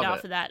my yeah. mind Love off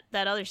it. of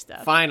that other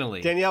stuff.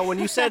 Finally. Danielle, when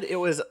you said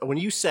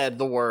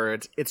the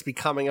words, it's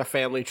becoming a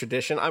family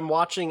tradition, I'm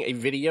watching a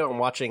video. I'm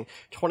watching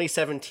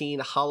 2017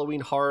 Halloween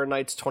Horror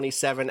Nights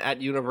 27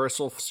 at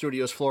Universal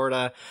Studios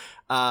Florida,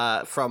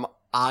 from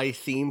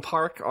iTheme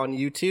Park on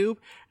YouTube.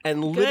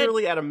 And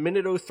literally at a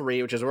minute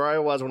 03, which is where I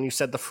was when you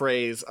said the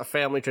phrase, a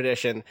family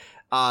tradition,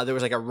 there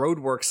was like a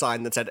roadwork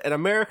sign that said, an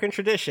American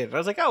tradition. And I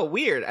was like, oh,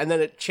 weird. And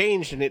then it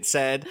changed and it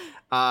said,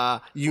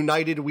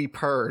 United We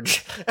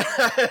Purge.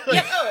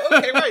 Oh,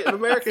 okay, right. An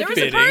American There was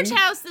tradition. a purge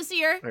house this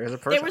year. There was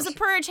a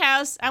Purge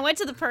house. I went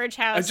to the purge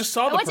house. I just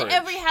saw the I went Purge. to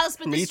every house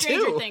but the Me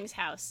Stranger too. Things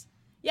house.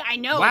 Yeah, I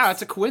know. Wow,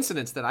 it's a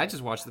coincidence that I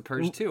just watched The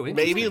Purge too.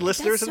 Maybe Interesting.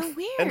 listeners so and,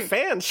 weird. and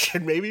fans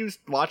should maybe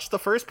watch the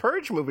first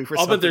Purge movie for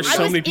I'll something. bet there's I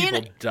so was many in people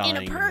a dying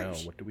to know.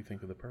 Purge. What do we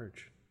think of the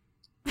Purge?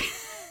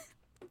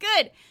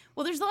 Good.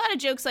 Well, there's a lot of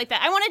jokes like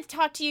that. I wanted to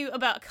talk to you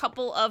about a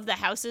couple of the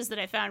houses that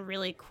I found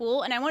really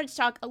cool, and I wanted to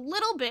talk a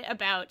little bit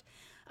about.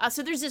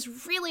 So there's this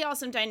really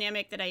awesome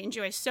dynamic that I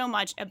enjoy so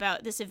much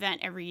about this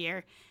event every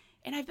year,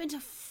 and I've been to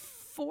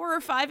 4 or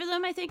 5 of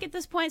them, I think, at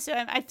this point. So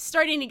I'm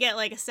starting to get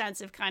like a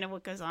sense of kind of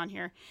what goes on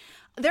here.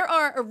 There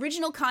are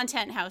original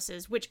content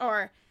houses, which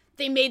are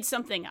they made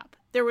something up.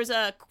 There was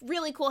a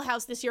really cool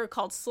house this year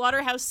called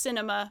Slaughterhouse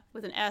Cinema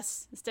with an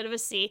S instead of a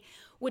C,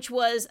 which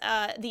was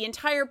the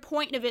entire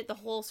point of it, the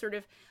whole sort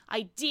of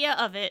idea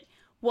of it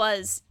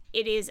was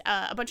it is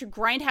a bunch of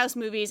grindhouse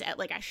movies at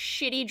like a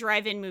shitty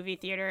drive-in movie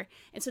theater.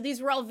 And so these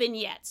were all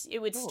vignettes. It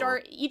would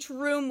start, each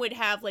room would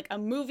have like a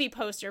movie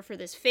poster for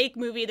this fake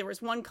movie. There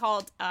was one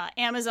called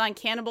Amazon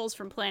Cannibals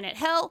from Planet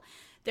Hell.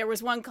 There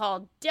was one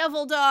called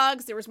Devil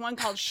Dogs. There was one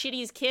called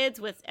Shitty's Kids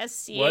with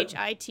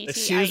SCHITTIE.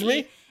 Excuse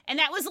me? And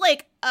that was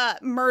like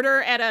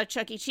murder at a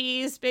Chuck E.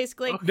 Cheese,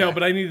 basically. No,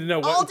 but I need to know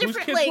All whose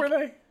different, kids like- were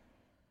they?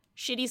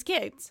 Shitty's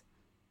Kids.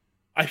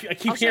 I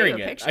keep I'll show you hearing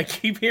a it. picture. I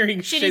keep hearing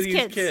Shitty's Shitty's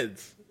Kids.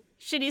 kids.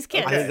 Shitty's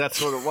Kids. I think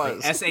that's what it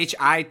was.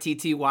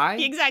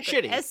 SHITTY?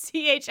 Exactly. Shitty.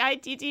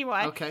 SCHITTY.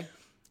 Okay.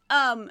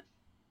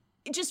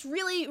 Just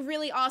really,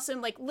 really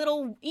awesome. Like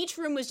each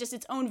room was just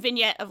its own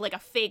vignette of like a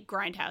fake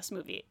grindhouse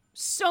movie.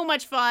 So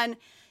much fun.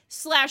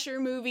 Slasher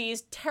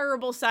movies,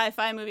 terrible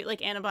sci-fi movie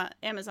like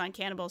Amazon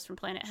Cannibals from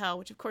Planet Hell,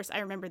 which of course I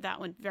remember that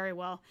one very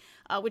well,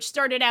 which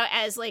started out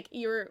as like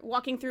you're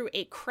walking through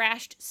a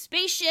crashed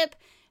spaceship,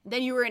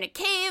 then you were in a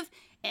cave,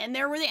 and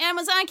there were the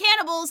Amazon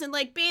cannibals and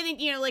like bathing,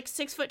 like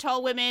 6 foot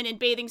tall women in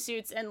bathing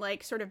suits and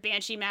like sort of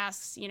banshee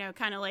masks,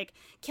 kind of like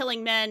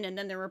killing men, and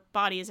then there were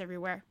bodies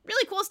everywhere.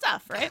 Really cool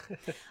stuff, right?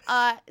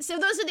 So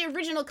those are the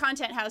original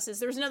content houses.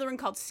 There was another one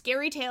called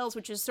Scary Tales,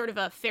 which is sort of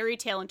a fairy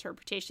tale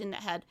interpretation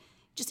that had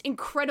just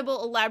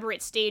incredible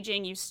elaborate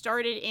staging. You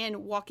started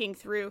in walking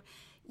through,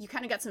 you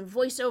kind of got some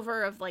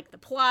voiceover of like the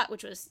plot,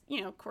 which was,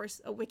 of course,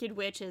 a wicked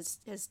witch has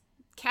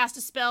cast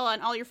a spell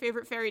on all your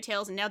favorite fairy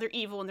tales, and now they're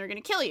evil and they're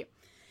going to kill you.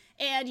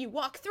 And you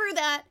walk through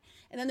that,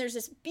 and then there's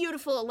this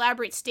beautiful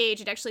elaborate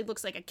stage. It actually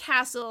looks like a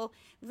castle,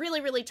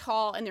 really, really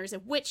tall, and there's a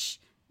witch,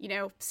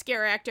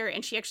 scare actor,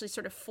 and she actually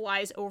sort of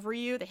flies over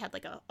you. They had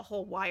like a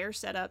whole wire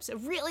set up. So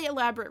really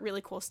elaborate,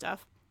 really cool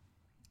stuff.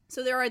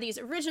 So there are these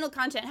original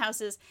content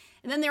houses,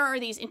 and then there are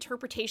these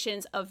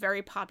interpretations of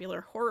very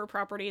popular horror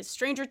properties.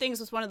 Stranger Things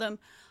was one of them.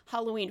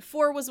 Halloween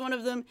 4 was one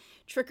of them.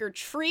 Trick or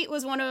Treat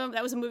was one of them.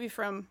 That was a movie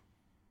from,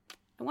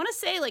 I want to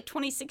say, like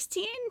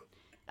 2016?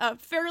 A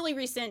fairly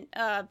recent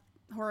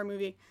horror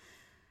movie.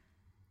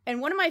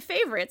 And one of my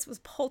favorites was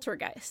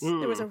Poltergeist.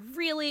 There was a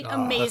really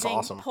amazing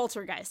awesome.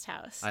 Poltergeist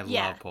house. I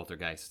love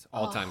Poltergeist.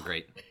 All-time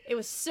great. It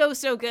was so,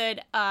 so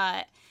good.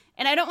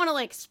 And I don't want to,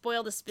 like,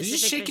 spoil the you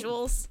just specific shake it?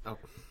 visuals. Oh.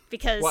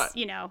 Because, What?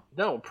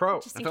 No,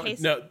 pro. just in thought- case.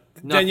 No,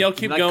 Nothing. Danielle,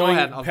 keep Like, go going.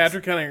 ahead. I'll-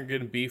 Patrick and I are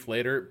getting beef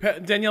later.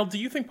 Danielle, do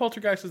you think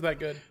Poltergeist is that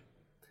good?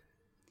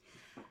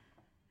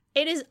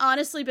 It has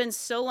honestly been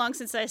so long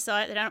since I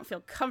saw it that I don't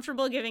feel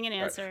comfortable giving an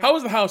answer. How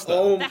was the house,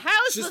 though? The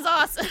house was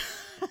awesome.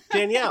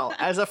 Danielle,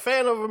 as a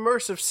fan of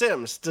immersive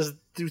Sims,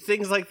 do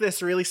things like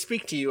this really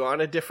speak to you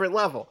on a different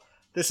level?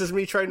 This is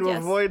me trying to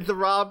avoid the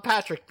Rob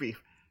Patrick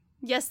beef.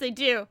 Yes, they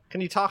do. Can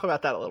you talk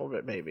about that a little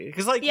bit, maybe?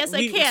 Because Yes,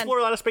 we I can. explore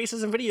a lot of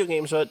spaces in video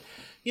games, but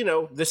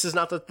this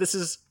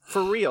is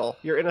for real.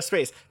 You're in a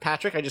space.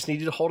 Patrick, I just need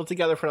you to hold it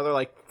together for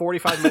another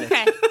 45 minutes.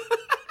 Okay.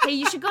 Hey,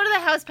 you should go to the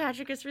house,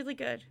 Patrick. It's really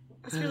good.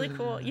 It's really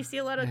cool. You see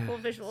a lot of cool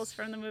visuals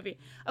from the movie.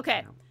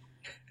 Okay.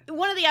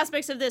 One of the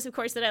aspects of this, of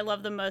course, that I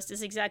love the most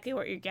is exactly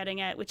what you're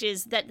getting at, which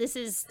is that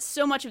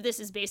so much of this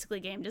is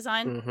basically game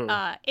design.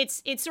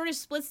 Mm-hmm. It sort of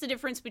splits the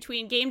difference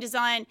between game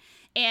design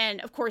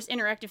and, of course,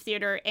 interactive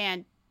theater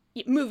and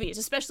movies,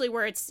 especially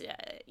where it's,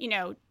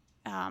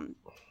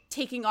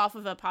 taking off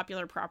of a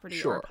popular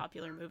property or a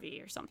popular movie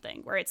or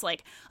something, where it's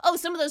like, oh,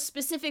 some of those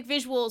specific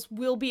visuals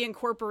will be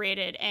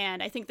incorporated.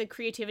 And I think the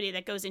creativity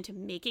that goes into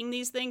making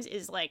these things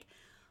is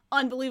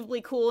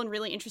unbelievably cool and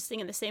really interesting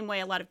in the same way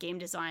a lot of game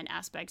design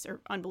aspects are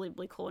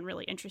unbelievably cool and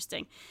really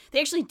interesting. They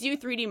actually do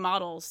 3D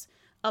models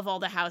of all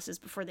the houses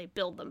before they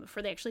build them,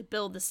 before they actually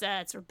build the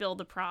sets or build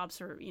the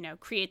props or,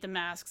 create the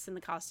masks and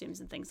the costumes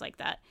and things like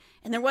that.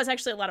 And there was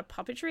actually a lot of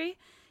puppetry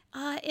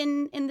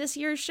in this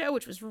year's show,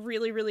 which was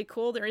really, really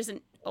cool. There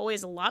isn't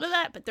always a lot of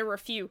that, but there were a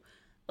few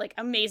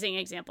amazing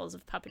examples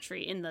of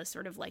puppetry in the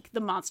sort of the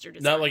monster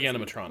design. Not like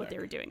animatronic, what they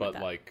were doing, but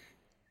with that.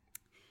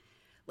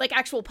 Like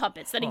actual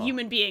puppets that a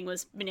human being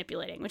was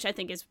manipulating, which I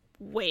think is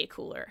way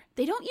cooler.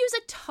 They don't use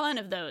a ton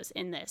of those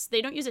in this.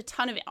 They don't use a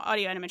ton of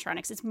audio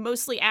animatronics. It's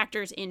mostly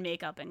actors in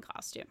makeup and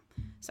costume.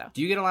 So,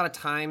 do you get a lot of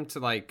time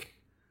to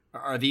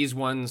are these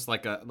ones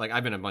I've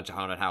been in a bunch of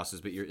haunted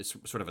houses, but it's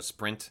sort of a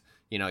sprint.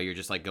 You're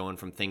just going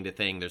from thing to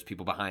thing. There's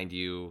people behind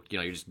you.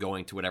 You're just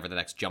going to whatever the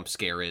next jump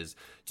scare is.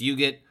 Do you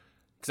get?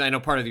 Because I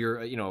know part of your,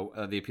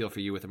 the appeal for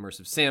you with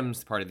immersive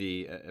Sims, part of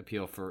the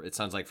appeal for, it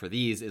sounds like for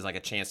these is a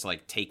chance to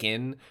take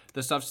in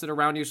the stuff that's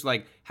around you.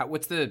 So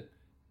what's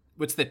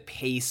the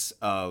pace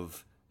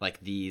of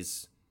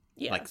these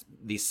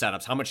these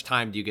setups? How much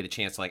time do you get a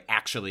chance to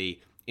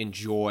actually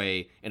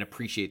enjoy and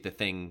appreciate the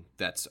thing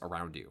that's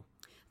around you?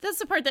 That's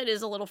the part that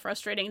is a little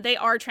frustrating. They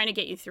are trying to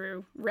get you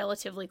through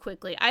relatively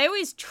quickly. I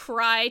always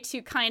try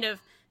to kind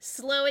of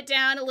slow it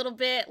down a little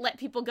bit, let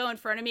people go in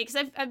front of me, because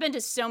I've been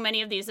to so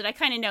many of these that I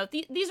kind of know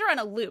these are on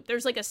a loop.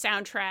 There's a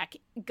soundtrack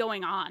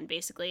going on,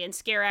 basically, and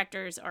scare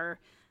actors are,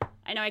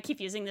 I know I keep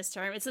using this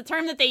term. It's the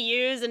term that they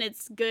use, and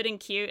it's good and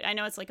cute. I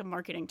know it's a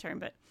marketing term,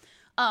 but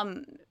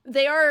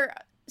they are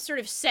sort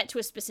of set to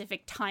a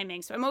specific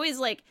timing. So I'm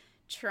always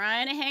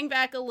trying to hang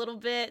back a little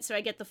bit so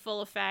I get the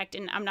full effect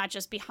and I'm not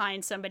just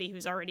behind somebody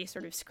who's already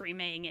sort of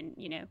screaming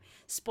and,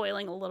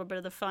 spoiling a little bit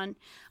of the fun.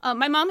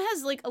 My mom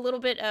has a little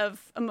bit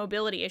of a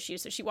mobility issue,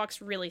 so she walks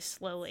really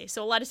slowly.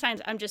 So a lot of times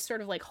I'm just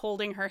sort of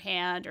holding her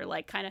hand or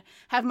kind of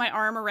have my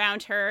arm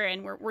around her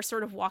and we're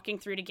sort of walking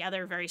through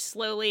together very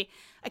slowly.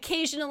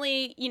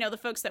 Occasionally, the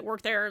folks that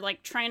work there are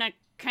trying to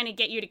kind of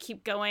get you to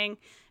keep going.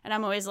 And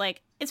I'm always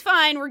it's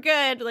fine, we're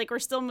good. We're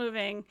still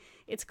moving.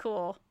 It's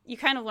cool. You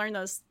kind of learn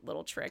those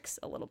little tricks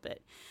a little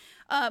bit.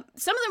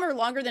 Some of them are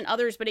longer than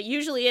others, but it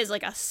usually is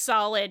a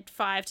solid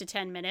 5 to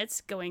 10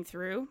 minutes going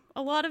through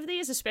a lot of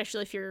these,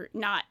 especially if you're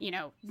not,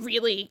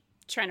 really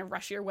trying to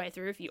rush your way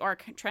through, if you are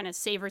trying to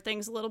savor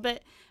things a little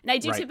bit. And I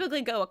do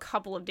typically go a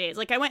couple of days.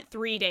 I went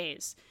 3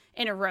 days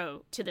in a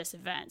row to this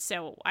event.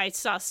 So I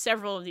saw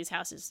several of these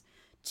houses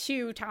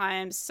 2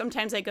 times.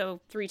 Sometimes I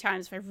go 3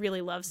 times if I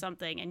really love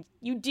something. And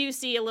you do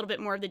see a little bit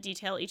more of the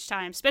detail each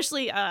time,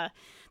 especially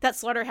that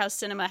Slaughterhouse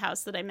Cinema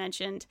house that I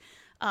mentioned.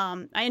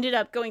 I ended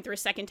up going through a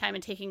second time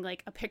and taking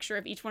a picture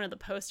of each one of the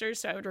posters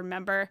so I would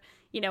remember,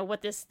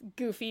 what this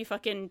goofy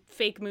fucking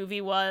fake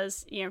movie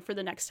was, for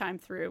the next time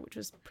through, which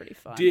was pretty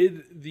fun.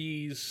 Did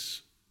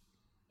these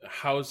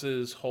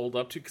houses hold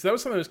up to, because that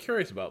was something I was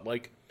curious about,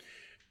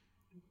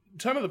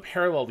 some of the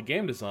parallel to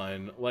game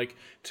design,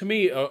 to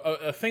me,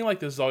 a thing like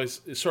this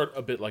is sort of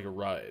a bit like a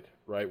ride,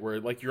 right? Where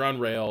you're on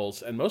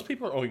rails, and most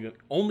people are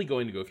only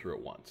going to go through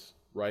it once,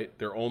 right?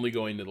 They're only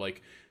going to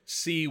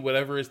see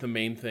whatever is the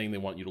main thing they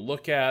want you to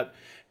look at.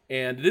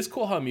 And it is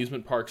cool how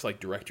amusement parks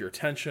direct your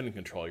attention and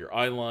control your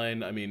eye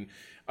line. I mean,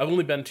 I've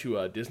only been to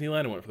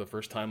Disneyland. I went for the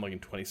first time in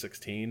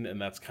 2016,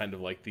 and that's kind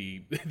of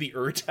the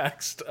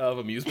urtext of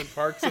amusement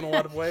parks in a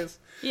lot of ways.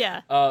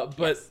 Yeah. But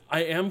yes.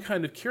 I am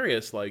kind of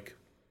curious,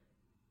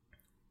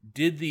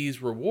 did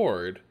these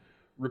reward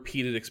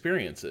repeated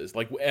experiences?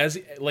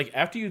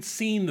 After you'd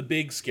seen the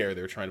big scare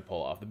they were trying to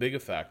pull off, the big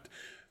effect,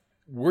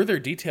 were there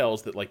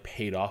details that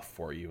paid off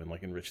for you and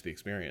enriched the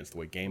experience the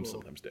way games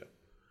sometimes do?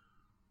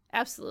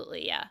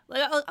 Absolutely, yeah.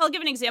 Like, I'll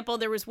give an example.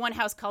 There was one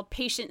house called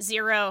Patient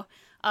Zero,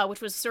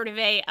 which was sort of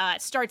it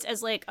starts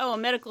as like, oh, a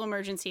medical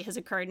emergency has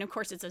occurred, and of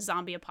course it's a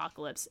zombie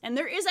apocalypse. And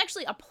there is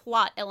actually a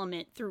plot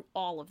element through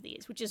all of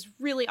these, which is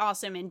really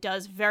awesome and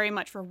does very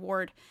much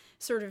reward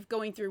sort of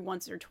going through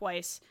once or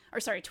twice, or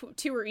sorry,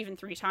 two or even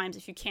three times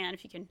if you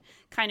can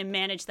kind of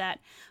manage that,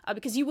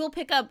 because you will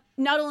pick up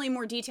not only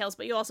more details,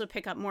 but you'll also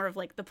pick up more of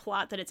like the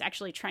plot that it's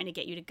actually trying to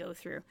get you to go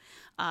through.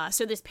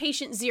 So this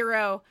Patient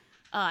Zero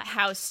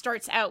house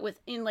starts out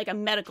in like a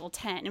medical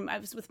tent, and I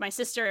was with my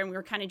sister and we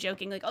were kind of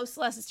joking like, oh,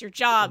 Celeste, it's your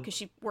job, because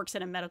she works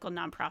at a medical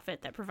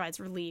nonprofit that provides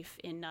relief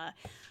in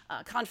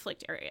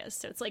conflict areas.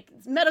 So it's like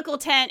medical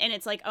tent, and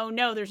it's like, oh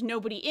no, there's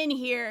nobody in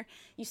here.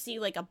 You see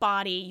like a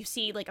body, you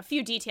see like a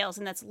few details,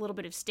 and that's a little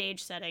bit of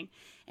stage setting,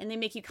 and they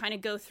make you kind of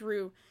go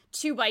through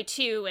 2 by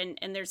 2,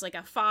 and there's like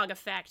a fog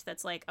effect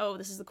that's like, oh,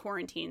 this is the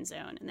quarantine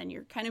zone, and then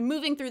you're kind of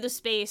moving through the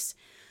space,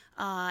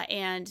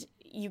 and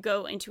you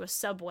go into a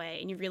subway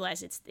and you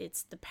realize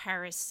it's the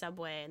Paris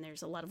subway, and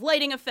there's a lot of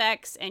lighting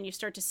effects, and you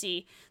start to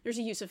see there's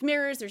a use of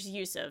mirrors, there's a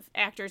use of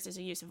actors, there's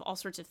a use of all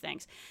sorts of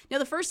things. Now,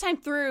 the first time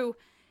through,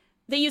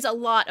 they use a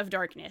lot of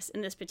darkness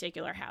in this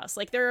particular house.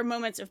 Like, there are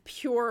moments of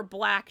pure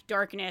black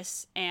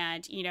darkness,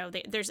 and, you know,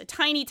 there's a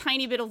tiny,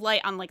 tiny bit of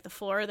light on, like, the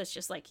floor that's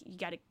just like, you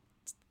gotta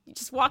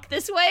just walk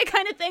this way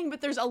kind of thing, but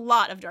there's a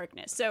lot of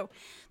darkness. So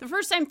the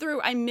first time through,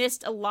 I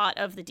missed a lot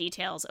of the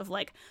details of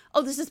like,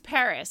 oh, this is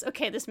Paris.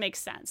 Okay, this makes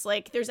sense.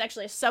 Like, there's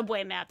actually a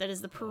subway map that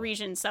is the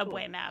Parisian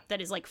subway map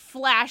that is like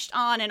flashed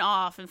on and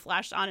off and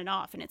flashed on and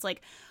off. And it's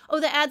like,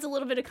 oh, that adds a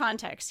little bit of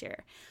context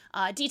here.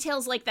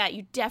 Details like that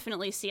you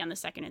definitely see on the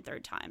second and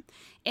third time.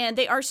 And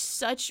they are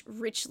such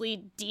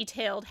richly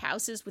detailed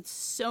houses with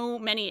so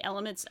many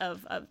elements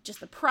of just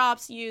the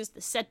props used,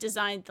 the set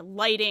design, the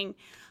lighting.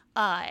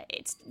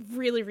 It's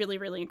really, really,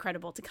 really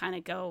incredible to kind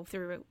of go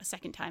through a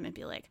second time and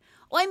be like,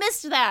 oh, I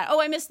missed that.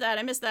 Oh, I missed that.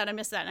 I missed that. I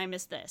missed that. And I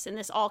missed this. And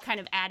this all kind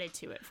of added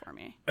to it for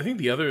me. I think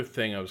the other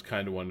thing I was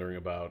kind of wondering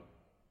about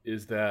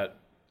is that,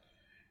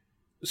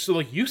 so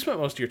like you spent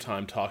most of your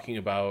time talking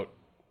about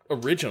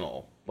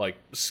original, like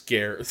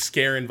scare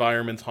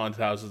environments,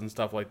 haunted houses and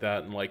stuff like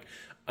that. And like,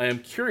 I am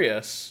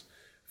curious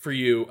for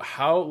you,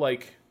 how,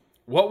 like,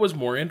 what was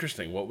more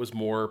interesting? What was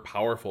more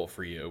powerful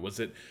for you? Was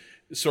it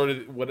sort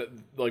of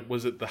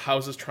was it the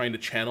houses trying to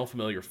channel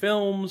familiar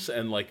films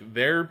and like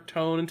their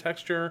tone and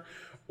texture,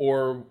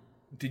 or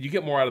did you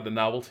get more out of the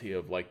novelty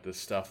of like the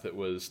stuff that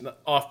was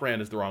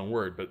off-brand is the wrong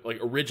word, but like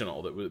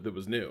original that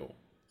was new?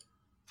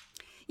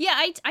 Yeah,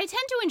 I tend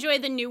to enjoy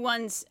the new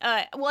ones.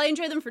 Well, I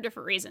enjoy them for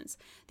different reasons.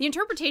 The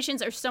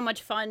interpretations are so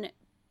much fun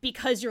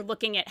because you're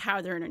looking at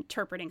how they're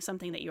interpreting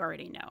something that you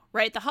already know,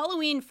 right? The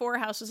Halloween 4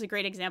 house was a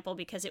great example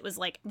because it was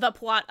like the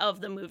plot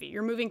of the movie.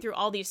 You're moving through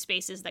all these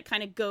spaces that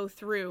kind of go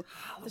through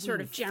Halloween the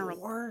sort of general...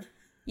 4?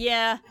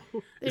 Yeah.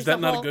 Is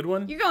that not a good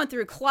one? You're going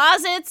through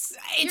closets.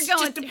 It's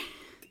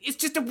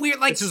just a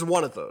weird, like... This is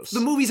one of those. The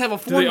movies have a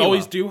formula. Do they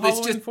always do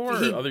Halloween 4,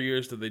 or other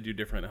years did they do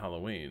different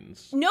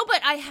Halloweens? No,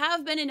 but I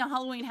have been in a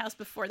Halloween house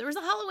before. There was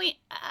a Halloween...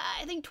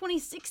 I think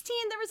 2016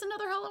 there was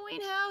another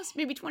Halloween house.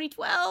 Maybe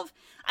 2012.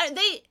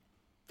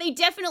 They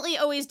definitely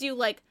always do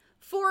like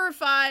 4 or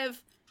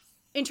 5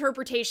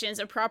 interpretations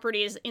of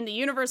properties in the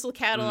Universal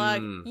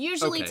catalog,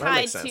 usually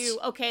tied to,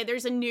 okay,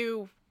 there's a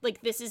new,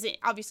 like, this is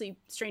obviously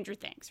Stranger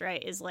Things,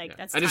 right? Is like,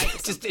 that's tied to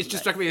something, it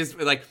just struck me as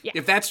like,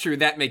 if that's true,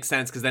 that makes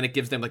sense, because then it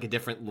gives them like a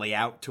different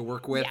layout to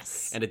work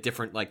with and a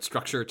different like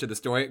structure to the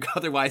story.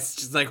 Otherwise, it's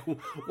just like,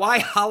 why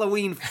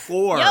Halloween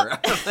 4?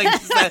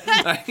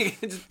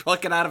 Just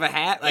pluck it out of a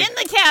hat. Like, in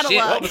the catalog.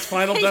 Well, it's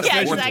Final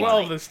Destination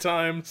 12 this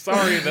time.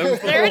 Sorry,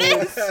 there it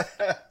is.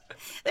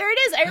 There it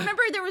is. I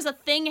remember there was a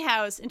Thing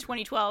house in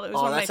 2012. It was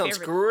one of my favorites.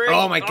 That sounds great.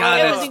 Oh my god,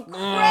 it was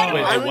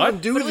incredible. Wait,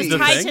 what? But it was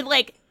tied to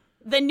like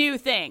the new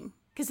Thing,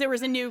 because there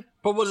was a new.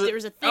 But was it? There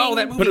was a Thing. Oh,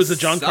 that movie But it was a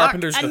John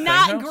Carpenter's The a Thing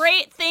not house?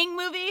 great Thing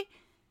movie.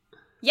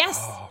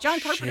 Yes, John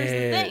Carpenter's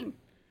The Thing.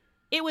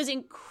 It was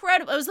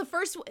incredible. It was the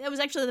first. It was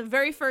actually the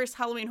very first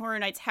Halloween Horror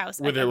Nights house.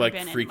 Were there like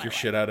freak your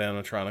shit out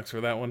animatronics for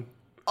that one?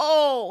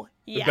 Oh,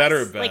 yes. It better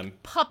have been.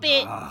 Like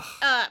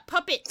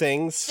puppet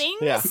things.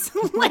 Yeah.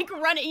 Like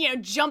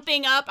running,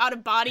 jumping up out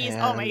of bodies.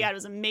 Yeah. Oh my God, it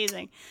was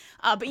amazing.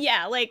 But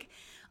yeah, like,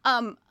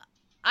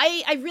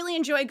 I really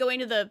enjoy going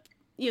to the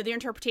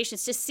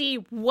interpretations to see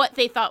what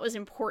they thought was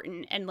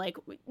important, and like,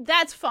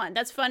 that's fun.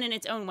 That's fun in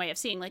its own way of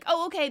seeing like,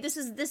 oh, okay, this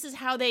is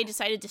how they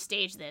decided to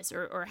stage this,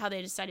 or how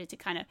they decided to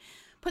kind of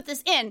put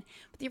this in.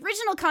 But the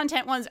original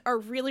content ones are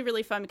really,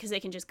 really fun because they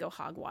can just go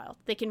hog wild.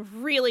 They can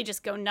really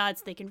just go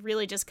nuts. They can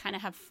really just kind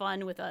of have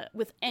fun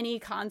with any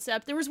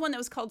concept. There was one that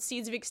was called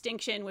Seeds of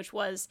Extinction, which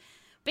was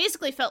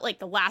basically felt like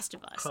The Last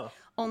of Us,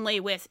 only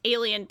with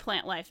alien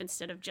plant life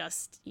instead of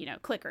just,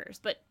 clickers.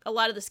 But a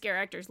lot of the scare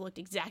actors looked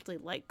exactly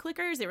like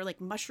clickers. They were like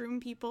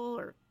mushroom people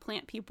or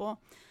plant people,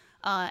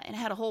 and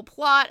had a whole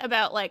plot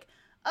about like,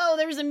 oh,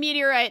 there was a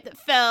meteorite that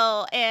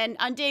fell, and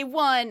on day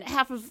 1,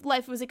 half of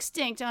life was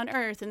extinct on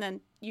Earth, and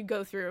then you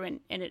go through, and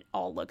it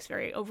all looks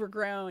very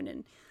overgrown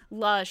and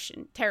lush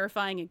and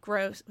terrifying and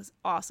gross. It was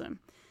awesome.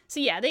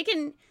 So yeah, they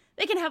can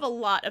they can have a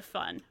lot of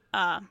fun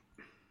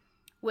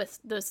with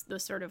those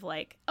sort of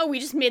like, oh, we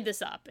just made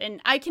this up.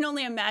 And I can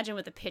only imagine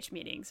what the pitch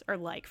meetings are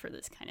like for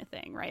this kind of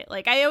thing, right?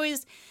 Like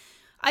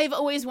I've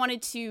always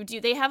wanted to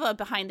do, they have a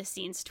behind the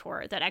scenes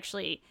tour that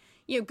actually,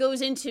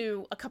 goes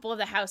into a couple of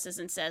the houses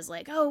and says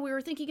like, oh, we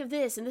were thinking of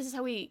this and this is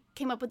how we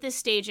came up with this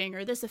staging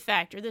or this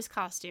effect or this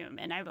costume.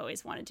 And I've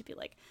always wanted to be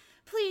like,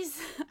 please,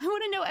 I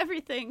want to know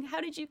everything.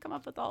 How did you come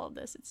up with all of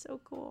this? It's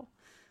so cool.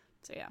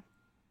 So yeah.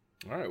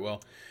 All right.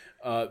 Well,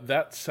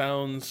 that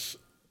sounds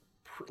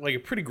like a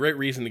pretty great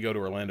reason to go to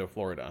Orlando,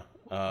 Florida.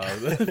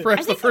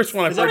 Perhaps the first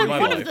one I've heard in my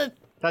life.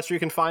 That's where you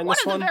can find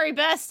this one? One of the very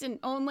best and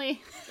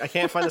only. I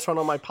can't find this one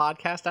on my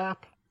podcast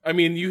app. I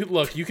mean,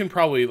 you can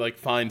probably like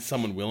find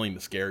someone willing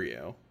to scare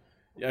you.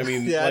 I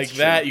mean, yeah, like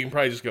that, you can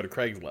probably just go to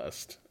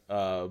Craigslist.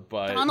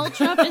 But Donald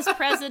Trump is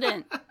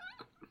president.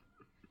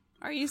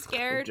 Are you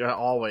scared?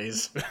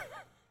 Always.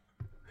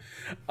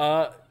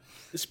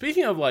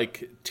 Speaking of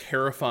like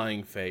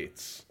terrifying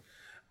fates,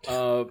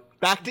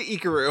 back to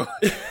Ikaru.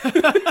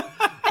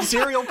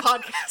 Serial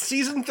Podcast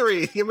Season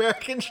 3: The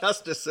American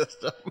Justice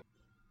System.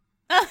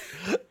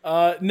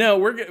 No,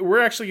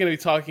 we're actually going to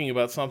be talking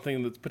about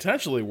something that's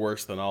potentially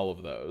worse than all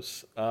of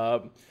those.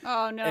 Oh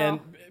no! And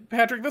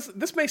Patrick,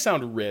 this may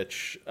sound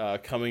rich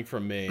coming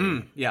from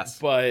me. Yes,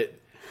 but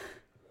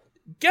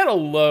get a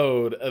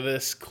load of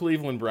this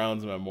Cleveland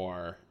Browns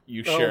memoir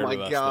you shared with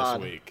us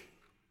this week.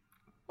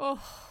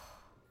 Oh.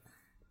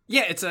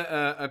 Yeah, it's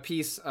a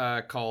piece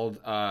called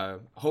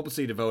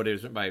Hopelessly Devoted.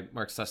 It's written by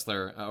Mark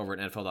Sessler over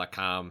at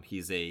NFL.com.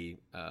 He's a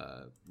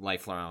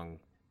lifelong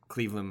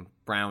Cleveland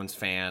Browns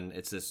fan.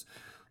 It's this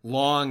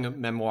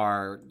long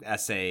memoir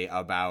essay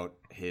about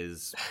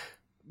his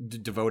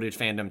devoted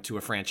fandom to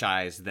a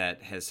franchise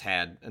that has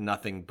had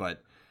nothing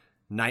but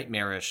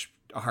nightmarish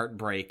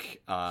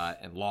heartbreak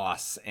and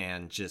loss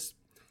and just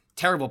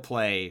terrible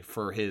play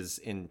for his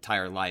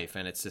entire life.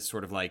 And it's just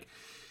sort of like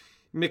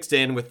mixed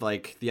in with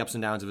like the ups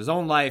and downs of his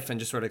own life and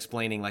just sort of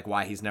explaining like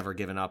why he's never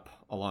given up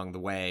along the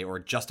way, or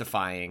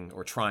justifying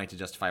or trying to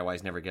justify why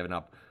he's never given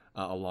up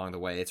along the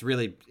way. It's a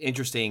really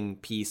interesting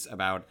piece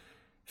about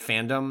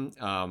fandom,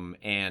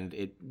 and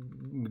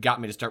it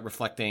got me to start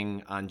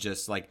reflecting on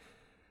just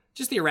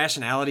the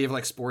irrationality of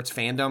like sports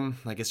fandom.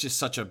 Like it's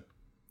just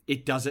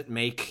it doesn't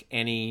make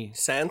any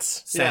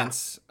sense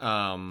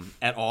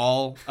at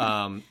all.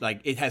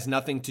 Like it has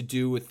nothing to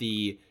do with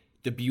the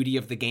beauty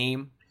of the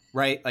game,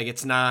 right? Like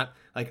it's not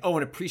like, oh,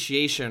 an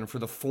appreciation for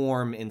the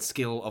form and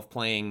skill of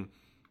playing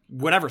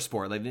whatever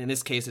sport. Like in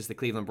this case, it's the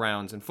Cleveland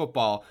Browns and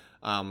football.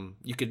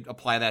 You could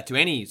apply that to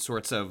any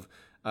sorts of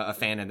a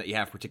fandom that you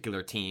have a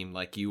particular team.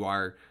 Like you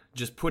are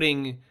just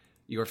putting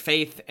your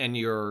faith and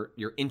your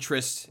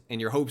interest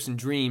and your hopes and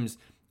dreams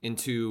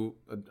into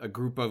a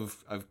group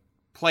of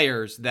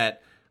players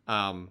that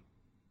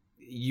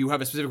you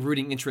have a specific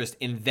rooting interest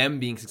in them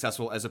being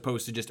successful, as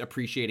opposed to just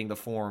appreciating the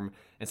form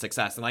and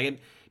success. And like it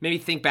made me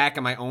think back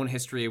on my own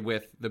history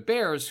with the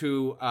Bears,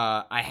 who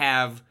I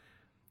have.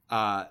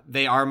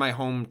 They are my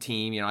home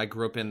team. I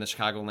grew up in the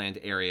Chicagoland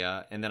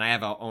area, and then I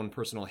have our own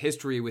personal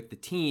history with the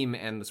team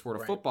and the sport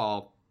of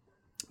football,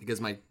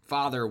 because my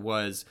father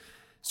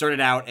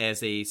started out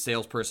as a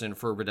salesperson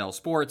for Riddell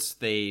Sports.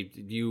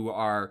 You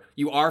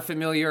are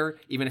familiar,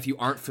 even if you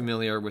aren't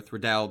familiar with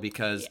Riddell,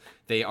 because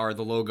they are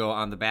the logo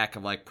on the back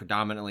of like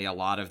predominantly a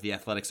lot of the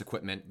athletics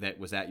equipment that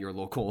was at your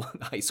local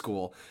high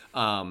school.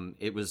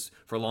 It was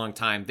for a long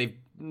time. They've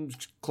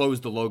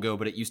closed the logo,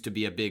 but it used to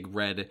be a big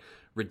red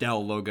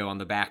Riddell logo on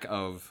the back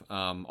of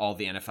all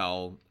the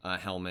NFL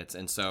helmets.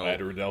 And so I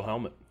had a Riddell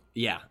helmet.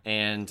 Yeah.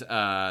 And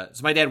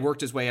so my dad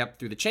worked his way up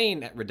through the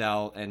chain at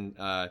Riddell, and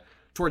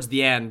towards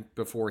the end,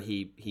 before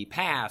he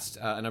passed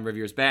a number of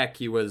years back,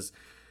 he was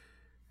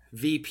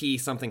VP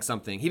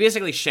something. He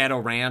basically shadow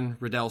ran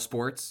Riddell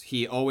Sports.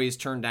 He always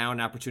turned down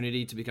an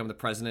opportunity to become the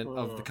president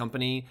of the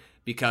company,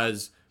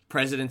 because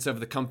presidents of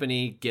the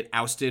company get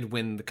ousted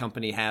when the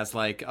company has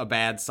like a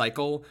bad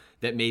cycle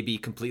that may be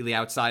completely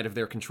outside of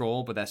their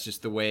control, but that's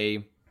just the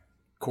way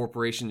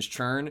corporations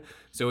churn.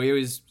 So he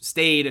always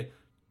stayed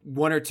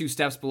one or two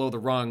steps below the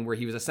rung, where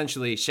he was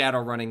essentially shadow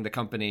running the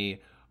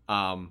company,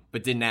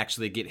 but didn't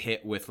actually get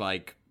hit with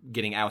like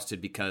getting ousted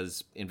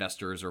because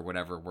investors or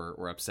whatever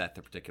were upset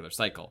the particular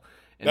cycle.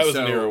 And that was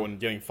an era when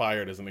getting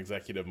fired as an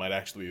executive might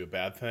actually be a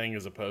bad thing,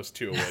 as opposed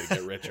to a way to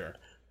get richer.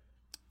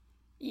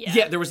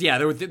 There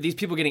were these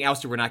people getting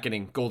ousted were not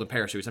getting golden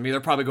parachutes. I mean, they're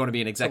probably going to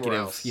be an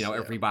executive,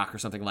 at Reebok or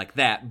something like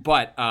that.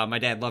 But my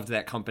dad loved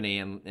that company,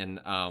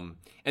 and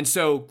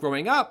so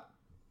growing up,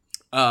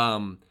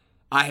 I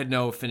had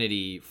no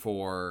affinity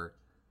for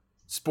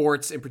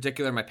sports in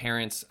particular. My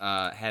parents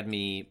had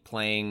me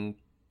playing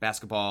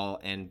basketball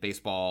and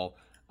baseball,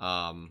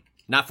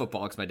 not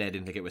football, because my dad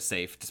didn't think it was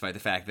safe, despite the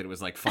fact that it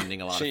was like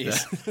funding a lot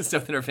of the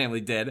stuff that our family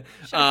did.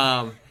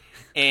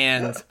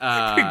 And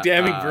big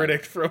damning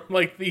verdict from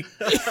like the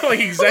like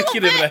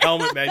executive of the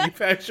helmet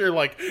manufacturer,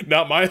 like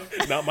not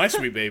my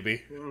sweet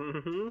baby.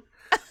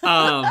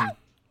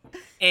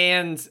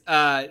 And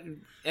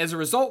as a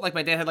result, like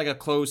my dad had like a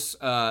close,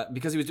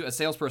 because he was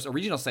a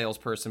regional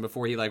salesperson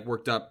before he like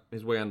worked up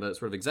his way on the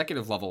sort of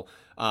executive level,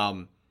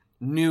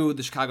 knew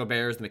the Chicago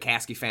Bears, the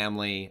McCaskey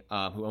family,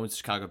 who owns the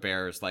Chicago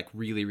Bears, like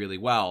really, really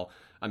well.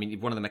 I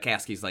mean, one of the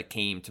McCaskies like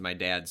came to my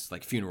dad's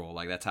like funeral.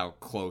 Like that's how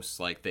close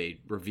like they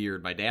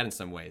revered my dad in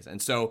some ways. And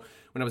so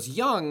when I was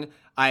young,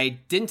 I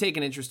didn't take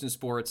an interest in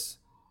sports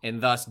and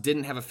thus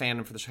didn't have a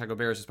fandom for the Chicago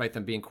Bears, despite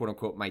them being quote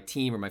unquote my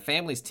team or my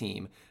family's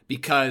team,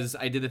 because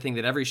I did the thing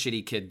that every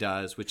shitty kid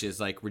does, which is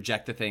like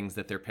reject the things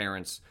that their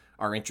parents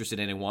are interested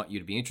in and want you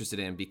to be interested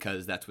in,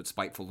 because that's what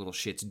spiteful little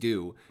shits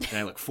do. And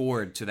I look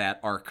forward to that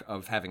arc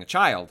of having a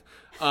child.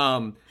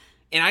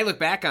 And I look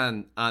back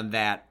on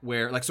that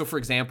where, like, so for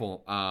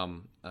example,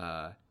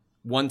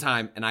 one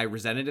time, and I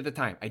resented it at the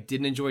time, I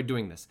didn't enjoy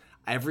doing this.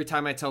 Every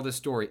time I tell this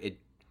story,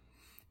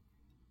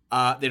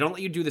 they don't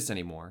let you do this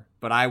anymore,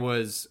 but I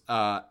was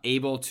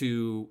able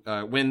to,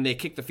 when they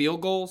kick the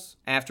field goals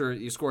after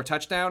you score a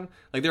touchdown,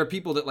 like there are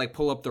people that like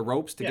pull up the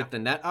ropes to get the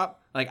net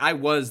up. Like I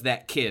was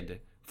that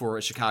kid for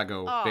a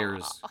Chicago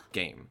Bears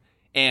game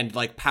and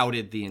like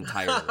pouted the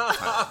entire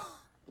time.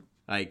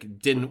 Like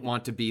didn't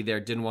want to be there,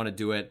 didn't want to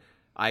do it.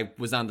 I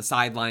was on the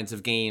sidelines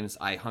of games.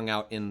 I hung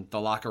out in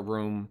the locker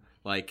room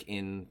like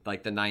in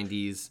like the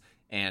 90s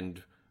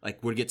and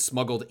like would get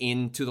smuggled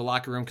into the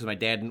locker room because my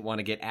dad didn't want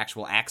to get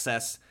actual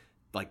access,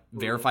 like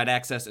verified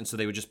access, and so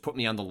they would just put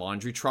me on the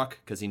laundry truck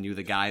because he knew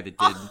the guy that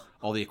did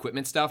all the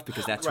equipment stuff,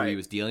 because that's who he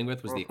was dealing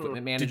with, was the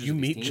equipment manager. Did you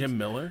meet Jim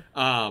Miller?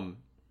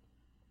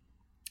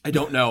 I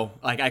don't know.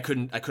 Like I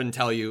couldn't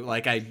tell you.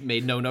 Like I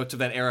made no notes of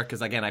that era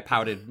because again I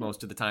pouted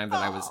most of the time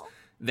that I was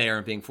there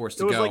and being forced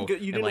to go. Like,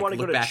 you didn't want to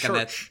go to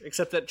church,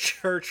 except that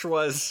church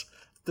was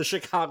the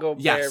Chicago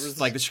Bears. Yes,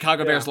 like the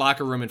Chicago Bears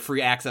locker room and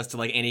free access to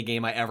like any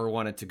game I ever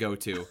wanted to go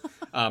to.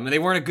 And they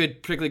weren't a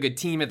particularly good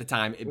team at the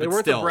time. But they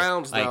weren't still, the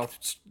Browns, like, though.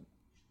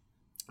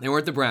 They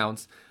weren't the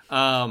Browns.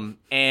 And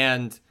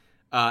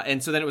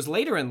so then it was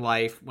later in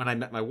life when I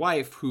met my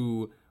wife,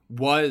 who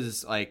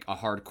was like a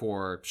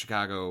hardcore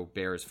Chicago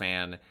Bears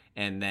fan,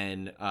 and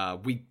then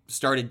we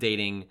started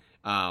dating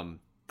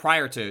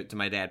prior to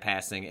my dad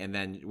passing, and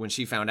then when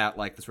she found out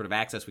like the sort of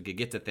access we could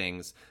get to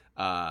things,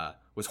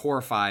 was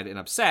horrified and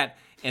upset,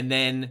 and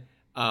then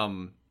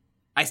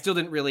I still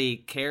didn't really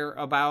care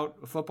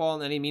about football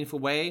in any meaningful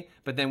way,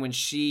 but then when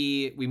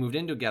we moved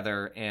in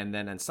together, and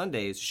then on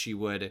Sundays she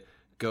would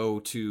go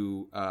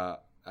to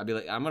I'd be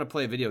like, I'm gonna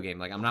play a video game,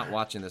 like I'm not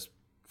watching this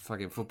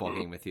fucking football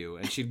game with you,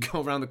 and she'd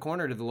go around the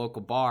corner to the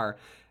local bar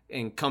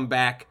and come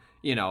back,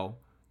 you know,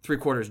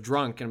 3/4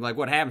 drunk, and I'm like,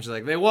 what happened? She's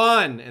like, they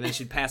won, and then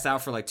she'd pass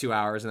out for like 2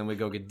 hours, and then we'd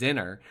go get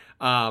dinner.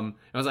 And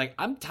I was like,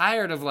 I'm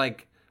tired of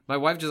like my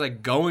wife just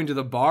like going to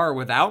the bar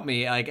without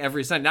me like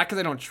every Sunday. Not because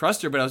I don't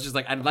trust her, but I was just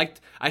like,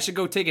 I should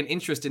go take an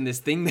interest in this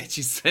thing that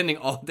she's spending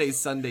all day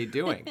Sunday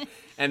doing.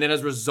 And then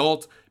as a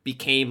result,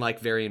 became like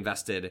very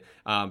invested,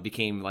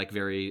 became like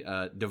very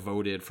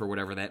devoted for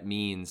whatever that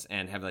means,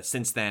 and have like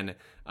since then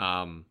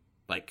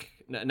like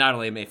not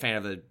only am I a fan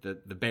of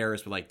the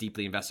Bears, but like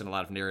deeply invested in a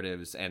lot of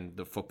narratives and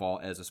the football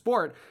as a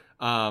sport.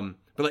 And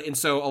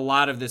so a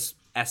lot of this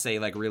essay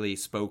like really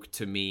spoke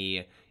to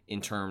me in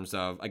terms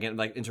of, again,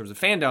 like in terms of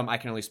fandom. I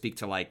can only speak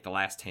to like the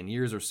last 10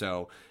 years or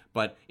so,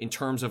 but in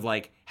terms of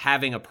like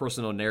having a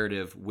personal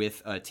narrative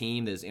with a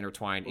team that is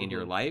intertwined in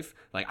your life,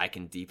 like I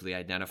can deeply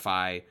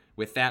identify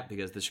with that,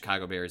 because the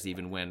Chicago Bears,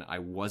 even when I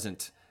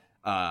wasn't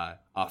a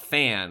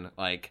fan,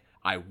 like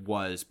I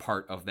was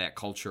part of that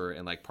culture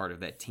and like part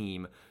of that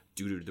team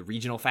due to the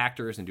regional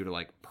factors and due to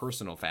like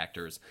personal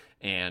factors.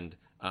 And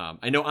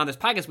I know on this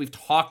podcast we've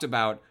talked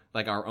about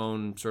like our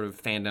own sort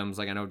of fandoms.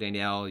 Like I know,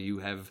 Danielle, you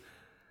have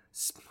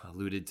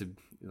alluded to,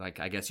 like,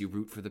 I guess you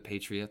root for the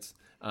Patriots.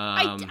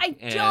 I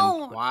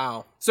don't.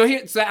 Wow. So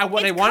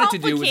what I wanted to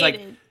do was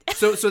like,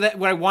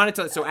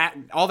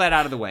 all that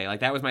out of the way, like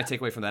that was my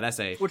takeaway from that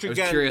essay. Which I was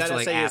again, curious that to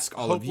like essay ask is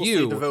all of hopelessly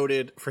you.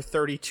 devoted for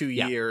 32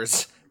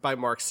 years by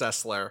Mark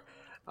Sessler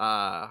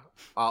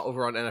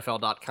over on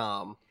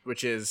NFL.com,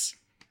 which is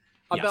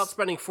about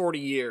spending 40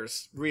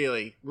 years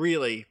really,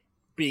 really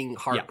being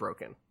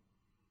heartbroken.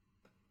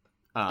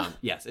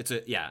 Yes,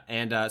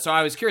 and so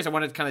I was curious. I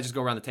wanted to kind of just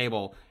go around the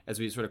table as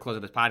we sort of close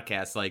out this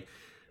podcast. Like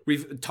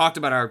we've talked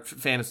about our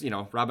fans, you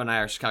know, Rob and I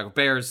are Chicago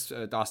Bears.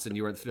 Dawson,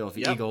 you are the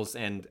Philadelphia Eagles,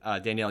 and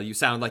Danielle, you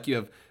sound like you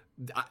have.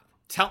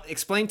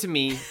 Explain to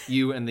me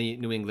you and the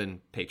New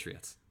England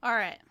Patriots. All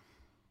right.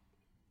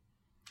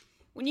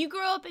 When you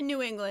grow up in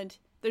New England,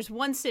 there's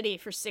one city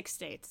for 6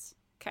 states.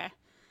 Okay,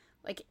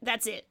 like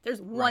that's it.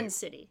 There's one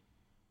city.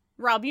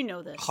 Rob, you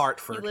know this.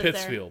 Hartford,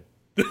 Pittsfield.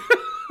 Pittsfield,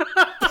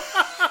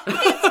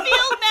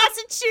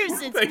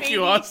 Massachusetts. Thank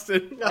you,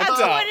 Austin. That's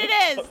what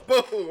it is.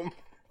 Boom.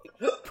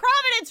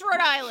 Providence, Rhode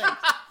Island.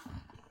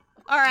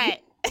 All right.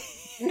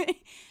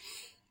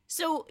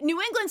 So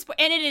New England's,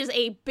 and it is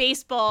a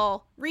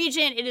baseball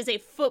region. It is a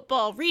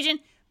football region.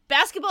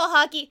 Basketball,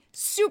 hockey,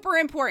 super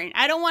important.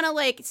 I don't want to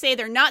like say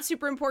they're not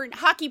super important.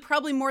 Hockey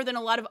probably more than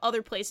a lot of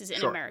other places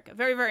in America.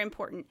 Very, very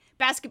important.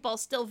 Basketball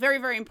still very,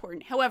 very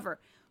important. However,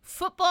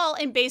 football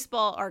and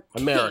baseball are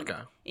king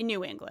America in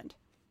New England.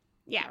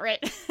 Yeah,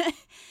 right.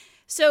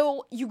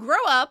 So you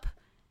grow up,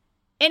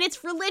 and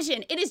it's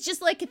religion. It is just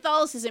like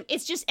Catholicism.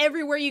 It's just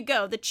everywhere you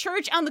go. The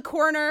church on the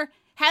corner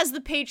has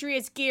the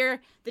Patriots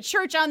gear. The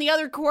church on the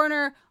other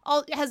corner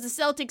has the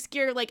Celtics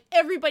gear. Like,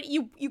 everybody,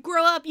 you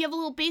grow up, you have a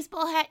little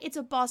baseball hat. It's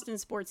a Boston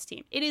sports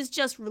team. It is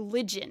just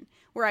religion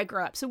where I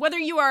grew up. So whether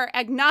you are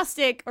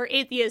agnostic or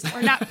atheist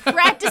or not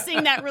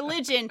practicing that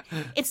religion,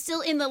 it's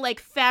still in the, like,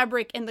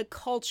 fabric and the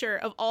culture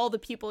of all the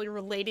people you're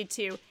related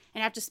to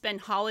and have to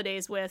spend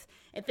holidays with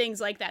and things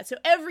like that. So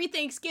every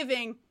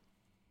Thanksgiving,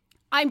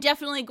 I'm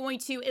definitely going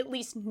to at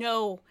least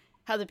know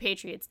how the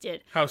Patriots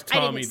did. How's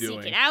Tommy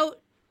doing? Seek it out.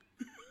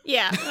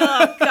 Yeah.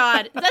 Oh,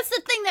 God. That's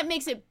the thing that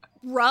makes it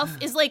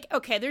rough is, like,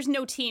 okay, there's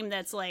no team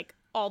that's, like,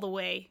 all the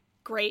way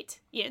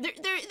great. Yeah,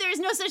 there's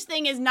no such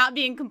thing as not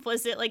being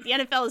complicit. Like, the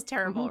NFL is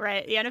terrible,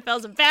 right? The NFL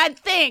is a bad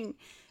thing.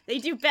 They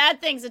do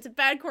bad things. It's a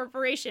bad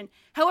corporation.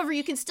 However,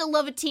 you can still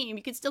love a team.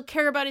 You can still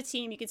care about a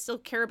team. You can still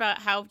care about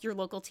how your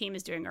local team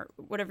is doing or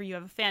whatever you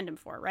have a fandom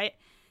for, right?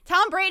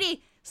 Tom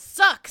Brady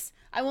sucks.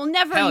 I will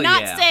never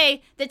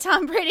say that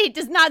Tom Brady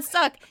does not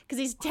suck because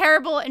he's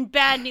terrible and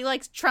bad and he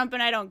likes Trump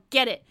and I don't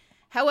get it.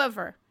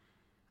 However,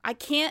 I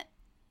can't.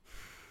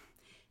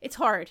 It's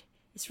hard.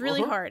 It's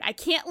really hard. I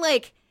can't,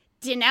 like,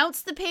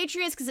 denounce the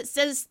Patriots because it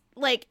says,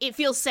 like, it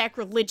feels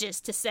sacrilegious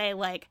to say,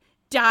 like,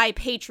 die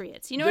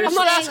Patriots. You know what I'm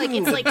saying?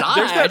 Like, it's like,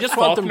 I just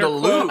want them to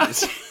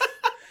lose.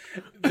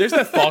 There's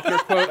that Faulkner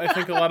quote I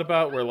think a lot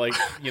about where, like,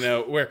 you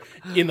know, where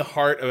in the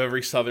heart of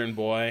every Southern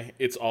boy,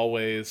 it's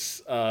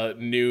always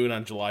noon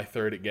on July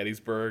 3rd at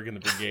Gettysburg and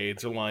the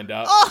brigades are lined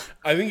up.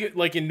 I think,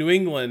 like, in New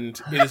England,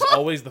 it is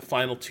always the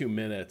final 2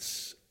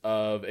 minutes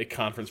of a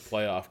conference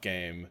playoff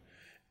game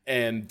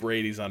and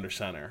Brady's under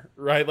center,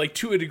 right? Like,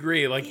 to a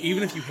degree, like,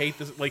 even if you hate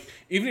this, like,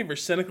 even if you're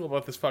cynical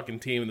about this fucking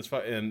team and this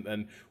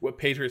and what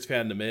Patriots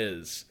fandom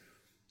is,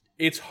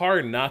 it's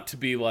hard not to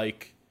be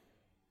like,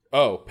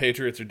 oh,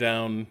 Patriots are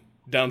down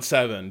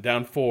 7,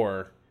 down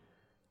 4,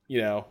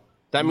 you know.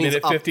 That means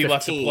minute up 50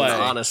 left to play.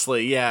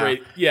 Honestly, yeah.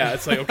 Great. Yeah,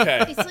 it's like,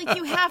 okay. It's like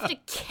you have to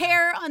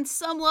care on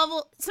some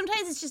level.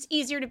 Sometimes it's just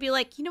easier to be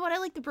like, you know what, I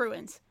like the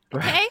Bruins,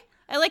 okay?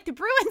 I like the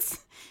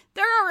Bruins.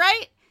 They're all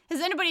right.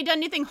 Has anybody done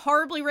anything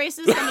horribly racist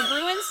on the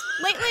Bruins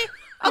lately?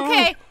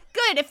 Okay,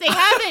 good. If they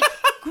haven't,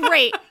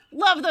 great.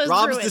 Love those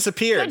Rob's Bruins.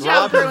 Disappeared. Good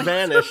job, Rob Bruins.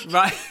 has vanished.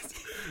 Right.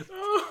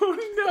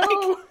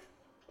 Oh,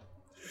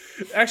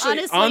 no. Actually,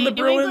 honestly, on the New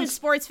Bruins, England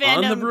sports fandom.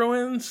 on the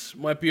Bruins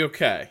might be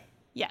okay.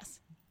 Yes.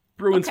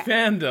 Bruins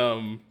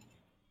fandom.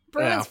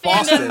 Bruins Yeah,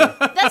 fandom.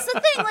 Boston. That's the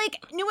thing. Like,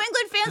 New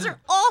England fans are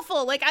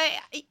awful. Like,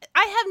 I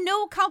have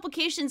no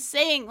complications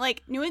saying,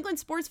 like, New England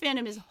sports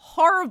fandom is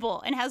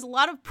horrible and has a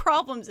lot of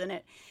problems in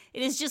it.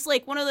 It is just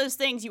like one of those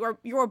things. You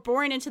are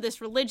born into this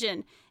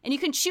religion, and you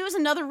can choose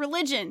another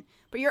religion,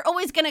 but you're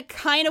always gonna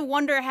kind of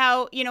wonder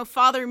how, you know,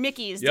 Father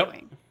Mickey is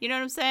doing. You know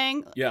what I'm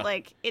saying? Yeah.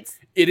 Like,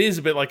 it is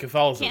a bit like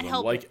Catholicism. Can't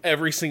help like it.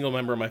 every single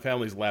member of my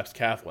family is lapsed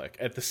Catholic.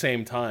 At the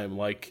same time,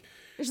 like,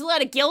 there's a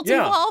lot of guilt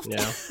Yeah. involved.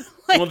 Yeah.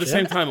 Like, well, at the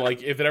same time,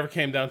 like, if it ever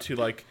came down to,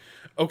 like,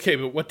 okay,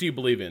 but what do you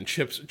believe in?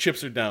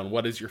 Chips are down.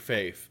 What is your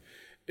faith?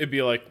 It'd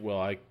be like, well,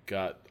 I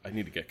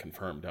need to get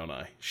confirmed, don't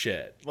I?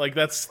 Shit. Like,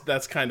 that's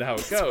kind of how it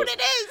goes. that's what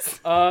it is.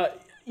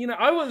 You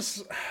know,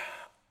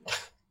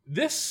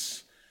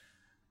 this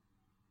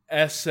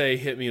essay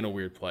hit me in a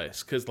weird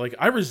place because, like,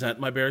 I resent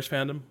my Bears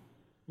fandom.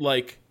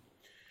 Like,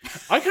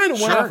 I kind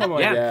of went off on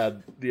my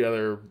dad the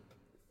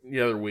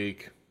other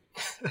week.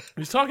 He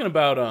was talking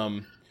about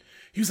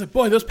he was like,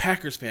 boy, those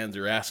Packers fans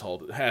are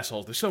assholes.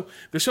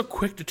 They're so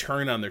quick to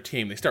turn on their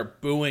team. They start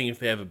booing if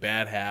they have a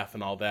bad half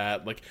and all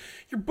that. Like,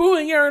 you're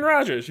booing Aaron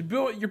Rodgers.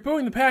 You're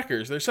booing the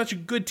Packers. They're such a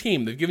good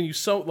team. They've given you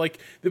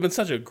they've been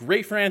such a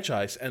great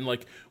franchise. And,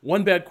 like,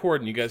 one bad quarter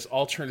and you guys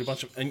all turned a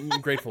bunch of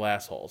ungrateful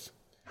assholes.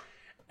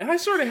 And I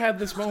sort of had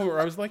this moment where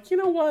I was like, you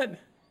know what?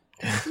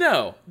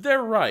 No,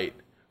 they're right.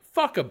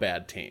 Fuck a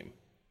bad team.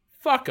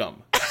 Fuck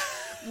them.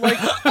 Like,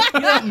 you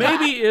know,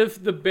 maybe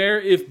if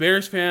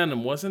Bears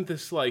fandom wasn't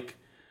this, like,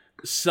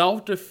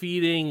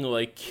 self-defeating,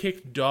 like,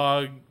 kick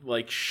dog,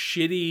 like,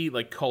 shitty,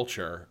 like,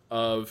 culture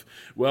of,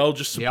 well,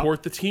 just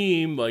support the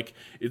team. Like,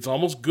 it's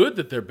almost good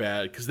that they're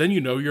bad because then you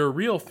know you're a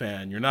real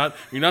fan. You're not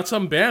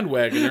some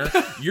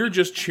bandwagoner. You're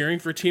just cheering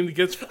for a team that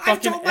gets fucking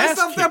I've told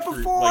myself that ass-kicked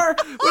before.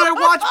 like, when I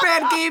watch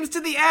bad games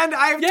to the end,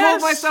 I've Yes.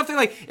 told myself that,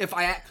 like, if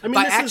I this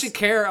actually is-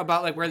 care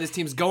about, like, where this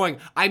team's going,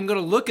 I'm going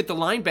to look at the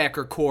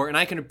linebacker core and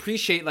I can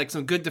appreciate, like,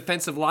 some good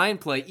defensive line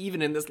play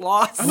even in this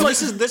loss. Well,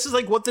 this is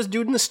like what this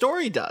dude in the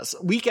story does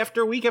week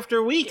after week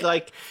after week.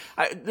 Like,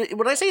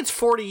 when I say it's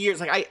 40 years,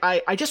 like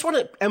I just want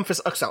to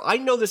emphasize. So I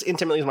know this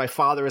intimately. My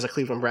father is a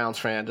Cleveland Browns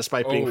fan,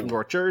 despite being from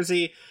North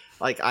Jersey.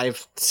 Like,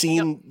 I've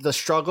seen the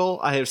struggle,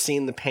 I have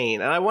seen the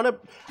pain, and I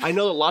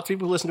know that lots of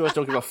people who listen to us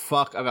don't give a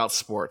fuck about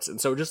sports,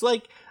 and so just,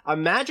 like,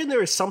 imagine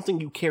there is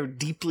something you care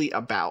deeply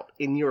about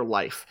in your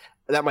life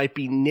that might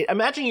be.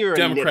 Imagine you're a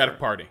Democratic knitter.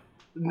 Party.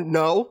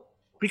 No,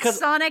 because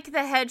Sonic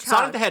the Hedgehog.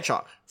 Sonic the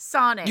Hedgehog.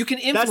 Sonic. You can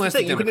That's the influence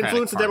thing. the You can Democratic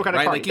influence the Party, Democratic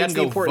right? Party. Like, you That's can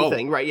the go important vote.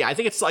 thing, right? Yeah, I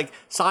think it's like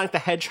Sonic the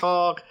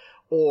Hedgehog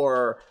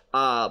or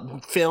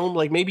film.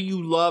 Like maybe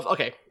you love,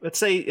 okay, let's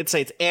say it's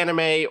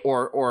anime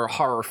or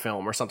horror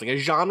film or something, a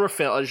genre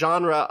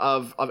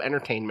of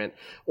entertainment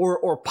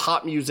or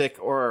pop music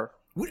or.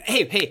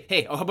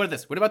 Hey! Oh, how about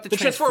this? What about the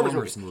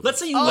Transformers movie? Let's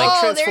say you like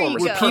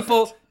Transformers. There you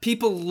go.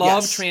 People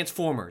love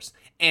Transformers,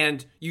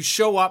 and you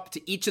show up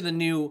to each of the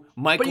new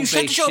Michael Bay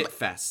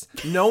shitfests,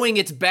 knowing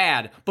it's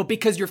bad, but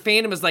because your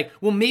fandom is like,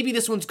 well, maybe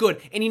this one's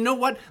good, and you know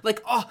what?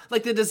 Like,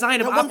 like the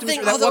design of Optimus,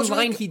 that one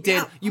line he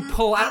did, you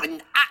pull out,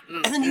 and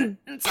then you.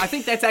 I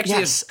think that's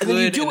actually a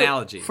good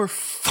analogy. For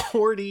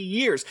 40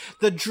 years,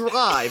 the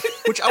drive,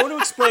 which I want to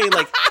explain,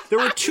 like there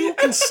were 2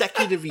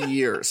 consecutive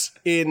years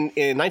in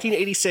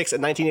 1986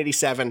 and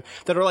 1987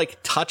 that are like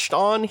touched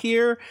on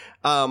here,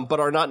 but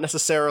are not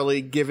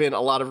necessarily given a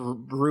lot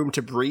of room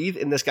to breathe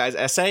in this guy's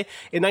essay.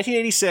 In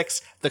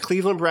 1986, the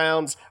Cleveland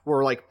Browns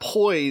were like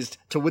poised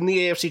to win the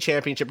AFC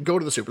Championship, go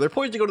to the Super Bowl. They're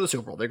poised to go to the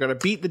Super Bowl. They're going to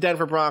beat the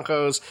Denver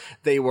Broncos.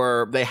 They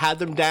had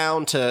them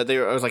down to,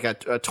 it was like a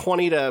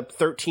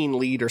 20-13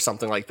 lead or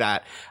something like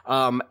that.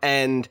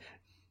 And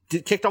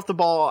kicked off the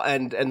ball,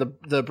 and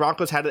the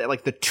Broncos had it at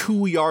like the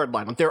 2-yard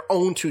line, like their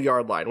own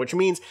 2-yard line, which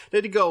means they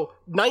had to go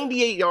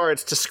 98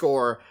 yards to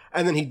score,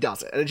 and then he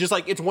does it. And it's just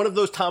like, it's one of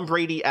those Tom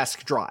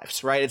Brady-esque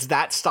drives, right? It's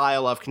that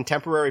style of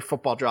contemporary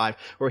football drive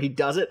where he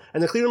does it,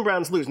 and the Cleveland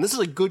Browns lose. And this is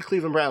a good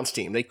Cleveland Browns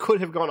team. They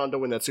could have gone on to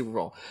win that Super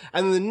Bowl.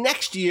 And then the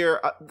next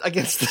year,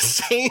 against the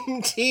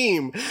same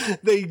team,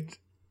 they...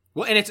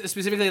 Well, and it's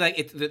specifically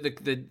like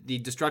the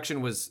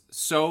destruction was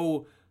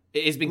so...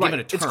 It's been given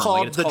a term. It's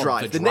called the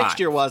drive. The next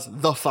year was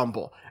the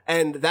fumble.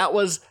 And that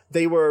was,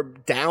 they were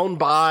down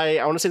by,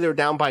 I want to say they were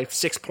down by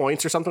 6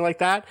 points or something like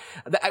that.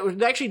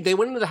 Actually, they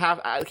went into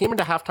came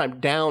into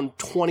halftime down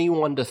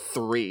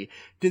 21-3.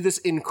 Did this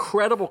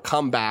incredible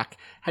comeback,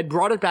 had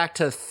brought it back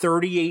to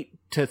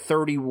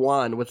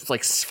 38-31 with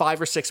like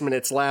 5 or 6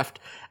 minutes left.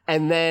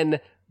 And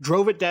then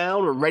drove it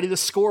down. We're ready to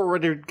score. We're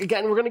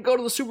going to go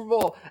to the Super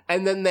Bowl.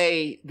 And then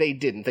they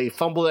didn't. They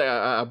fumbled,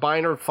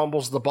 Biner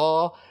fumbles the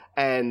ball.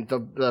 And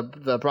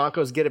the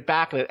Broncos get it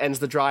back, and it ends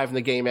the drive, and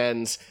the game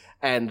ends,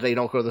 and they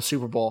don't go to the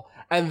Super Bowl.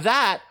 And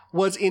that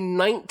was in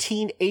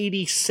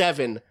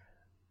 1987.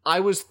 I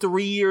was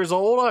 3 years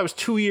old. I was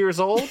 2 years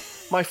old.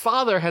 My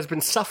father has been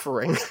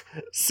suffering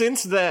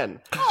since then.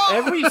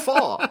 Every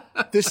fall,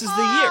 this is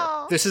the year.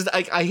 This is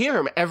I hear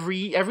him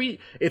every.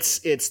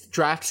 It's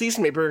draft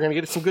season. Maybe we're going to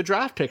get some good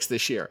draft picks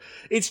this year.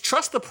 It's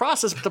trust the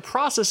process, but the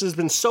process has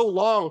been so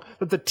long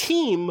that the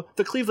team,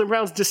 the Cleveland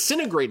Browns,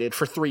 disintegrated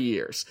for 3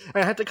 years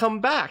and had to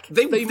come back.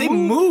 They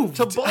moved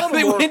to Baltimore.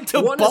 They went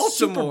to won Baltimore. a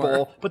Super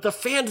Bowl, but the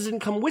fans didn't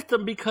come with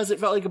them because it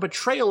felt like a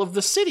betrayal of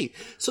the city.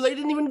 So they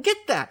didn't even get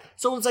that.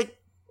 So it's like,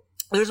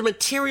 there's a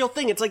material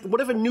thing. It's like,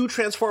 what if a new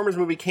Transformers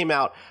movie came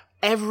out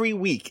every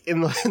week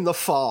in the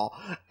fall,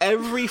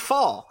 every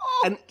fall,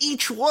 and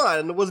each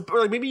one was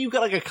like, maybe you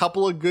got like a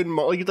couple of good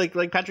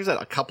like Patrick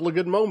said, a couple of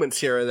good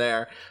moments here or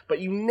there, but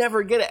you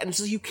never get it, and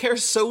so you care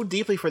so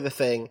deeply for the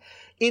thing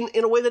in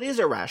a way that is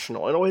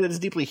irrational, in a way that is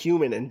deeply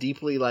human and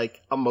deeply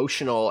like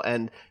emotional,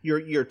 and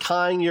you're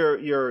tying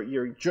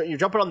you're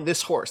jumping on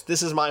this horse.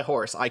 This is my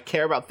horse. I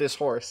care about this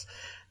horse,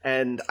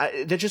 and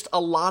there's just a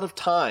lot of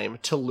time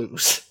to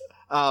lose.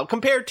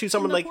 Compared to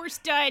someone like... The horse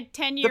died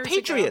 10 years ago. The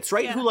Patriots,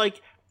 right? Yeah. Who, like,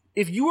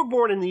 if you were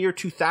born in the year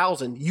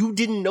 2000, you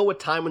didn't know a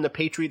time when the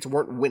Patriots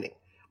weren't winning.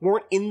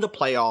 Weren't in the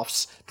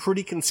playoffs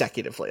pretty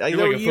consecutively.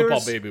 You're like a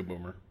football baby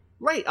boomer.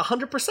 Right,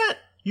 100%.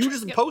 You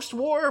just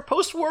post-war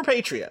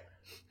Patriot.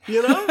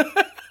 You know?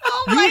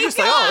 Oh my you just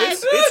God. like,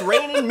 it's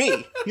raining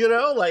me. You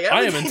know? Like,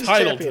 I am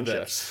entitled to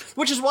this.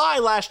 Which is why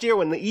last year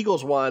when the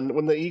Eagles won,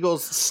 when the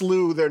Eagles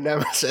slew their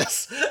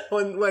nemesis,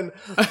 when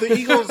the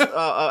Eagles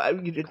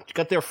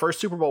got their first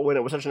Super Bowl win,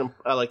 it was such an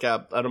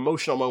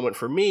emotional moment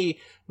for me,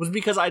 was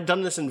because I'd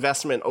done this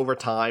investment over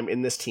time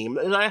in this team,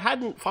 and I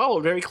hadn't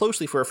followed very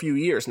closely for a few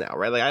years now,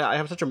 right? Like, I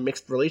have such a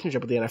mixed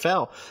relationship with the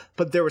NFL,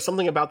 but there was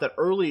something about that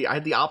early, I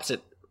had the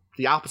opposite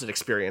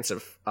experience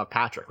of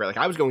Patrick, right? Like,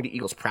 I was going to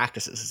Eagles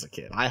practices as a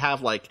kid. I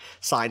have like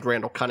signed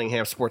Randall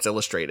Cunningham Sports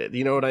Illustrated.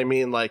 You know what I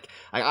mean? Like,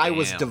 I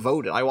was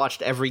devoted. I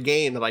watched every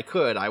game that I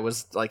could. I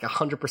was like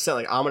 100%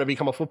 like, I'm going to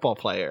become a football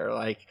player.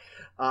 Like,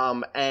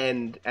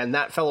 and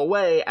that fell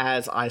away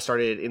as I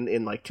started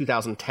in like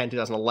 2010,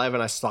 2011.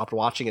 I stopped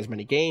watching as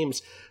many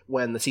games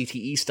when the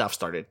CTE stuff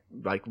started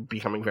like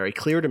becoming very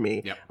clear to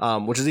me.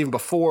 Yep. Which is even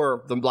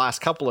before the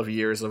last couple of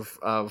years of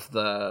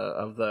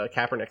the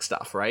Kaepernick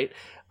stuff, right?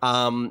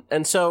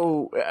 And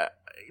so,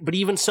 but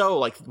even so,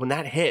 like when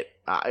that hit,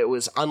 it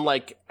was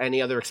unlike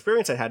any other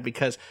experience I had,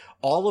 because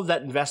all of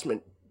that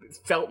investment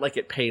felt like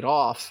it paid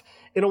off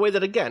in a way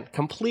that, again,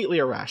 completely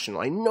irrational.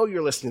 I know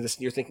you're listening to this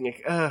and you're thinking,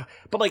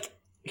 but like,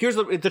 here's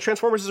the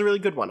Transformers is a really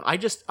good one.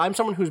 I'm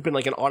someone who's been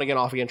like an on again,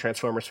 off again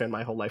Transformers fan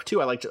my whole life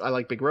too. I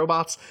like big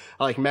robots.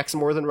 I like mechs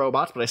more than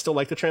robots, but I still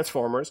like the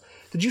Transformers.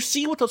 Did you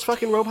see what those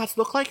fucking robots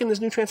look like in this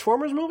new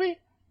Transformers movie?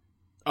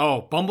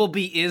 Oh,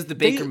 Bumblebee is the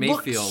Baker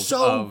Mayfield. They look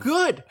so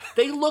good.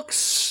 They look...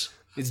 It's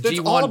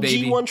G1, all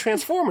baby. G1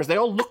 Transformers. They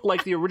all look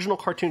like the original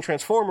cartoon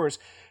Transformers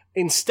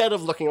instead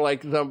of looking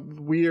like the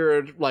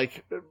weird,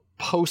 like,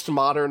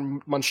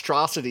 postmodern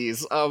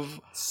monstrosities of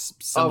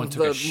Someone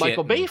took a the shit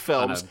Michael Bay on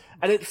films.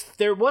 a-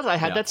 And I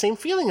had that same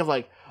feeling of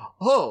like,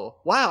 oh,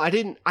 wow,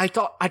 I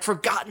thought I'd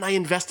forgotten I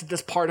invested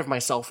this part of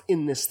myself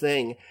in this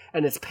thing,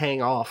 and it's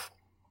paying off.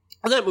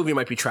 And that movie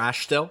might be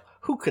trash still.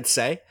 Who could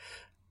say?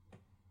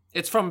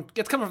 It's coming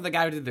from the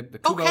guy who did the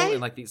Kubo Okay.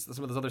 and like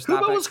some of those other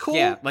stuff. Kubo was cool.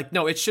 Yeah, like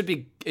no, it should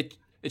be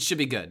it should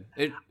be good.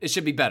 It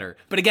should be better.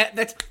 But again,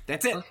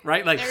 that's it,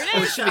 right? Like There it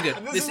it is. should be good.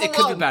 This is It the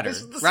could one. be better,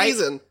 This is the right?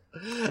 season.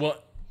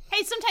 Well,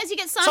 Hey, sometimes you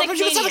get Sonic Sometimes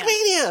you get Sonic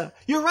Mania. Mania.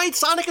 You're right.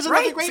 Sonic is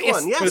another Right? great It's-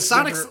 one.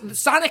 Yes, but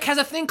Sonic has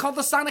a thing called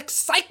the Sonic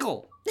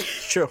Cycle.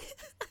 true.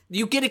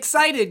 You get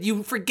excited.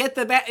 You forget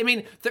the bad. I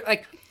mean,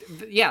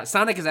 yeah,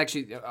 Sonic is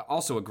actually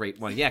also a great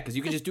one. Yeah, because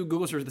you can just do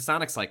Google search the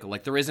Sonic Cycle.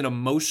 Like there is an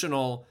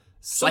emotional then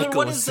cycle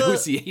what is the-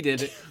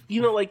 associated.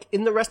 Like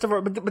in the rest of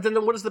our, but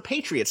then what is the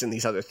Patriots in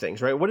these other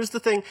things, right? What is the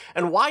thing,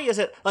 and why is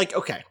it like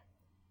okay?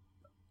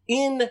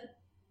 In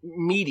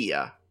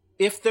media,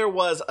 if there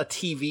was a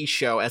TV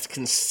show as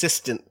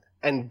consistent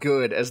and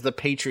good as the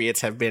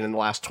Patriots have been in the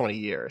last 20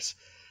 years,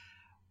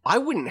 I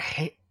wouldn't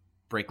hate.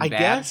 Breaking I Bad.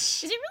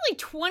 guess Is it really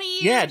 20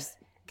 years? Yeah.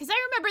 Because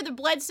I remember the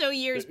Bledsoe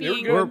years They were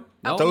being. good.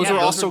 No, those yeah, are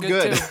those also were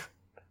good. too.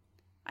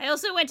 I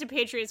also went to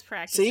Patriots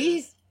practices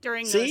See?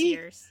 during those See?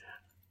 years.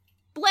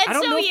 Bledsoe I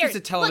don't know if years. there's a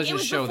television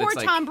Look, it show was before that's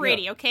like- Tom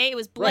Brady. Okay, it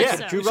was Right,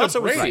 Bledsoe. yeah, Drew So Bledsoe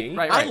was Brady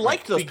right. I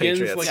liked those begins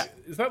Patriots. like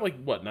is that like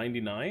what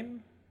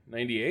 99,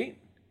 98?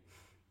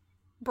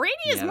 Brady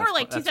is Yeah, more that's-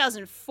 like that's-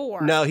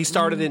 2004. No, he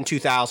started in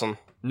 2000.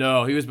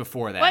 No, he was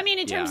before that. Well, I mean,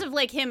 in terms Yeah. of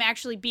like him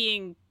actually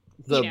being,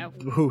 The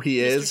Mr. who he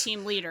is.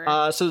 Team Leader.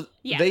 So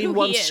Yeah, they who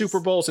won he is.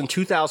 Super Bowls in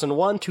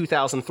 2001,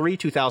 2003,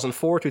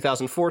 2004,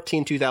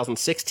 2014,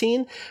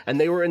 2016, and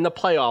they were in the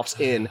playoffs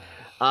in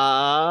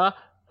All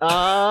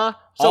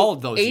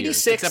of those years,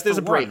 86 except there's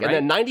for a break, one, and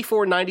then right?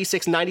 94,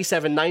 96,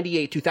 97,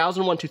 98,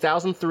 2001,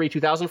 2003,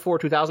 2004,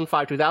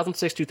 2005,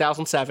 2006,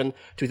 2007,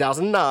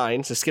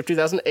 2009, so skip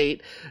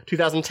 2008,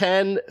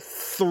 2010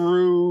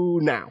 through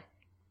now.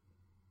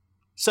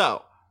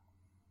 So,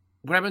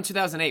 What happened in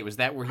 2008? Was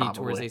that where he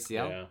tore his Probably.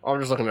 ACL? Yeah. I'm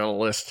just looking at a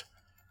list.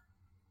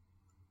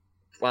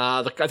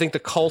 I think the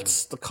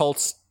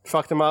Colts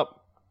fucked him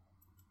up.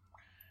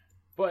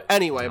 But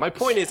Anyway, my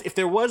point is, if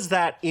there was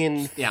that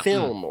in Yeah.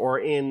 film or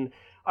in,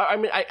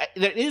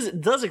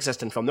 it does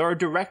exist in film. There are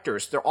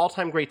directors, they're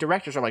all-time great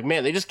directors. I'm like,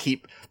 man, they just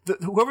keep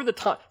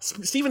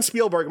Steven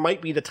Spielberg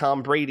might be the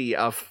Tom Brady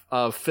of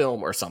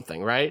film or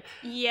something, right?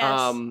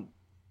 yes.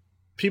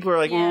 People are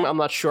like, Yeah. I'm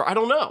not sure. I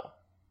don't know.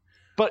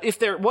 But if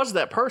there was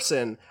that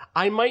person,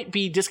 I might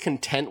be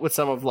discontent with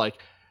some of like,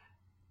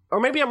 or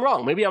maybe I'm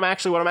wrong. Maybe what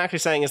I'm actually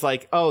saying is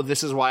like, oh,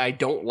 this is why I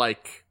don't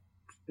like,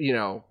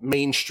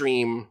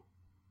 mainstream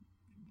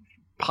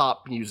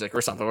pop music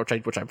or something,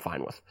 which I'm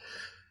fine with.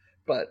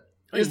 But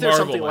I think is there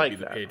Marvel something might like be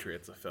the that?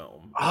 Patriots of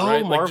film? Oh,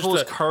 right? Marvel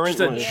is just a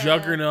currently- Yeah.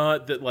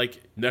 juggernaut that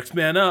like next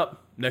man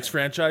up, next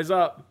franchise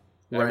up,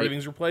 Right.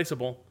 everything's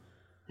replaceable.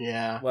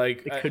 Yeah,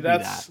 Like it could be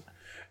that's that.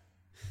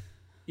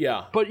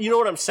 yeah. But you know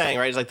what I'm saying,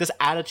 right? It's like this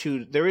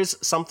attitude. There is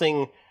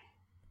something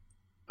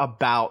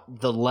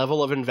about the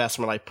level of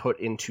investment I put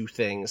into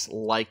things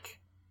like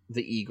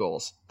the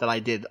Eagles that I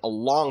did a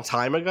long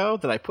time ago,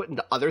 that I put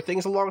into other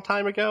things a long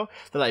time ago,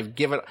 that I've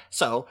given.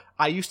 So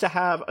I used to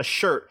have a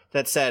shirt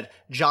that said,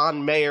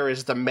 John Mayer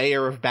is the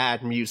mayor of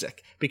bad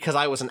music, because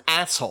I was an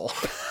asshole.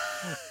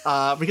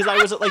 Because I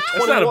was at like 21.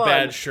 It's not a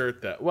bad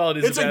shirt, though. Well, it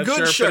is It's a a bad good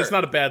shirt, shirt. but it's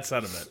not a bad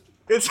sentiment.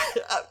 It's,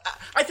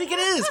 I think it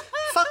is.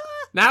 Fuck.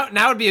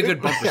 Now would be a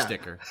good bumper Yeah.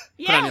 sticker. Put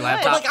Yeah, on your it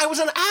laptop. Like, I was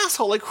an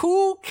asshole. Like,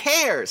 who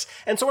cares?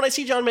 And so when I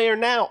see John Mayer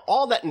now,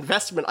 all that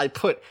investment I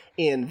put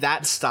in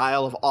that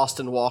style of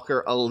Austin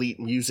Walker elite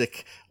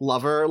music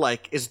lover,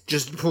 like, is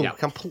just boom, Yeah.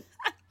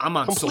 I'm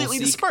on completely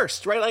Soulseek.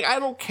 dispersed, right? Like, I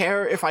don't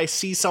care if I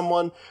see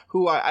someone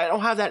who I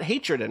don't have that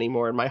hatred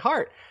anymore in my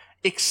heart,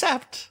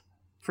 except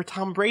for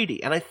Tom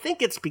Brady. And I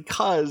think it's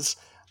because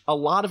a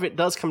lot of it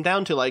does come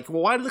down to, like,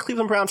 well, why do the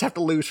Cleveland Browns have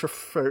to lose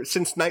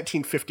since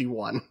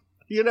 1951?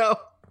 You know?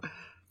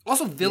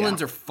 Also,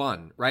 villains are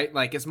fun, right?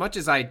 Like, as much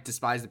as I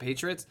despise the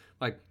Patriots,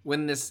 like,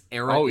 when this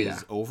era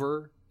is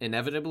over,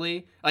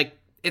 inevitably, like,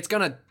 it's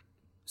gonna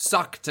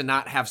suck to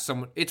not have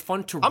someone. It's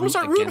fun to root I'm gonna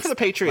start rooting against for the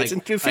Patriots.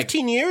 like- in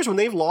 15 years, when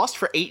they've lost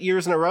for 8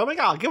 years in a row,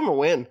 I'll give them a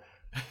win.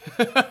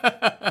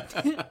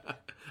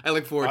 I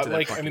look forward to that.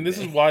 Like, I mean, this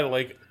is why,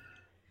 like,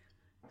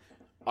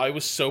 I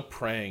was so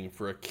praying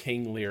for a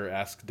King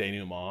Lear-esque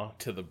denouement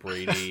to the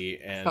Brady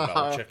and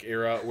Belichick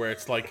era, where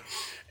it's like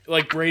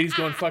Brady's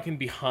going fucking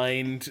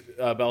behind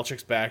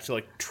Belichick's back to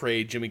like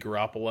trade Jimmy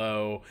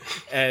Garoppolo,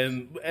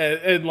 and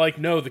like,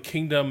 no, the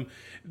kingdom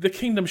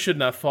should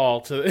not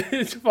fall to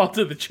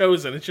the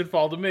chosen. It should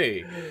fall to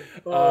me.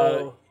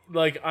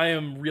 Like, I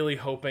am really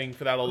hoping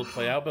for that all to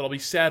play out, but I'll be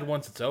sad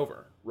once it's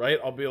over. Right?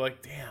 I'll be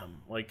like, damn,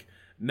 like,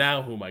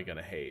 now who am I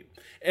gonna hate?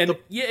 And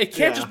it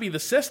can't just be the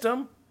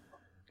system.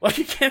 Like,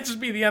 it can't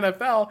just be the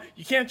NFL.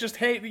 You can't just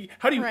hate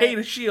how do you Right. hate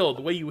a Shield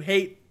the way you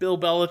hate Bill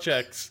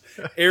Belichick's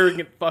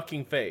arrogant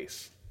fucking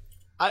face?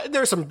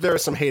 There are some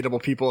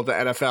hateable people of the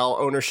NFL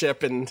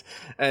ownership and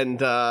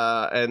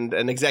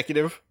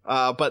executive,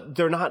 but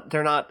they're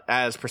not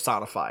as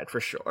personified for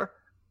sure.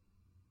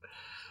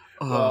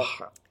 Well,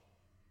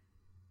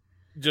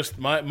 just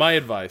my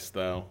advice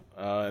though,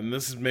 and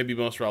this is maybe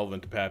most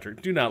relevant to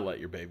Patrick: do not let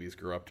your babies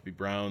grow up to be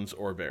Browns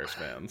or Bears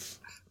fans.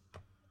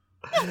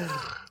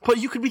 But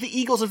you could be the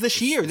Eagles of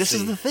this year. This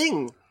is the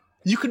thing.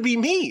 You could be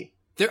me.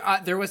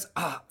 There was.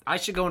 I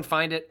should go and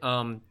find it.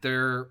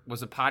 There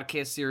was a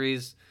podcast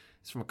series.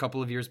 It's from a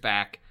couple of years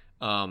back.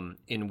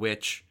 In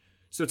which,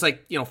 so it's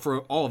like,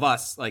 for all of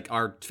us, like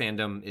our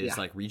fandom is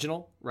like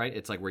regional, right?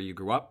 It's like where you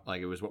grew up,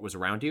 like it was what was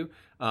around you.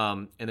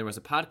 And there was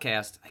a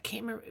podcast. I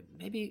can't remember.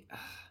 Maybe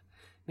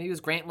it was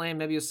Grantland.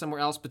 Maybe it was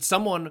somewhere else. But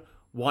someone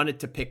wanted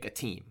to pick a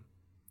team,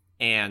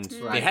 and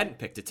they hadn't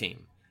picked a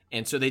team.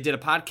 And so they did a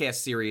podcast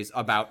series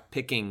about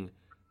picking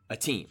a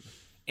team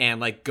and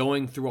like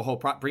going through a whole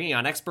bringing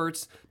on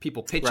experts,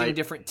 people pitching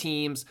different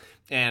teams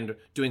and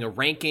doing a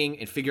ranking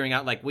and figuring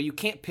out like, well, you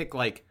can't pick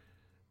like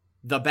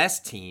the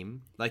best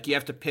team. Like you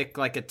have to pick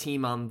like a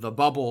team on the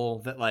bubble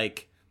that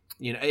like,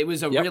 it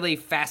was a really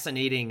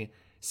fascinating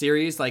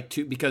series,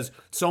 because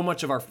so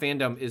much of our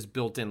fandom is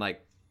built in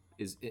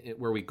is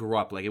where we grew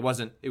up. Like it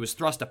was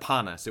thrust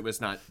upon us. It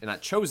was not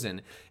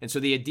chosen. And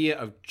so the idea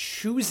of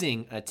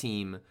choosing a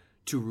team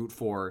to root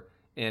for,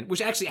 and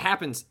which actually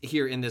happens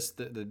here in this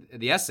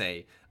the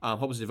essay,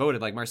 Hope is Devoted.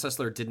 Like Mark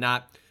Sessler did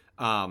not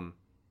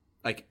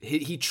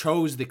he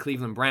chose the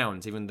Cleveland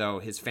Browns even though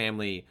his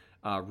family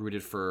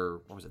rooted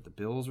for, what was it, the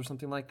Bills or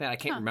something like that? I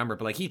can't remember,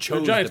 but like he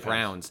chose the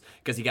Browns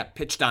because he got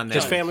pitched on them.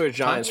 His family were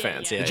Giants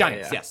fans. Yeah. The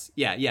Giants, yes.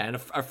 And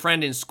a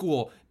friend in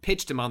school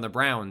pitched him on the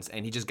Browns,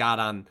 and he just got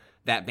on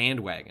that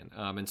bandwagon.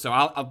 And so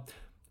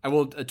I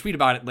will tweet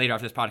about it later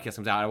after this podcast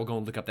comes out. I will go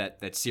and look up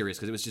that series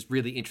because it was just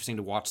really interesting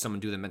to watch someone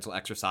do the mental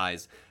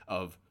exercise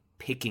of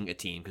picking a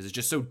team, because it's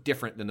just so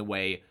different than the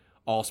way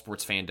all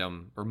sports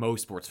fandom or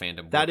most sports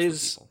fandom that works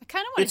is. for people. I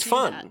kind of want to It's do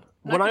fun.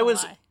 that. When I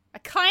was I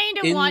kind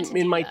of want to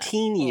in do my that.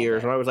 teen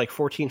years, when I was like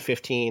 14,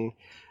 15,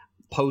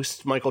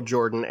 post Michael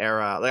Jordan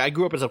era. Like I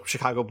grew up as a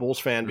Chicago Bulls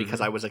fan because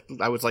I was like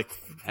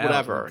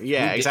whatever.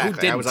 Yeah,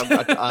 exactly. I was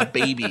a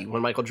baby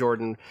when Michael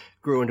Jordan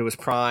grew into his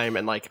prime,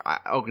 and like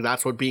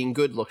that's what being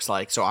good looks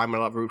like. So I'm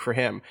gonna root for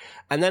him.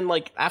 And then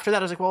like after that,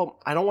 I was like, well,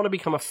 I don't want to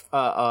become a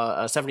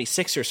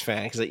 76ers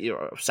fan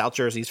because South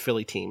Jersey's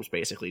Philly teams,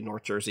 basically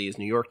North Jersey is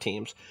New York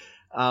teams.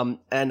 And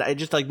I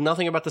just like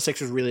nothing about the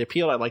Sixers really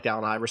appealed. I liked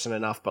Allen Iverson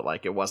enough, but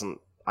like I wasn't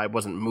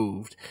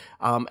moved.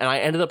 And I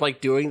ended up like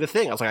doing the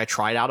thing. I was like, I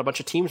tried out a bunch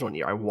of teams one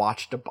year. I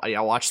watched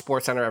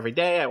SportsCenter every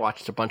day. I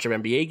watched a bunch of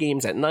NBA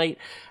games at night.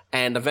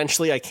 And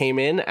eventually I came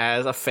in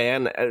as a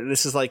fan.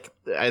 This is like,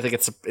 I think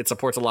it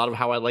supports a lot of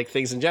how I like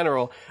things in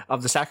general,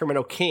 of the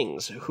Sacramento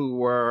Kings, who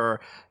were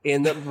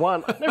in the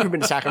one. I've never been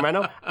to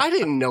Sacramento. I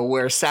didn't know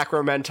where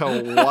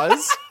Sacramento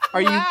was.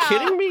 Are you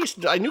kidding me?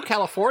 I knew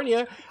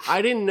California.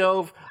 I didn't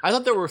know. I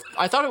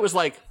thought it was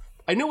like,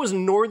 I knew it was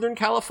Northern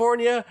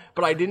California,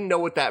 but I didn't know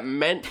what that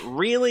meant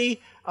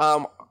really.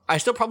 I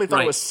still probably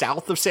thought it was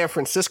south of San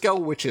Francisco,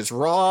 which is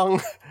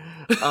wrong.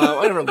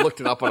 I never looked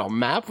it up on a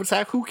map. What's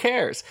that? Who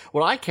cares?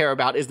 What I care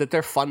about is that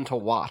they're fun to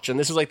watch. And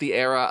this is like the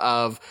era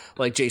of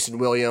like Jason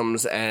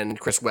Williams and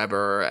Chris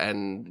Webber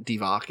and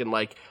Divock, and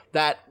like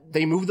that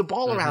they move the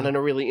ball around in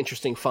a really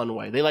interesting, fun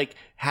way. They like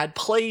had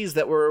plays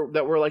that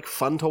were like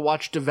fun to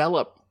watch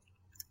develop.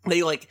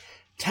 They like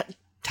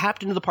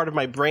tapped into the part of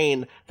my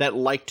brain that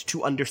liked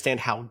to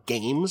understand how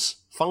games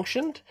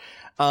functioned.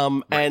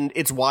 And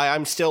it's why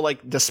I'm still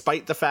like,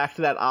 despite the fact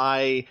that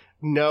I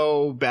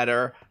know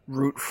better,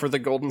 root for the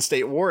Golden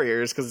State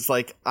Warriors, because it's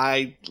like,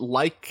 I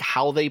like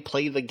how they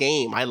play the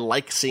game. I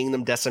like seeing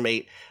them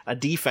decimate a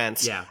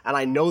defense. Yeah. And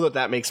I know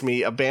that makes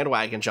me a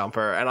bandwagon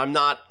jumper. And I'm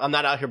not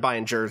out here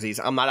buying jerseys.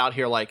 I'm not out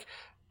here like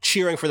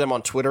cheering for them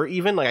on Twitter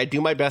even. Like I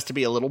do my best to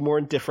be a little more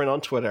indifferent on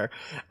Twitter.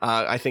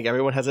 I think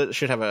everyone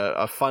should have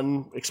a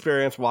fun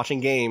experience watching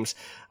games.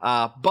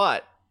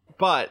 But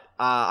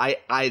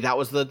that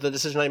was the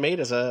decision I made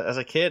as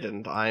a kid,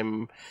 and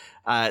I'm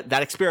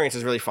that experience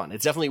is really fun.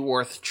 It's definitely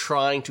worth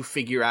trying to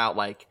figure out.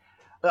 Like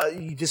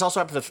this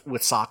also happens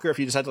with soccer. If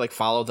you decide to like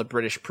follow the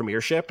British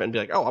Premiership and be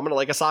like, oh, I'm gonna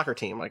like a soccer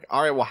team. Like,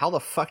 all right, well, how the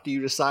fuck do you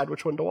decide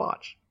which one to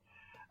watch?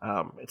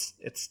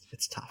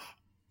 It's tough.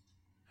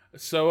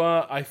 So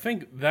I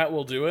think that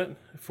will do it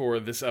for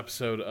this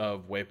episode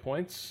of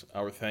Waypoints.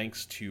 Our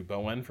thanks to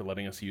Bowen for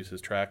letting us use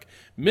his track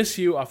 "Miss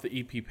You" off the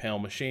EP Pale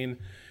Machine.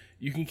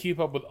 You can keep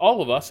up with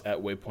all of us at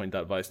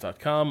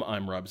waypoint.vice.com.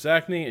 I'm Rob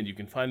Zachney, and you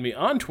can find me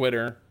on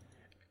Twitter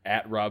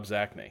at Rob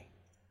Zachney.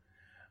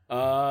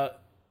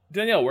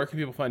 Danielle, where can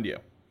people find you?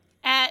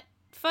 At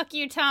fuck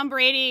you, Tom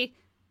Brady,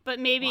 but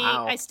maybe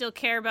Wow. I still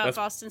care about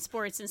Boston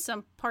sports in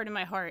some part of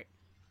my heart.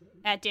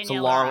 At It's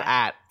Danielle a long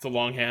Arai. It's a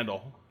long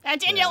handle.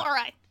 At Danielle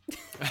Arai.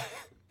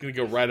 Gonna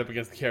go right up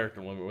against the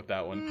character limit with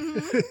that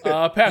one.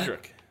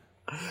 Patrick.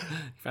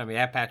 Find me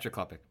at Patrick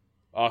Klepek.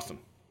 Awesome.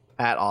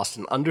 At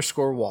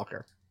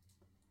Austin_Walker.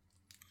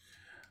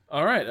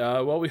 All right.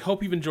 Well, we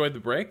hope you've enjoyed the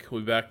break.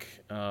 We'll be back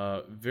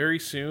very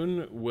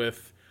soon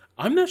with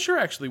I'm not sure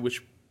actually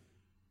which.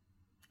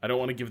 I don't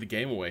want to give the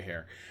game away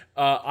here.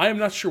 I am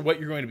not sure what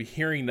you're going to be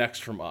hearing next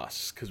from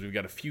us because we've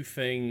got a few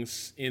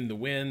things in the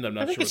wind. I'm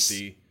not sure what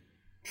the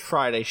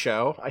Friday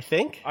show, I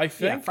think.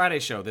 Yeah, Friday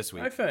show this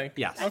week. I think.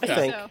 Yes. Okay. I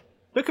think. So.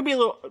 There could be a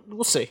little.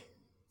 We'll see.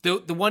 The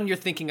one you're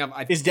thinking of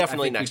Is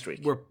definitely I think next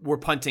week. We're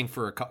punting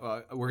for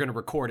we're going to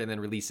record and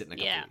then release it in a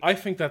couple Yeah. weeks. I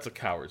think that's a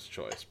coward's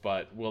choice,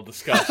 but we'll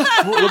discuss.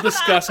 we'll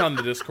discuss on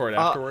the Discord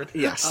afterward.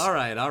 Yes. All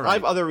right. I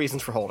have other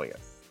reasons for holding it.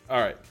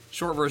 All right.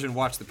 Short version,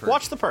 watch the Purge.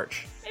 Watch The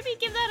Purge. Maybe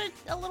give that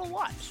a little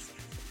watch.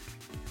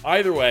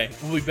 Either way,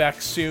 we'll be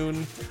back soon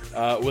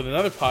with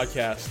another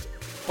podcast.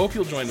 Hope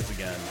you'll join us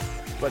again.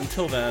 But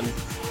until then,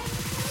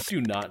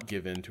 do not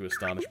give in to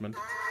astonishment.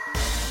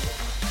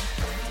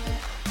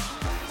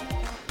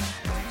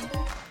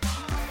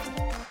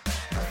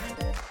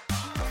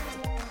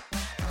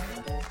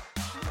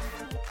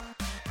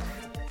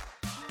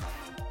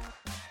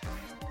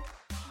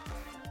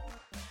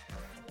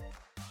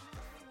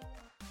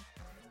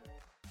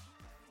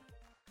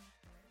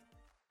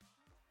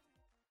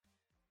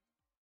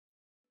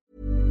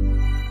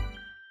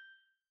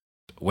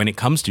 When it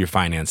comes to your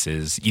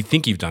finances, you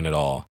think you've done it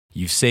all.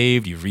 You've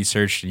saved, you've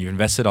researched, and you've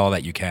invested all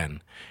that you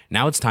can.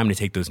 Now it's time to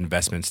take those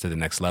investments to the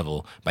next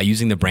level by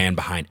using the brand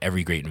behind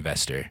every great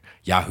investor,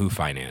 Yahoo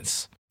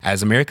Finance.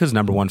 As America's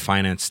 #1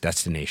 finance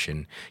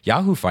destination,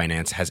 Yahoo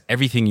Finance has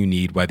everything you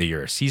need, whether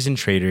you're a seasoned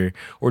trader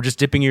or just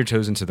dipping your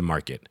toes into the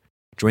market.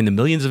 Join the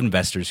millions of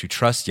investors who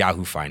trust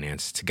Yahoo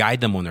Finance to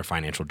guide them on their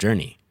financial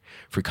journey.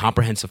 For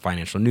comprehensive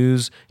financial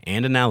news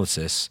and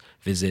analysis,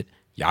 visit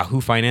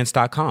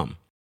yahoofinance.com.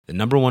 The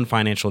 #1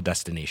 financial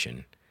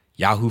destination,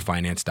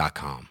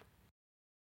 yahoofinance.com.